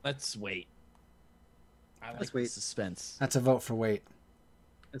 Let's wait. I like Let's the wait. suspense. That's a vote for wait.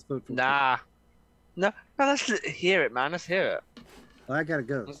 Let's vote for Nah. No, let's hear it, man. Let's hear it. Well, I gotta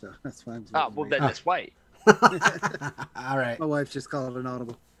go, so that's fine. Oh, well, then let's wait. All right. My wife just called an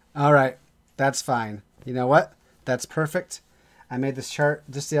audible. All right. That's fine. You know what? That's perfect. I made this chart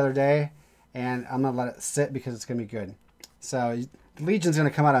just the other day, and I'm going to let it sit because it's going to be good. So the Legion's going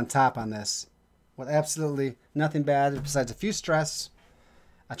to come out on top on this with absolutely nothing bad besides a few stress,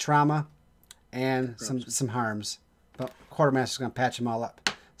 a trauma, and some harms. But Quartermaster's going to patch them all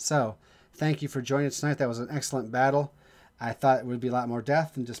up. So thank you for joining us tonight. That was an excellent battle. I thought it would be a lot more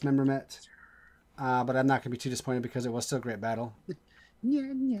death and dismemberment. But I'm not going to be too disappointed because it was still a great battle.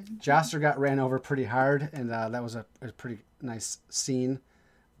 Joster got ran over pretty hard, and that was a pretty nice scene.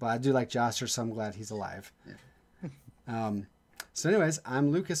 But I do like Joster, so I'm glad he's alive. Yeah. So anyways,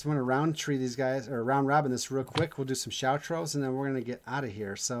 I'm Lucas. We're going to round tree these guys, or round robin this real quick. We'll do some shoutros, and then we're going to get out of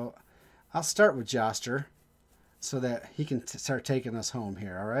here. So I'll start with Joster so that he can start taking us home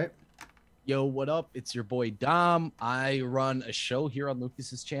here, all right? Yo, what up? It's your boy Dom. I run a show here on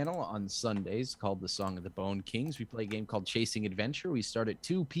Lucas's channel on Sundays called The Song of the Bone Kings. We play a game called Chasing Adventure. We start at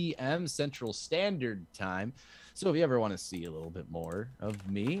 2 p.m. Central Standard Time. So if you ever want to see a little bit more of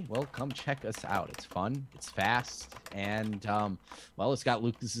me, well, come check us out. It's fun, it's fast, and well, it's got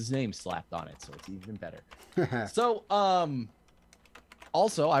Lucas's name slapped on it, so it's even better. So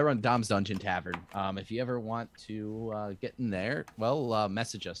also, I run Dom's Dungeon Tavern. If you ever want to get in there, well,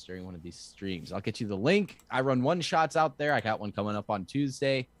 message us during one of these streams. I'll get you the link. I run one-shots out there. I got one coming up on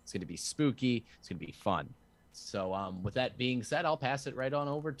Tuesday. It's going to be spooky. It's going to be fun. So with that being said, I'll pass it right on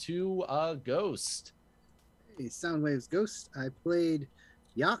over to Ghost. Hey, Soundwaves Ghost. I played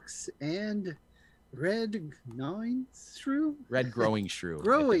Yox and Red Nine Shrew. Red Growing Shrew.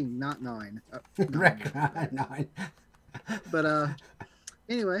 Growing, not nine. Red 9. But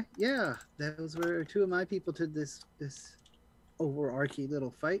anyway, yeah, those were two of my people to this overarching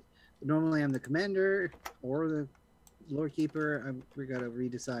little fight. Normally, I'm the commander or the lore keeper. We got to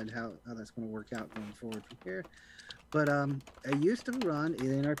redecide how that's going to work out going forward from here. But I used to run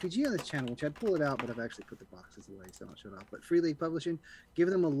Alien RPG on this channel, which I'd pull it out, but I've actually put the boxes away, so I'll shut off. But Free League Publishing, give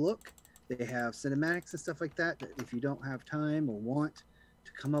them a look. They have cinematics and stuff like that. If you don't have time or want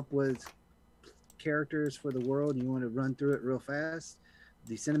to come up with characters for the world and you want to run through it real fast,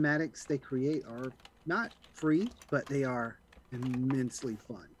 the cinematics they create are not free, but they are immensely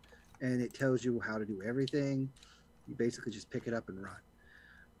fun. And it tells you how to do everything. You basically just pick it up and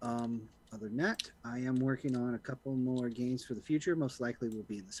run. Other than that, I am working on a couple more games for the future. Most likely will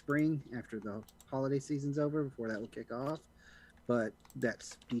be in the spring after the holiday season's over, before that will kick off. But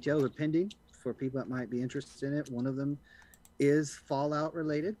that's details are pending for people that might be interested in it. One of them is Fallout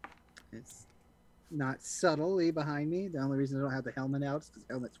related. It's not subtly behind me. The only reason I don't have the helmet out is because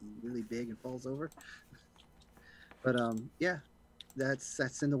the helmet's really big and falls over. But yeah,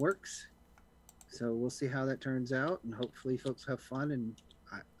 that's in the works. So we'll see how that turns out, and hopefully folks have fun, and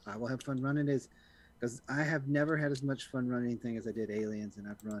I will have fun running it, because I have never had as much fun running anything as I did Aliens, and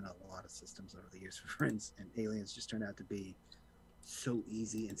I've run a lot of systems over the years for friends, and Aliens just turned out to be so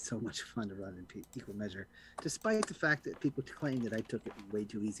easy and so much fun to run in equal measure, despite the fact that people claim that I took it way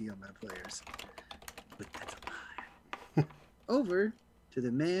too easy on my players. But that's a lie. Over to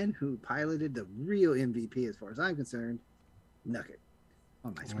the man who piloted the real MVP as far as I'm concerned, Nugget,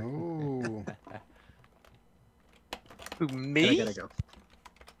 on my screen. Oh. Who, But I me? gotta go.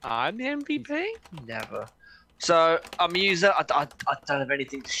 I'm the MVP? Never. So I'm a user. I don't have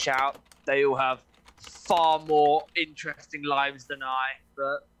anything to shout. They all have far more interesting lives than I.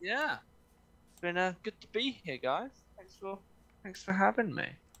 But yeah, it's been good to be here, guys. Thanks for having me.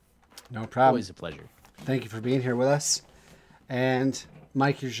 No problem. Always a pleasure. Thank you for being here with us. And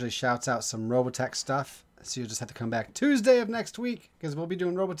Mike usually shouts out some Robotech stuff. So you'll just have to come back Tuesday of next week, because we'll be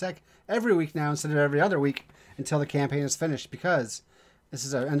doing Robotech every week now instead of every other week until the campaign is finished, because this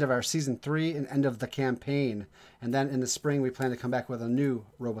is our end of our season 3 and end of the campaign. And then in the spring, we plan to come back with a new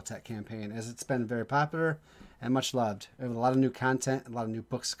Robotech campaign, as it's been very popular and much loved. We have a lot of new content, a lot of new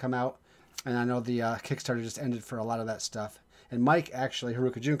books come out. And I know the Kickstarter just ended for a lot of that stuff. And Mike, actually,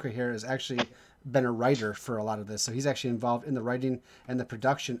 Haruka Junka here, has actually been a writer for a lot of this. So he's actually involved in the writing and the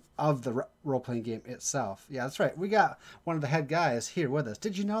production of the role-playing game itself. Yeah, that's right. We got one of the head guys here with us.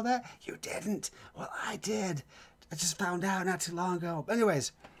 Did you know that? You didn't? Well, I did. I just found out not too long ago. But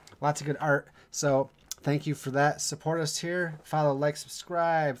anyways, lots of good art. So thank you for that. Support us here. Follow, like,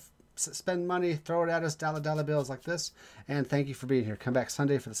 subscribe, spend money, throw it at us, dollar bills like this. And thank you for being here. Come back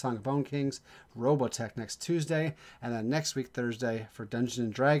Sunday for the Song of Bone Kings, Robotech next Tuesday, and then next week, Thursday, for Dungeons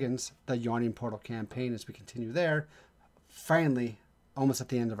and Dragons, the Yawning Portal campaign, as we continue there. Finally, almost at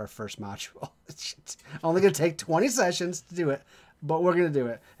the end of our first module. It's only going to take 20 sessions to do it, but we're going to do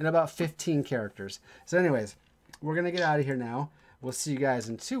it in about 15 characters. So anyways, we're going to get out of here now. We'll see you guys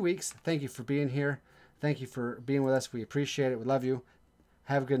in 2 weeks. Thank you for being here. Thank you for being with us. We appreciate it. We love you.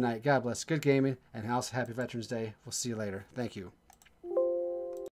 Have a good night. God bless. Good gaming. And also happy Veterans Day. We'll see you later. Thank you.